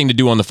favorite thing to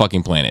do on the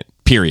fucking planet.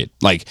 Period.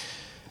 Like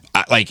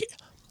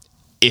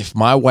if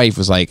my wife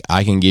was like,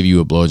 I can give you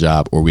a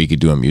blowjob or we could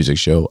do a music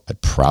show,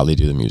 I'd probably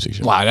do the music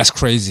show. Wow, that's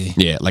crazy.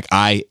 Yeah, like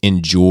I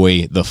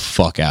enjoy the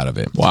fuck out of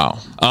it. Wow.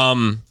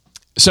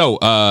 So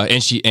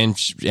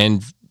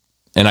and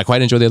I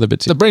quite enjoy the other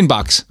bits. The brain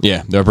box.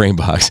 Yeah, the brain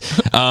box.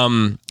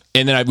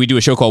 And then we do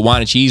a show called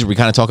Wine and Cheese where we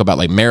kind of talk about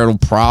like marital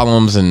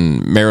problems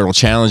and marital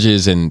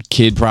challenges and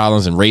kid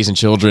problems and raising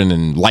children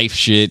and life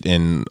shit.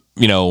 And,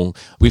 you know,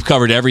 we've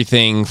covered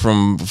everything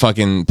from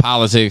fucking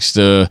politics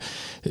to,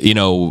 you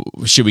know,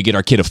 should we get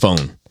our kid a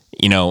phone?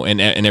 You know,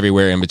 and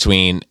everywhere in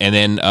between. And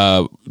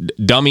then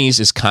Dummies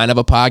is kind of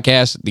a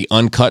podcast. The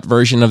uncut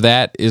version of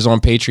that is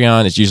on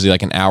Patreon. It's usually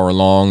like an hour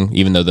long,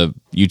 even though the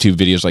YouTube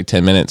video is like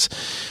 10 minutes.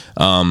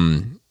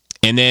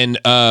 And then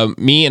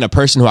me and a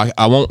person who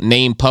I won't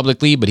name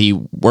publicly, but he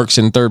works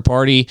in third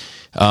party.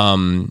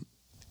 Him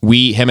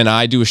and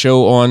I do a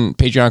show on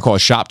Patreon called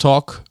Shop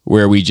Talk,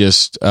 where we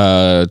just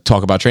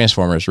talk about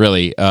Transformers,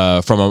 really,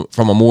 from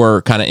a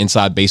more kind of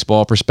inside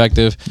baseball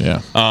perspective.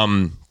 Yeah.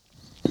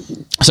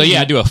 So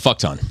yeah, I do a fuck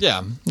ton.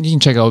 Yeah. You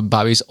can check out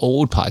Bobby's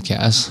old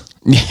podcast.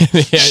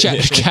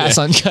 Cats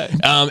Uncut.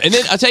 And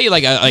then I'll tell you,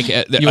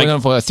 You went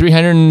on for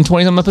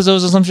 320 some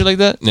episodes or some shit like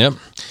that? Yep.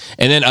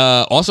 And then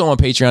also on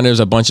Patreon, there's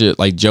a bunch of,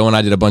 like, Joe and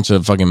I did a bunch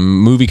of fucking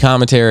movie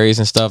commentaries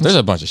and stuff. There's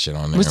a bunch of shit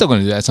on there. We're still going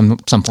to do that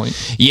at some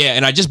point. Yeah,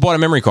 and I just bought a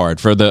memory card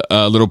for the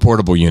little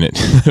portable unit.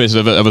 I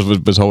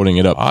was holding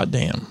it up. Ah,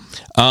 damn.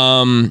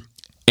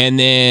 And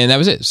then that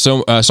was it.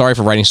 So sorry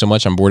for writing so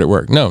much. I'm bored at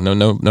work.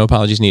 No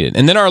apologies needed.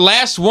 And then our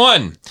last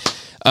one,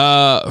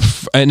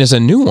 and it's a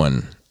new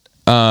one.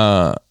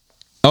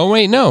 Oh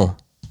wait, no.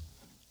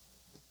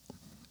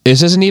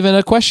 This isn't even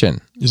a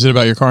question. Is it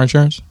about your car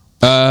insurance?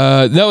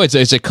 No,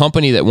 it's a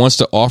company that wants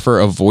to offer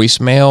a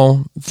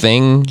voicemail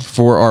thing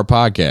for our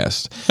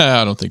podcast.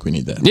 I don't think we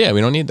need that. Yeah, we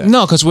don't need that.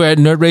 No, because we're at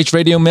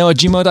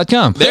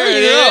nerdrageradiomail@gmail.com. There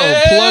it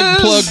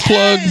is.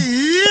 Plug.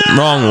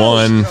 Wrong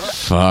one.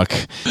 Fuck.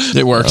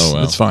 It works. Oh,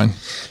 well. It's fine.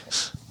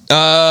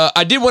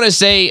 I did want to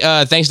say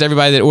thanks to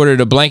everybody that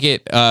ordered a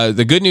blanket.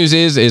 The good news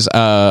is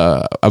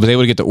I was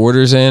able to get the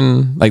orders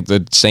in like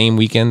the same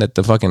weekend that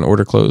the fucking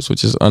order closed,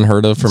 which is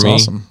unheard of for me.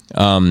 Awesome.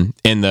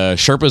 And the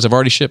Sherpas have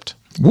already shipped,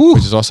 Woo.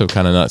 which is also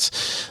kind of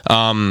nuts.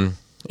 And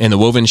the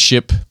Wovens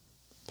ship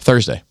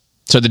Thursday.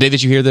 So the day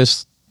that you hear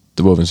this,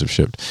 the Wovens have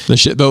shipped. The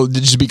shit, though,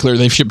 just to be clear,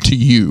 they've shipped to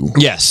you.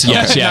 Yes.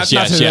 Not to them.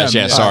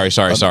 Sorry.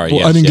 Well,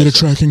 Yes, I didn't get a yes.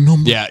 tracking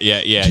number. Yeah. Do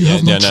you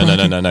have No.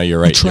 You're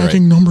right.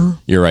 tracking number?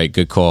 You're right.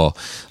 Good call.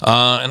 And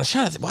I'm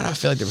trying to why do I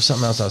feel like there was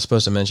something else I was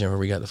supposed to mention before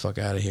we got the fuck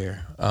out of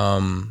here?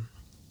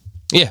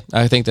 Yeah,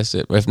 I think that's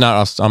it. If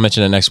not, I'll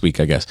mention it next week,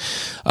 I guess.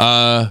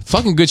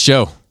 Fucking good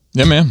show.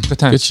 Yeah, man.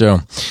 Good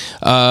show.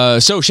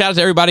 So shout out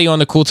to everybody on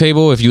the Cool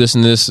Table. If you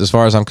listen to this, as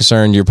far as I'm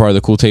concerned, you're part of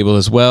the Cool Table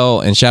as well.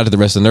 And shout out to the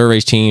rest of the Nerd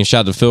Rage team.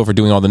 Shout out to Phil for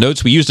doing all the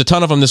notes. We used a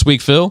ton of them this week,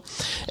 Phil.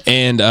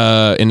 And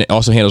it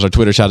also handles our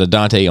Twitter. Shout out to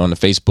Dante on the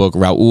Facebook,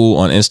 Raul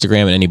on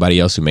Instagram, and anybody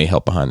else who may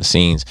help behind the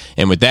scenes.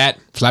 And with that,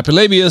 Flap your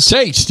labias.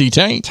 Tasty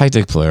taint. tight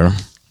dick player.